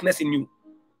deposit sickness in you.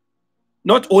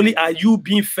 Not only are you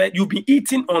being fed, you've been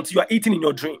eating until you are eating in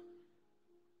your dream.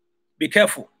 Be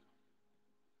careful.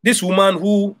 This woman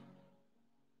who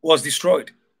was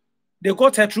destroyed, they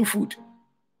got her through food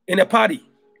in a party,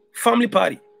 family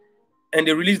party, and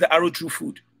they released the arrow through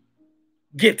food.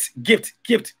 Gift,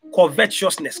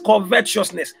 covetousness.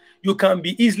 You can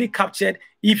be easily captured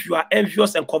if you are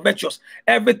envious and covetous.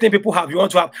 Everything people have, you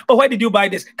want to have. Oh, why did you buy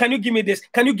this? Can you give me this?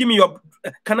 Can you give me your,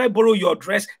 can I borrow your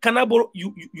dress? Can I borrow,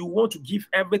 you want to give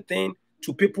everything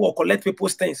to people or collect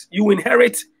people's things. You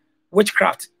inherit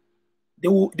witchcraft. They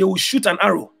will shoot an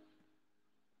arrow.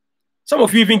 Some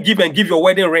of you even give your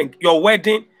wedding ring, your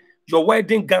wedding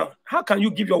gown. How can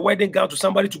you give your wedding gown to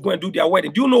somebody to go and do their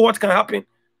wedding? Do you know what can happen?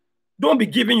 Don't be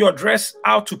giving your dress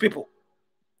out to people.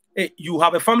 Hey, you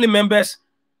have a family members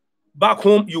back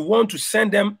home, you want to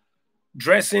send them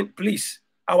dressing, please.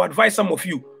 I would advise some of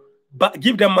you, but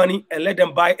give them money and let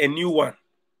them buy a new one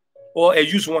or a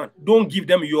used one. Don't give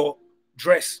them your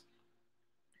dress.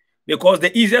 Because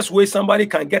the easiest way somebody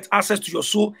can get access to your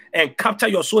soul and capture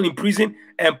your soul in prison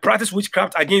and practice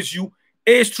witchcraft against you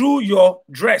is through your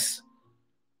dress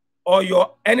or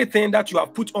your anything that you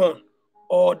have put on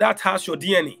or that has your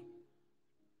DNA.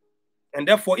 And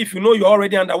therefore, if you know you're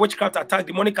already under witchcraft attack,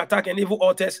 demonic attack, and evil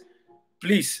altars,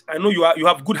 please, I know you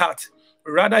have good heart.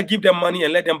 Rather give them money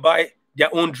and let them buy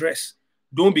their own dress.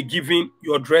 Don't be giving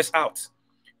your dress out.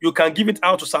 You can give it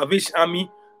out to Salvation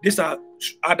Army. These are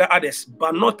others,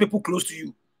 but not people close to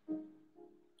you.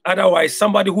 Otherwise,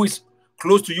 somebody who is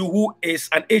close to you, who is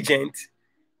an agent,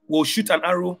 will shoot an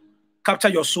arrow, capture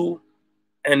your soul,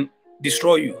 and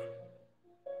destroy you.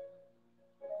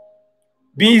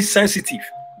 Be sensitive.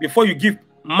 Before you give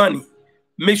money,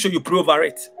 make sure you pray over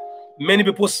it. Many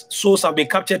people's souls have been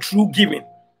captured through giving.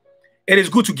 It is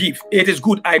good to give. It is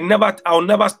good. I'll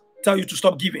never tell you to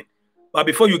stop giving. But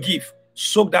before you give,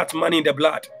 soak that money in the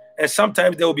blood. And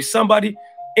sometimes there will be somebody,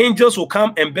 angels will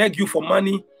come and beg you for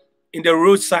money in the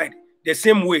roadside. The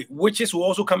same way, witches will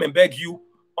also come and beg you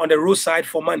on the roadside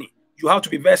for money. You have to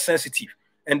be very sensitive.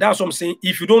 And that's what I'm saying.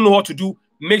 If you don't know what to do,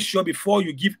 make sure before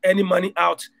you give any money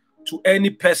out to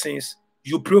any persons,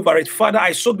 you pray over it. Father,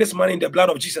 I soak this money in the blood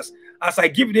of Jesus. As I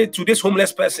give it to this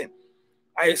homeless person,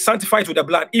 I sanctify it with the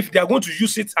blood. If they are going to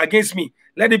use it against me,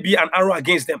 let it be an arrow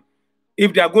against them.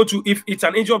 If it's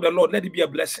an angel of the Lord, let it be a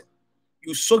blessing.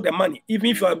 You soak the money. Even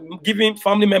if you are giving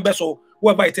family members or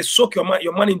whoever it is, soak your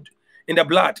money in the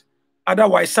blood.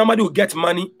 Otherwise, somebody will get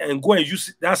money and go and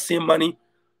use that same money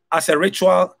as a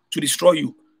ritual to destroy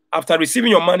you. After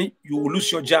receiving your money, you will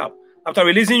lose your job. After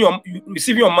receiving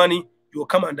your money, you will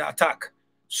come under attack.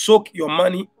 Soak your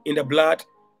money in the blood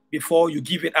before you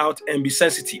give it out and be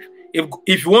sensitive.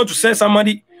 If you want to send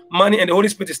somebody money and the Holy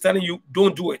Spirit is telling you,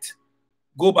 don't do it.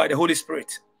 Go by the Holy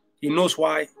Spirit. He knows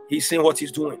why he's saying what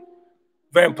he's doing.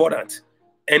 Very important.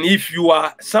 And if you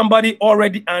are somebody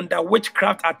already under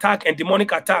witchcraft attack and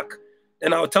demonic attack,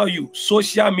 then I'll tell you,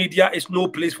 social media is no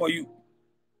place for you.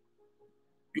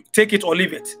 You take it or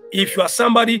leave it. If you are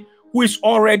somebody who is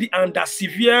already under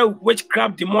severe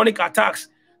witchcraft demonic attacks,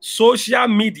 social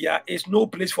media is no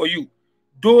place for you.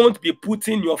 Don't be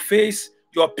putting your face,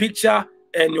 your picture,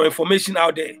 and your information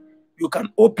out there. You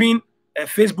can open a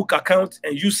Facebook account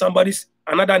and use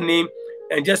another name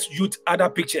and just use other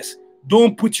pictures.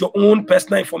 Don't put your own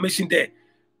personal information there.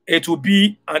 It will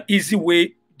be an easy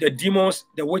way the demons,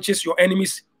 the witches, your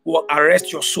enemies will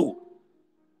arrest your soul.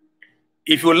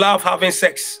 If you love having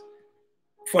sex,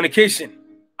 fornication,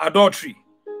 adultery,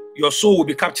 your soul will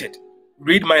be captured.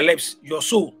 Read my lips, your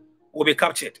soul will be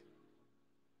captured.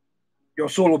 Your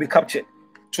soul will be captured.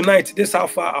 Tonight, this how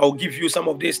far I'll give you some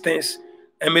of these things,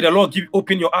 and may the Lord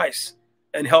open your eyes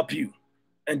and help you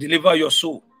and deliver your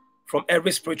soul from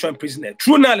every spiritual imprisonment.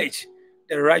 True knowledge,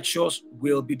 the righteous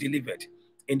will be delivered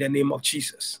in the name of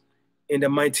Jesus. In the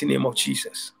mighty name of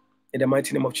Jesus. In the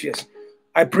mighty name of Jesus.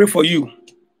 I pray for you.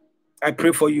 I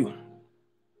pray for you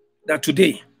that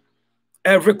today,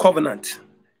 every covenant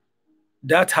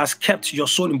that has kept your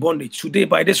soul in bondage, today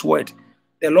by this word,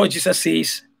 the Lord Jesus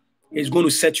says he's going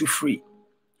to set you free.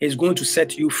 He's going to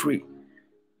set you free.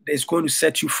 He's going to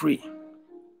set you free.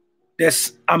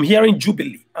 I'm hearing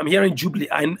jubilee. I'm hearing jubilee.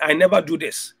 I never do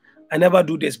this. I never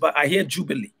do this, but I hear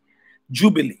jubilee.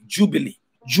 Jubilee, jubilee,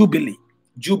 jubilee,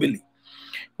 jubilee.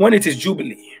 When it is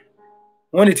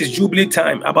jubilee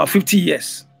time, about 50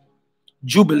 years,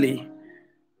 jubilee,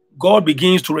 God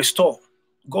begins to restore.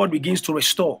 God begins to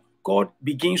restore. God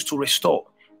begins to restore.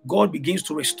 God begins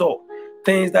to restore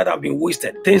things that have been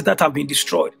wasted, things that have been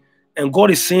destroyed. And God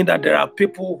is saying that there are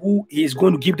people who he is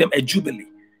going to give them a jubilee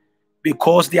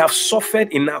because they have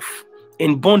suffered enough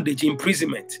in bondage,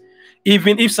 imprisonment.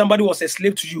 Even if somebody was a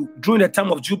slave to you during the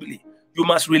time of jubilee, You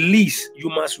must release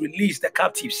the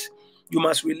captives. You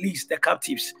must release the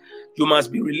captives. You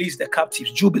must be released the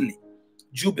captives. Jubilee,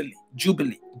 jubilee,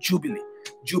 jubilee, jubilee,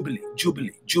 jubilee,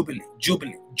 jubilee, jubilee,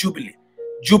 jubilee, jubilee,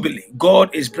 jubilee.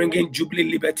 God is bringing jubilee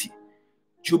liberty,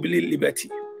 jubilee liberty,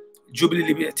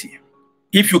 jubilee liberty.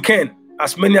 If you can,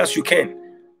 as many as you can,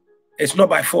 it's not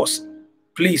by force.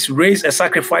 Please raise a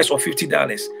sacrifice of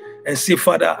 $50 and say,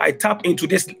 Father, I tap into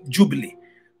this jubilee.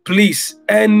 Please,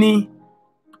 any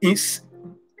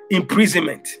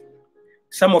imprisonment.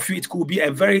 Some of you, it could be a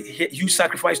very huge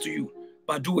sacrifice to you,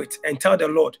 but do it and tell the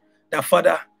Lord that,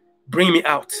 Father, bring me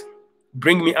out.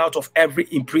 Bring me out of every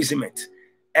imprisonment,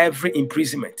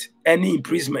 any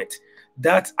imprisonment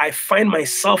that I find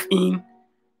myself in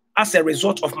as a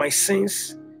result of my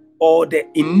sins or the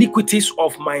iniquities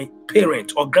of my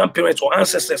parents or grandparents or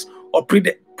ancestors or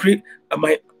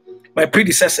my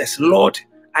predecessors. Lord,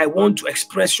 I want to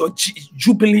express your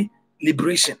jubilee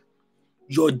liberation,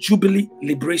 your jubilee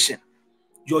liberation,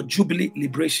 your jubilee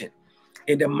liberation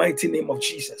in the mighty name of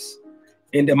Jesus,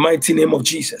 in the mighty name of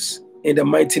Jesus, in the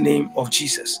mighty name of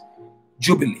Jesus.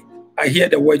 Jubilee. I hear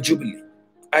the word jubilee.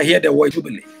 I hear the word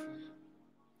jubilee.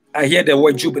 I hear the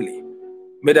word jubilee.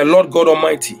 May the Lord God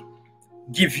Almighty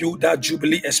give you that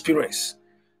jubilee experience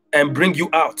and bring you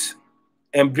out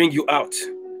and bring you out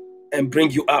and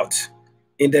bring you out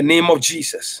in the name of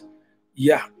Jesus.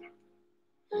 Yeah.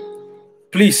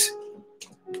 Please,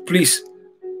 this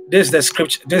is the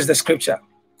scripture. This is the scripture.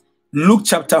 Luke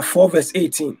chapter 4 verse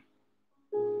 18.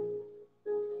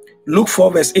 Luke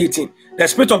 4 verse 18. The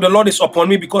Spirit of the Lord is upon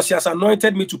me because he has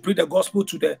anointed me to preach the gospel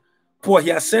to the poor. He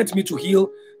has sent me to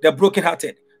heal the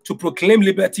brokenhearted, to proclaim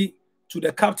liberty to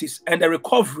the captives and the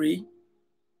recovery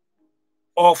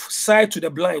of sight to the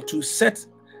blind, to set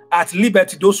at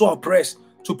liberty those who are oppressed,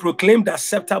 to proclaim the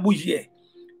acceptable year,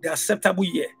 the acceptable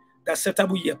year, the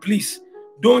acceptable year. Please,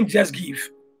 don't just give,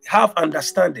 have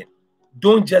understanding.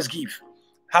 Don't just give,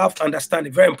 have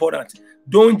understanding. Very important.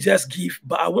 Don't just give,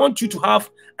 but I want you to have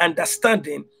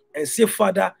understanding and say,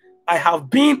 Father, I have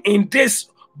been in this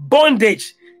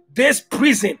bondage, this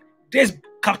prison, this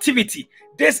captivity,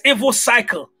 this evil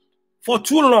cycle for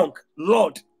too long.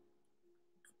 Lord,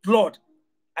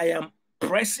 I am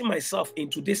pressing myself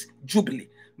into this jubilee,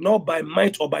 not by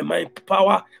might or by my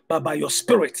power, but by your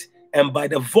Spirit and by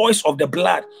the voice of the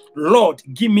blood. Lord,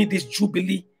 give me this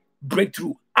jubilee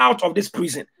breakthrough out of this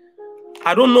prison.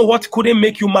 I don't know what couldn't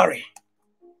make you marry,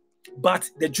 but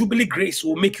the jubilee grace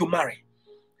will make you marry.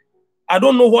 I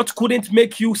don't know what couldn't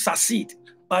make you succeed,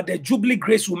 but the jubilee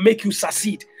grace will make you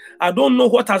succeed. I don't know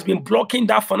what has been blocking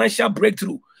that financial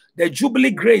breakthrough. The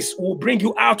jubilee grace will bring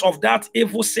you out of that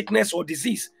evil sickness or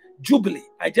disease. Jubilee.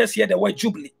 I just hear the word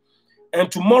jubilee. And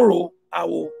tomorrow I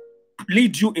will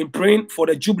lead you in praying for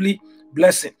the jubilee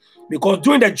blessing. Because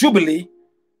during the jubilee,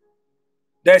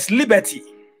 there's liberty.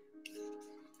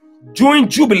 During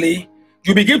jubilee,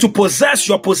 you begin to possess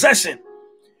your possession.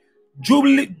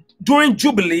 During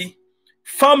jubilee,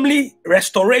 family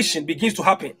restoration begins to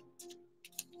happen.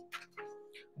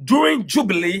 During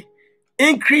jubilee,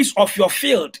 increase of your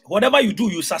field. Whatever you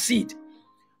do, you succeed.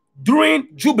 During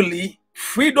jubilee,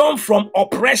 freedom from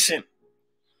oppression.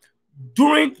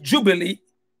 During jubilee,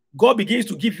 God begins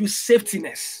to give you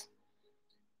safetiness.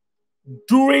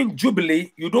 During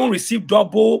jubilee, you don't receive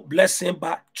double blessing,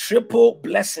 but triple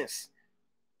blessings.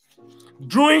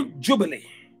 During jubilee,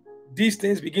 these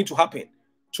things begin to happen.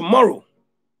 Tomorrow,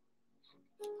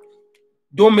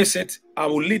 don't miss it. I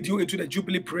will lead you into the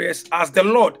jubilee prayers as the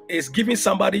Lord is giving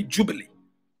somebody jubilee.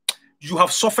 You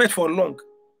have suffered for long.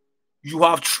 You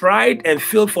have tried and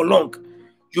failed for long.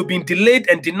 You've been delayed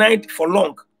and denied for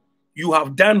long. You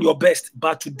have done your best,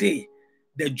 but today,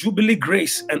 the jubilee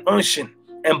grace and unction,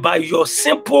 and by your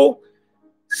simple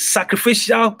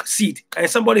sacrificial seed, and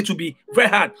somebody to be very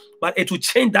hard, but it will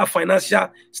change that financial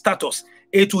status.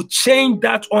 It will change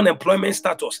that unemployment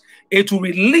status. It will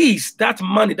release that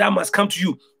money that must come to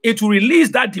you. It will release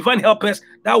that divine helpers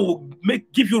that will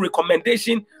give you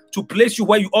recommendation to place you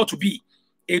where you ought to be.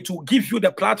 It will give you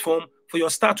the platform for your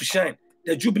star to shine.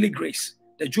 The jubilee grace,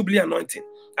 the jubilee anointing.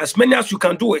 As many as you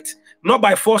can do it, not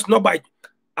by force, not by,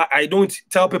 I don't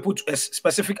tell people a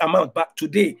specific amount, but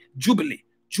today, jubilee,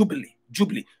 jubilee,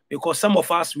 jubilee. Because some of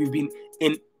us, we've been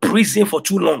in prison for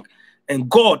too long, and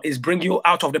God is bringing you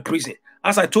out of the prison.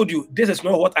 As I told you, this is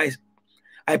not what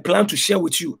I plan to share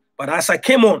with you. But as I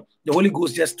came on, the Holy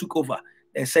Ghost just took over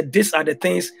and said, these are the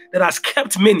things that has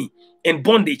kept many in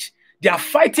bondage. They are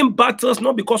fighting battles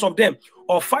not because of them,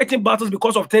 or fighting battles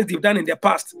because of things they've done in their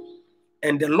past.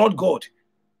 And the Lord God,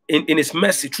 in his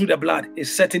mercy, through the blood,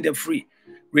 is setting them free.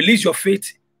 Release your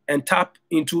faith and tap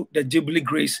into the jubilee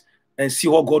grace and see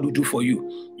what God will do for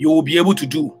you. You will be able to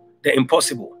do the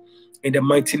impossible in the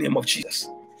mighty name of Jesus.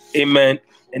 Amen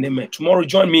and amen. Tomorrow,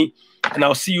 join me, and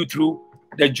I'll see you through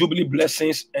the Jubilee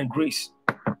blessings and grace.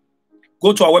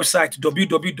 Go to our website,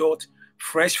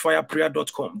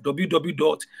 www.freshfireprayer.com,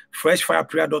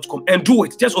 www.freshfireprayer.com, and do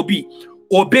it. Just obey.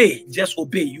 Obey. Just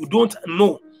obey. You don't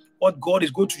know what God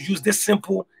is going to use this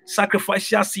simple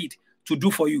sacrificial seed to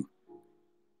do for you.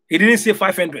 He didn't say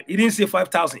 500. He didn't say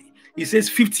 5,000. He says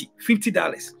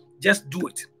 $50. Just do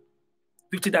it.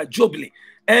 $50 Jubilee.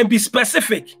 And be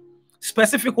specific.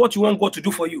 Specific what you want God to do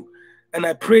for you. And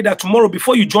I pray that tomorrow,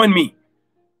 before you join me,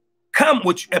 come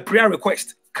with a prayer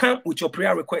request. Come with your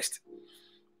prayer request.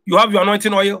 You have your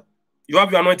anointing oil? You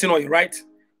have your anointing oil, right?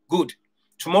 Good.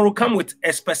 Tomorrow, come with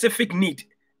a specific need,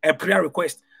 a prayer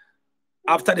request.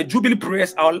 After the Jubilee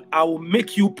prayers, I will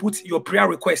make you put your prayer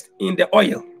request in the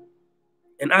oil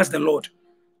and ask the Lord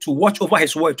to watch over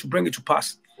his word to bring it to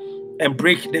pass and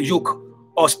break the yoke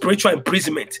of spiritual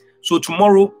imprisonment. So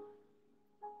tomorrow,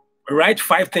 write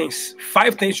 5 things.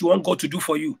 5 things you want God to do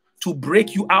for you to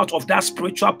break you out of that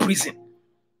spiritual prison.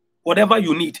 Whatever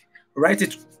you need, write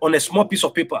it on a small piece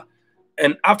of paper.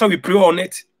 And after we pray on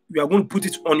it, we are going to put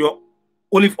it on your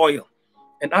olive oil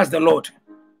and ask the Lord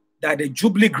that the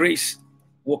Jubilee grace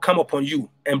will come upon you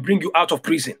and bring you out of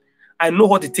prison. I know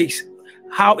what it takes,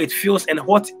 how it feels, and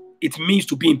what it means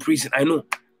to be in prison. I know.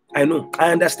 I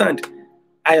understand.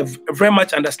 I very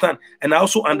much understand. And I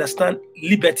also understand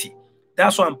liberty.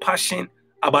 That's why I'm passionate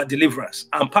about deliverance.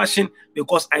 I'm passionate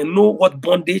because I know what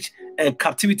bondage and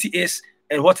captivity is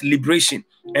and what liberation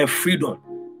and freedom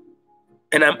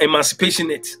and emancipation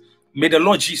is. May the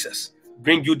Lord Jesus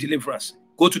bring you deliverance.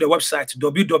 Go to the website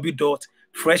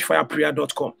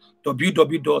www.freshfireprayer.com,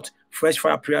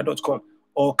 www.freshfireprayer.com,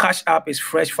 or Cash App is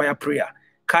Fresh Fire Prayer.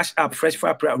 Cash App, Fresh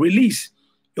Fire Prayer. Release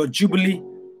your Jubilee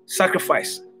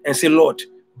sacrifice and say, Lord,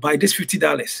 by this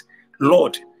 $50,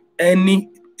 Lord, any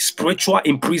spiritual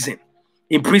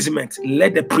imprisonment,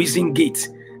 let the prison gate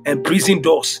and prison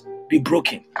doors be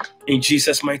broken in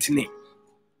Jesus' mighty name.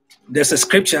 There's a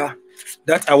scripture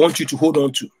that I want you to hold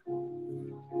on to.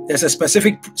 There's a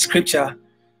specific scripture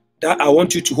that I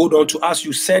want you to hold on to as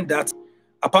you send that,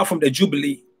 apart from the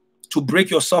Jubilee, to break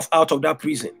yourself out of that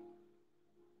prison.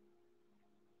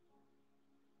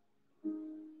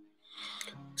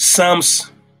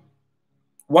 Psalms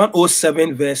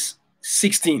 107 verse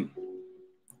 16.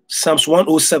 Psalms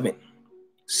 107.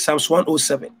 Psalms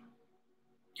 107.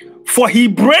 For he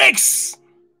breaks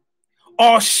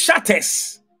or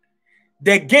shatters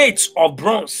the gates of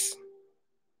bronze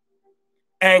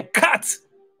and cuts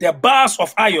the bars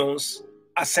of irons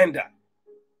asunder.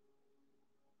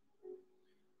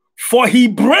 For he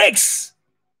breaks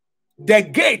the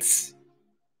gates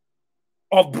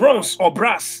of bronze or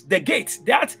brass, the gate,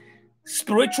 that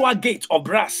spiritual gate of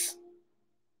brass,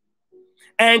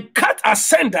 and cut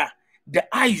asunder the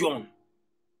iron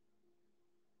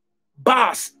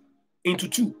bars into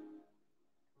 2.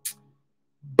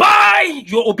 By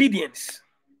your obedience,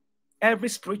 every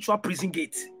spiritual prison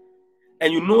gate,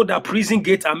 and you know that prison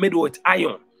gates are made with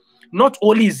iron, not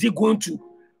only is it going to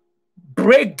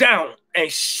break down and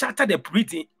shatter the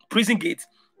prison gate,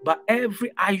 but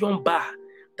every iron bar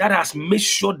that has made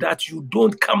sure that you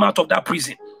don't come out of that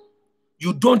prison,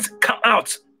 you don't come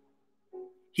out,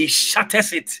 he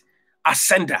shatters it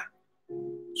asunder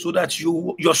so that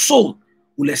your soul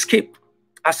will escape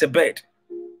as a bird.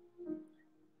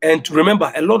 And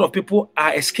remember, a lot of people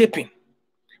are escaping.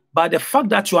 But the fact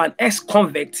that you are an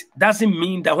ex-convict doesn't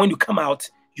mean that when you come out,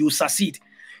 you succeed.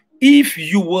 If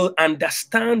you will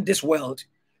understand this world,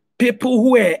 people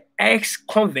who are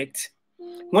ex-convict,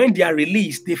 when they are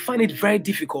released, they find it very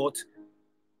difficult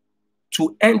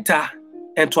to enter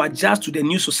and to adjust to the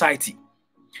new society.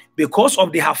 Because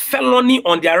of they have felony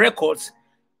on their records,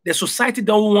 the society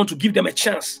don't want to give them a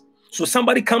chance. So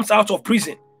somebody comes out of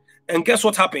prison, and guess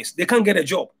what happens? They can't get a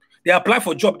job. They apply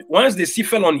for a job. Once they see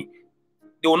felony,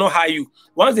 they will not hire you.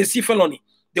 Once they see felony,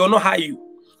 they will not hire you.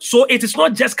 So it is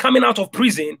not just coming out of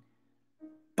prison,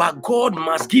 but God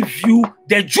must give you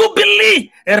the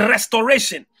Jubilee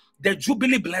restoration, the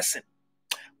Jubilee blessing.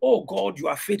 Oh God, you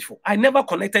are faithful. I never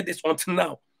connected this until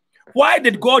now. Why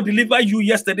did God deliver you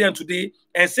yesterday and today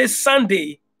and say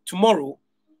Sunday, tomorrow,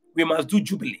 we must do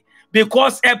Jubilee?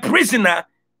 Because a prisoner,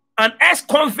 an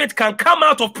ex-convict can come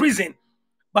out of prison,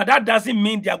 but that doesn't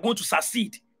mean they are going to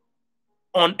succeed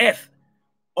on earth,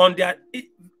 on their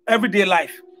everyday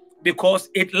life, because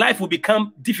life will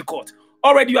become difficult.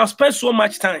 Already you have spent so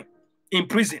much time in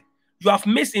prison. You have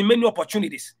missed in many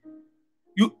opportunities.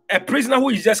 A prisoner who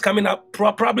is just coming out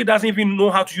probably doesn't even know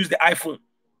how to use the iPhone.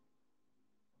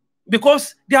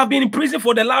 because they have been in prison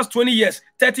for the last 20 years,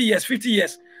 30 years, 50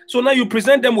 years. So now you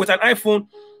present them with an iPhone,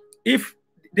 if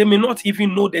they may not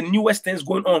even know the newest things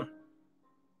going on.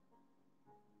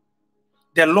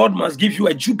 The Lord must give you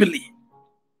a jubilee,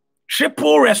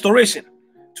 triple restoration.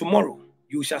 Tomorrow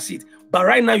you shall see it. But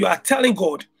right now you are telling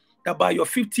God that by your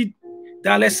 $50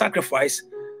 sacrifice,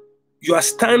 you are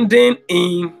standing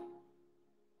in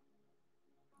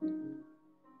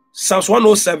Psalms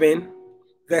 107,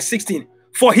 verse 16.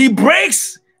 For he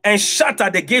breaks and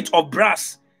shatters the gate of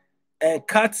brass and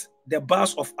cuts the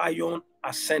bars of iron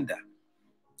asunder.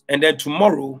 And then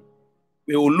tomorrow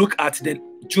we will look at the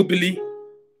Jubilee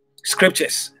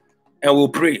scriptures and we'll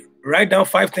pray. Write down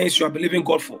 5 things you are believing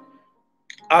God for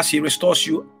as he restores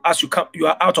you, as you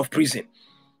are out of prison.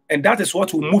 And that is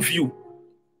what will move you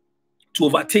to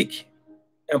overtake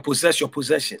and possess your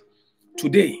possession.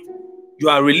 Today, you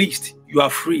are released. You are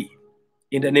free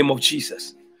in the name of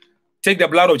Jesus. Take the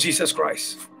blood of Jesus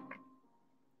Christ.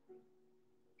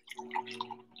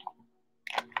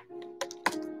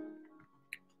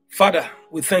 Father,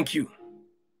 we thank you.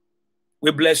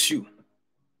 We bless you.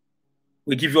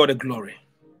 We give you all the glory.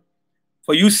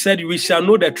 For you said we shall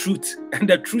know the truth, and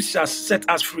the truth shall set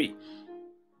us free.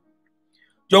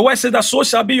 Your word says that so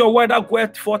shall be your word that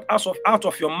goeth forth out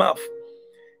of your mouth.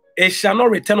 It shall not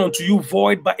return unto you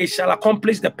void, but it shall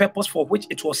accomplish the purpose for which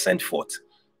it was sent forth.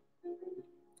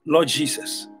 Lord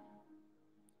Jesus,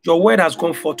 your word has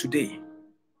gone forth today.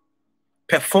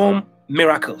 Perform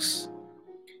miracles.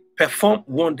 Perform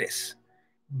wonders.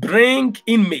 Bring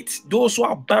inmates, those who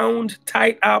are bound,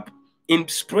 tied up in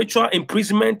spiritual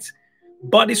imprisonment,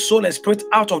 body, soul, and spirit,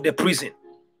 out of the prison,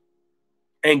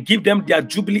 and give them their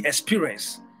jubilee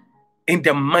experience in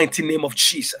the mighty name of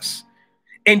Jesus.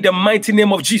 In the mighty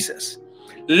name of Jesus.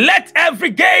 Let every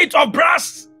gate of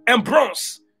brass and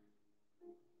bronze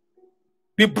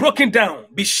be broken down,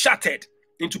 be shattered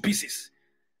into pieces.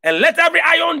 And let every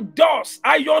iron bars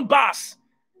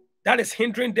that is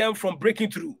hindering them from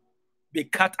breaking through be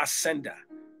cut asunder.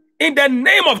 In the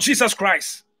name of Jesus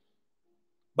Christ,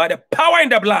 by the power in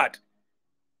the blood,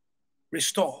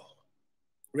 restore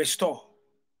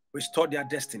their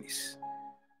destinies.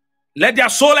 Let their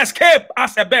soul escape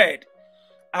as a bird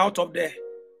out of the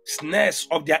snares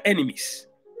of their enemies.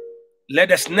 Let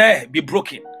the snare be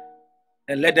broken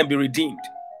and let them be redeemed.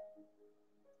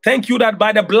 Thank you that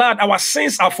by the blood our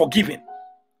sins are forgiven.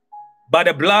 By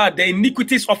the blood, the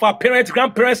iniquities of our parents,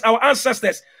 grandparents, our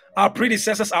ancestors, our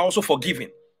predecessors are also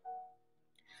forgiven.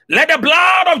 Let the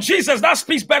blood of Jesus that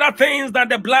speaks better things than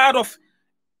the blood of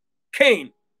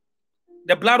Cain,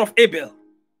 the blood of Abel,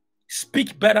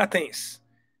 speak better things.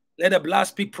 Let the blood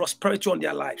speak prosperity on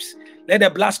their lives. Let the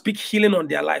blood speak healing on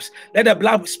their lives. Let the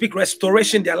blood speak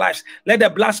restoration in their lives. Let the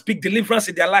blood speak deliverance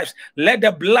in their lives. Let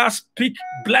the blood speak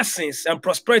blessings and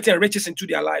prosperity and riches into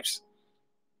their lives.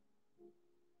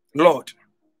 Lord,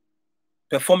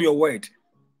 perform your word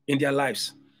in their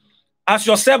lives. As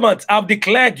your servant, I've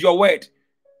declared your word.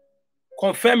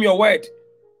 Confirm your word.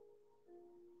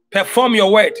 Perform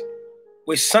your word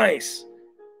with signs,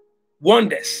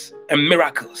 wonders, and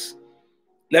miracles.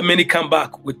 Let many come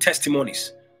back with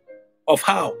testimonies of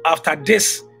how, after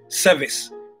this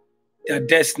service, their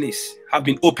destinies have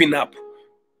been opened up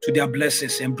to their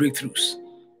blessings and breakthroughs.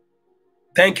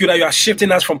 Thank you that you are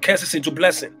shifting us from curses into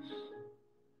blessing.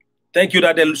 Thank you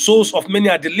that the souls of many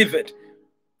are delivered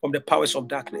from the powers of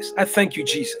darkness. I thank you,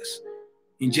 Jesus.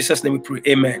 In Jesus' name we pray.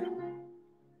 Amen.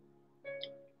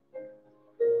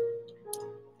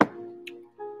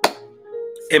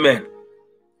 Amen.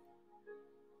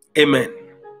 Amen.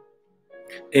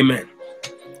 Amen.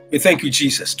 We thank you,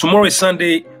 Jesus. Tomorrow is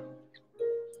Sunday.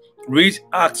 Read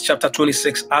Acts chapter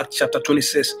 26. Acts chapter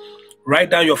 26. Write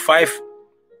down your 5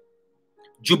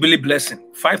 Jubilee blessing.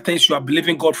 5 things you are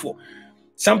believing God for.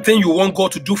 Something you want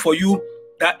God to do for you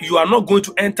that you are not going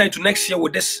to enter into next year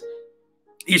with these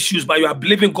issues, but you are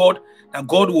believing God that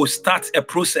God will start a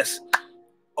process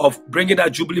of bringing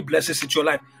that Jubilee blessings into your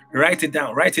life. Write it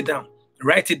down. Write it down.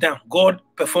 Write it down. God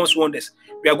performs wonders.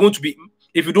 We are going to be,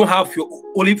 if you don't have your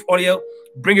olive oil,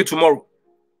 bring it tomorrow.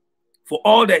 For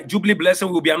all the Jubilee blessing,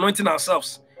 we will be anointing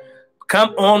ourselves.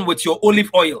 Come on with your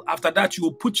olive oil. After that, you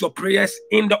will put your prayers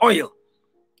in the oil.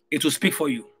 It will speak for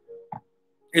you.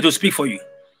 It will speak for you.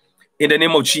 In the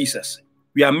name of Jesus.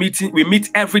 We meet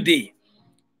every day.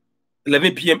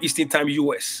 11 p.m. Eastern Time,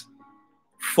 US.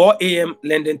 4 a.m.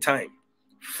 London time.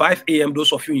 5 a.m.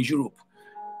 those of you in Europe.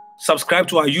 Subscribe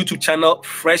to our YouTube channel,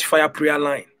 Fresh Fire Prayer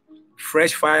Line.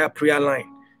 Fresh Fire Prayer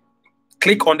Line.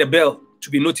 Click on the bell to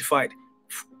be notified.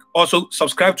 Also,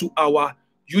 subscribe to our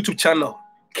YouTube channel,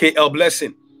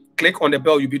 Elblessing. Click on the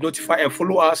bell, you'll be notified, and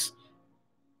follow us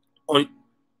on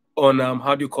on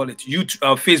how do you call it? YouTube,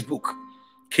 Facebook,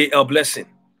 Elblessing.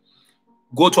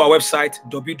 Go to our website,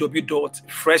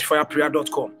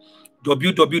 www.freshfireprayer.com.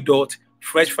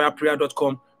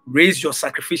 www.freshfireprayer.com. Raise your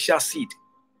sacrificial seed.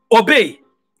 Obey.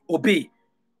 Obey.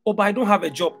 Oh, but I don't have a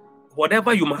job.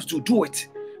 Whatever you must do, do it.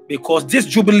 Because this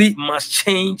jubilee must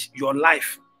change your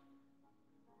life.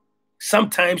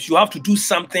 Sometimes you have to do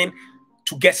something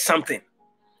to get something.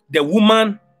 The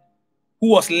woman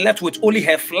who was left with only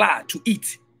her flour to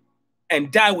eat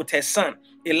and die with her son,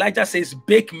 Elijah says,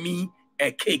 bake me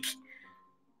a cake.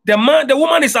 The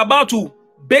woman is about to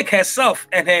bake herself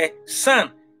and her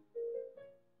son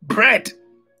bread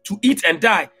to eat and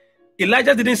die.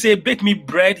 Elijah didn't say, bake me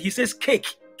bread. He says cake.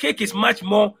 Cake is much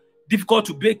more difficult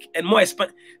to bake and more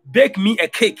expensive. Bake me a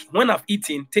cake. When I've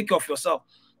eaten, take care of yourself.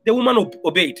 The woman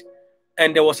obeyed,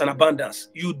 and there was an abundance.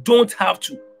 You don't have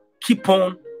to keep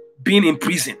on being in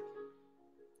prison.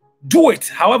 Do it.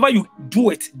 However you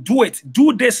do it, do it.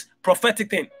 Do this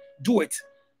prophetic thing. Do it.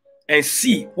 And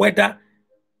see whether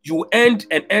you end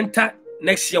and enter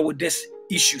next year with these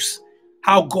issues.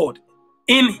 How God,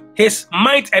 in his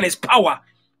might and his power,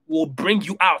 will bring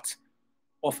you out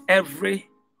of every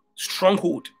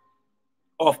stronghold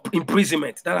of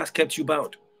imprisonment that has kept you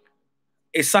bound.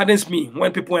 It saddens me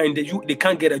when people are in the youth, they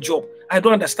can't get a job. I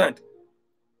don't understand.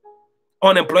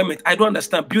 Unemployment, I don't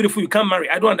understand. Beautiful, you can't marry.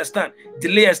 I don't understand.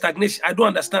 Delay and stagnation, I don't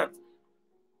understand.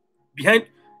 Behind,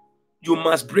 you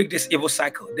must break this evil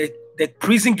cycle. The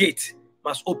prison gate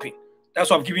must open. That's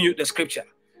why I'm giving you the scripture.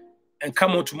 And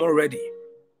come on tomorrow ready.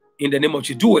 In the name of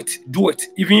Jesus. Do it. Do it.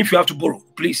 Even if you have to borrow,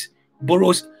 please.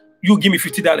 Borrows, you give me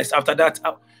 $50. After that,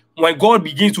 when God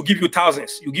begins to give you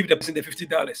thousands, you give the person the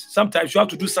 $50. Sometimes you have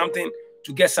to do something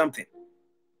to get something.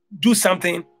 Do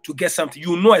something to get something.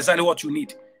 You know exactly what you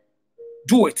need.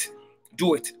 Do it.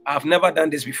 Do it. I've never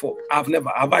done this before.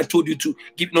 Have I told you to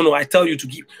give? No, I tell you to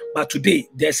give. But today,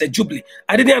 there's a jubilee.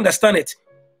 I didn't understand it.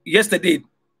 Yesterday,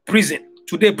 prison.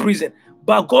 Today, prison.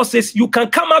 But God says, you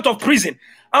can come out of prison.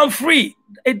 I'm free.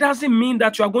 It doesn't mean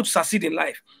that you are going to succeed in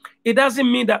life. It doesn't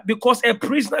mean that because a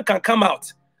prisoner can come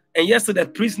out. And yesterday, the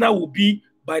prisoner will be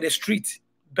by the street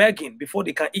begging before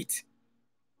they can eat.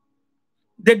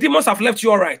 The demons have left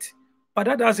you all right. But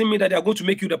that doesn't mean that they are going to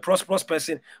make you the prosperous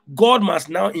person. God must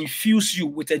now infuse you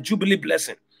with a jubilee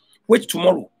blessing, which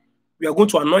tomorrow we are going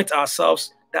to anoint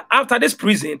ourselves that after this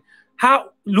prison,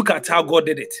 look at how God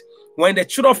did it. When the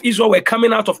children of Israel were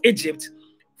coming out of Egypt,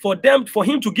 for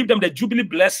him to give them the jubilee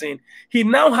blessing, he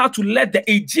now had to let the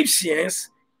Egyptians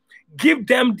give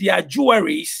them their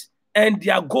jewelries and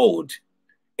their gold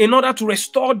in order to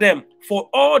restore them for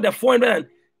all the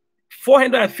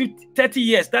 430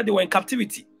 years that they were in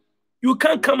captivity. You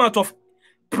can't come out of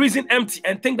prison empty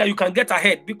and think that you can get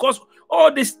ahead, because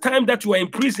all this time that you are in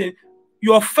prison,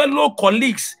 your fellow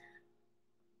colleagues,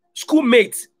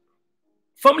 schoolmates,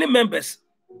 family members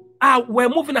were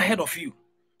moving ahead of you.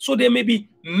 So they may be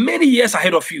many years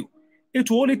ahead of you.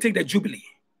 It will only take the jubilee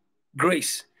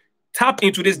grace. Tap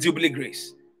into this jubilee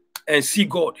grace and see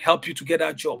God help you to get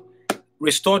that job,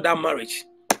 restore that marriage,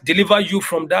 deliver you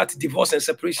from that divorce and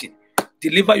separation,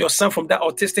 deliver your son from that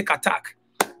autistic attack,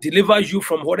 deliver you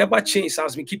from whatever chains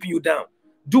has been keeping you down.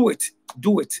 Do it.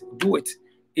 Do it. Do it.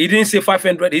 He didn't say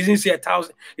 500. He didn't say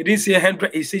 1,000. He didn't say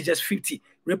 100. He said just 50.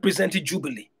 Representing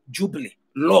jubilee. Jubilee.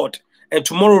 Lord. And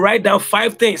tomorrow write down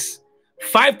 5 things.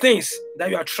 5 things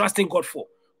that you are trusting God for.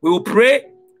 We will pray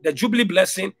the jubilee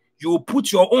blessing. You will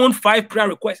put your own 5 prayer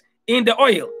requests in the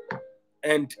oil,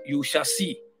 and you shall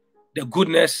see the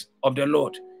goodness of the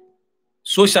Lord.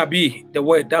 So shall be the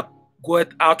word that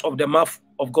goeth out of the mouth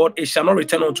of God. It shall not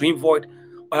return unto him void,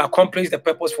 but accomplish the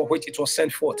purpose for which it was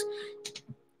sent forth.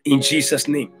 In Jesus'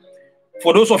 name.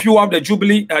 For those of you who have the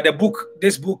Jubilee,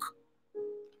 this book,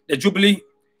 the Jubilee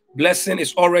blessing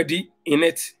is already in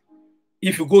it.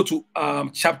 If you go to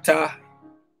chapter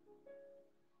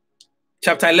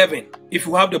 11, if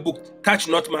you have the book, Touch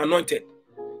Not My Anointed.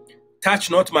 Touch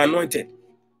Not My Anointed.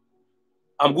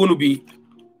 I'm going to be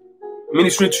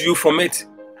ministering to you from it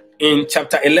in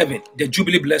chapter 11, the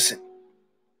Jubilee blessing.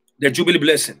 The Jubilee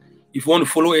blessing. If you want to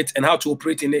follow it and how to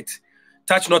operate in it.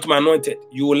 Touch Not My Anointed.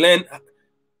 You will learn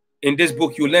in this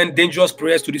book, you learn dangerous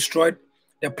prayers to destroy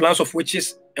the plans of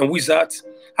witches and wizards,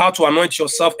 how to anoint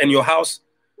yourself and your house,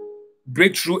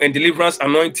 breakthrough and deliverance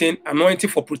anointing, anointing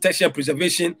for protection and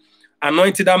preservation,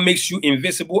 anointing that makes you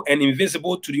invisible and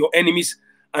invisible to your enemies,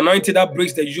 anointing that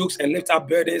breaks the yokes and lifts up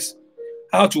burdens,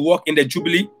 how to walk in the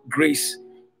Jubilee grace.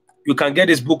 You can get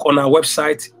this book on our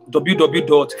website,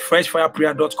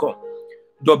 www.freshfireprayer.com.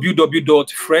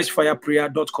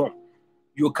 www.freshfireprayer.com.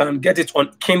 You can get it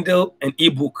on Kindle and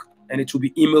ebook, and it will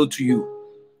be emailed to you.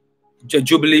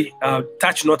 Jubilee,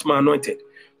 Touch Not My Anointed.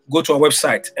 Go to our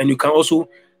website, and you can also,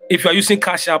 if you are using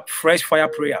Cash App, Fresh Fire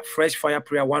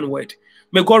Prayer, one word.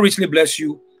 May God richly bless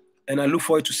you, and I look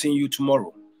forward to seeing you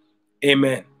tomorrow.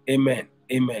 Amen. Amen.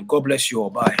 Amen. God bless you all.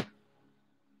 Bye.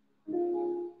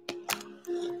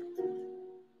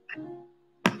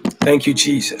 Thank you,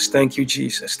 Jesus. Thank you,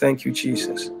 Jesus. Thank you,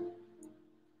 Jesus.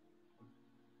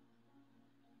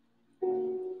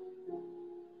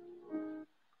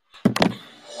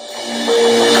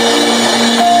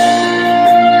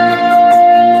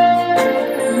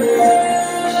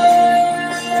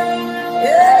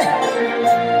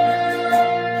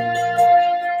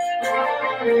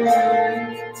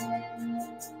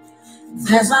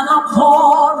 There's an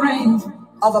outpouring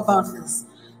of abundance,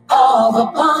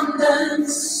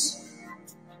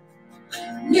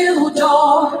 New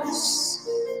doors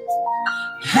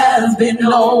have been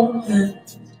opened.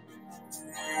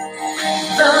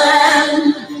 The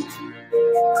land,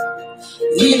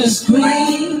 it is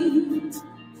green.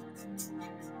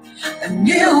 A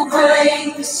new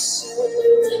grace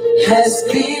has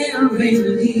been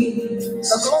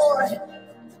released.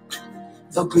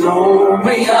 The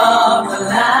glory of the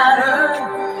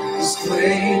latter is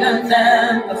greater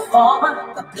than the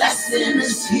former. The blessing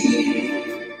is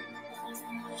here.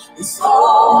 It's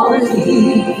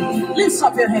already. Lift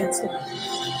up your hands here.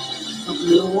 The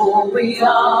glory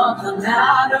of the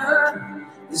latter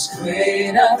is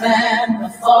greater than the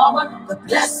former. The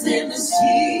blessing is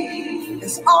here.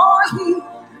 It's all here.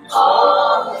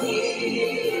 All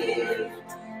here.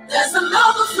 There's an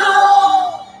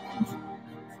overflow.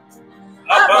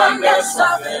 Abundance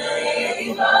of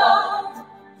favor.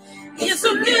 It's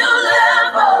a new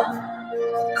level.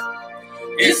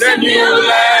 It's a new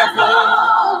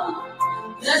level.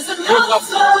 There's an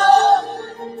overflow.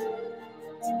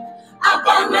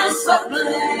 Abundance of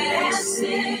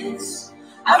blessings.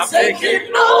 I'm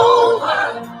taking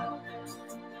over.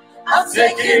 I'm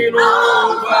taking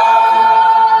over.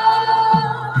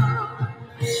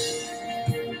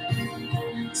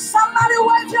 Somebody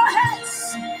wave your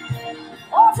hands.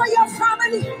 Over your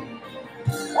family,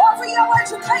 over your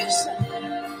education,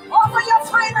 over your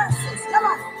finances. Come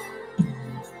on.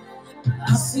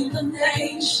 I see the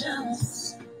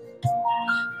nations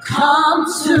come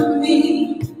to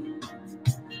me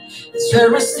to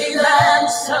receive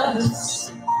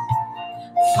answers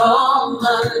from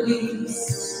my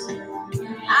knees.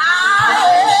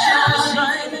 I am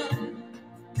shining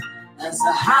as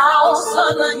a house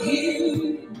on a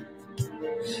hill.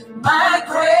 My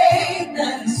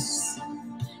greatness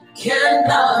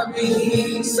cannot be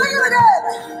hid. Sing it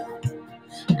again.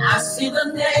 I see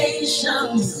the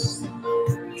nations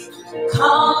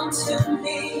come to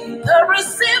me to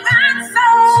receive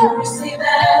answers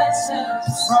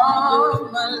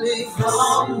from my lips.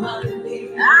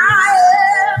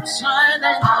 I am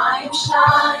shining,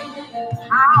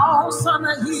 house on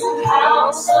a hill.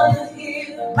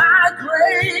 My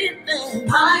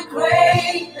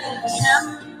greatness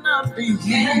cannot be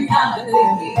hidden.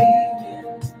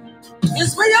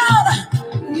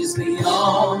 It's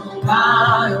beyond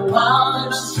my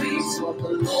wildest dreams. What the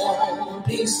Lord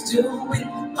is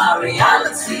doing, my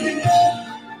reality.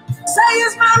 Say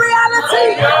it's my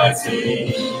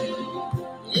reality.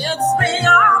 It's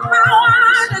beyond my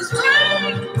wildest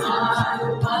dreams.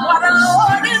 What the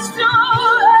Lord is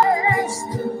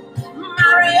doing, my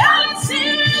reality.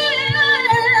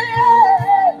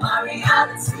 My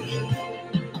reality.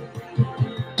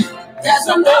 There's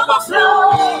an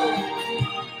overflow.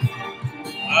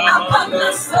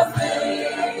 Abundance of faith.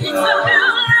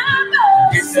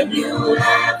 It's a new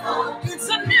level. It's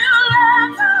a new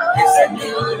level. It's a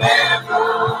new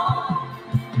level.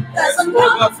 There's an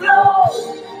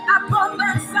overflow.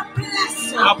 Abundance of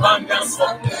blessing. Abundance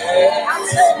of blessing. I'm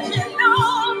taking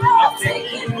over. I'm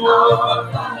taking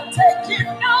over. Taking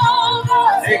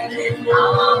over. Taking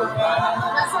over.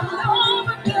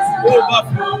 There's an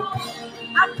overflow.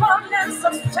 Abundance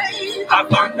of faith.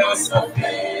 Abundance of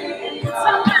faith.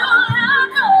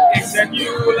 It's a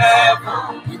new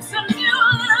level. It's a new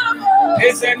level.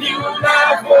 It's a new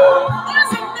level.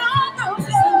 It's a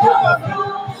new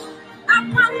level.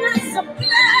 Abundance of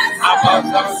blessing.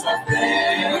 Abundance of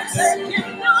blessing.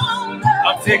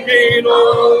 I'm taking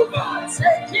over.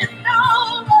 Taking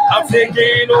over. I'm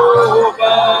taking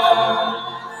over.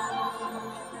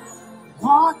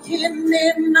 Walking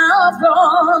in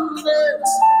abundance,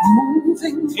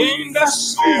 moving in the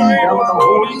Spirit of the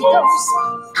Holy Ghost.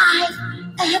 I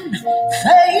am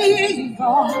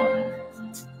favored.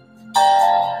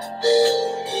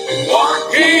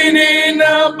 Walking in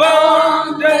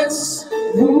abundance,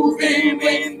 moving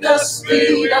in the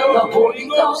Spirit of the Holy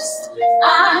Ghost.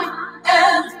 I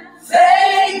and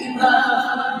favor.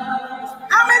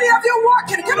 How many of you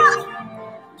walking? Come on.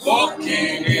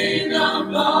 Walking in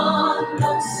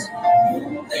abundance,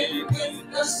 moving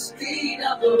with the speed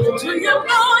of the Lord. Do you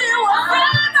know you are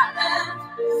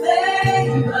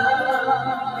favor?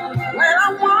 When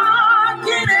I'm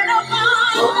walking in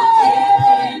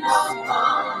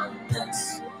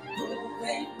abundance,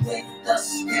 moving with the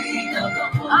speed of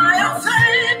the Lord. I am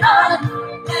favored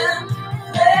and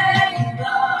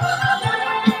favor.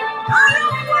 I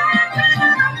am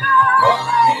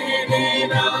walking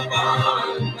in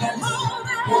abundance,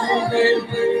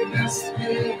 moving with the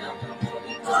speed of the Lord.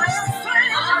 I am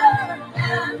favored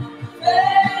and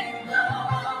favor.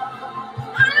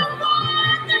 I am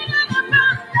walking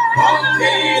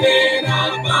in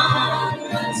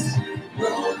abundance,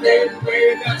 moving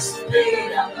with the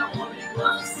speed of the Holy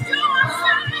Ghost. You are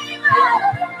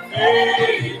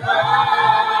favored.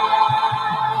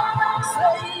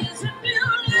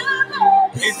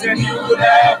 It's a new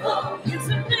level. It's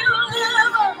a new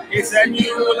level. It's a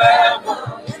new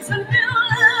level. It's a new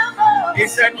level.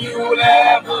 It's a new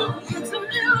level. It's a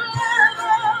new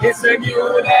level. It's a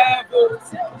new level.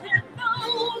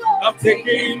 I'm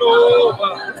taking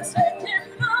over.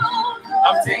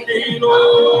 I'm taking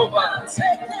over.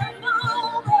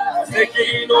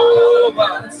 Taking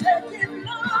over.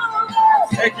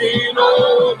 Taking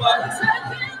over.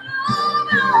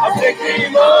 I'm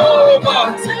taking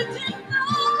over.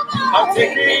 I'm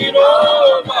taking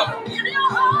over. In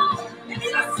your home, in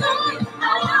your soul,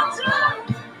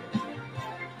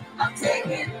 I'm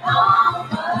taking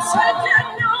over.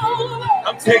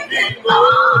 I'm taking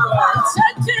over.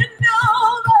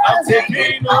 I'm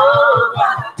taking over.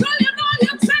 Do you know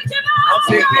you're taking over? I'm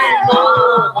taking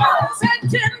over.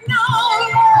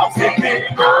 I'm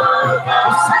taking over.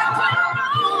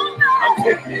 I'm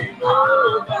taking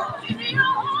over. In your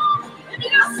home, in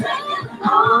your soul,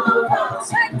 I'm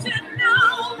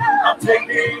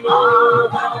taking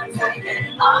over. I'm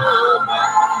taking over.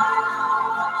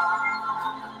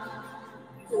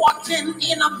 Walking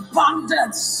in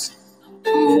abundance,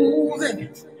 moving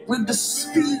with the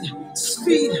speed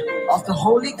of the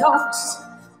Holy Ghost.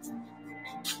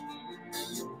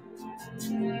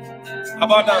 How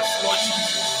about that, Lord?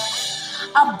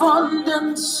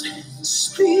 Abundance,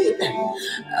 speed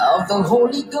of the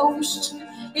Holy Ghost.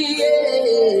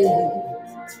 Yeah,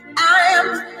 I am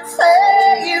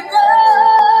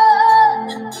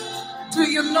favored. Do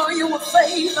you know you were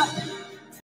favored?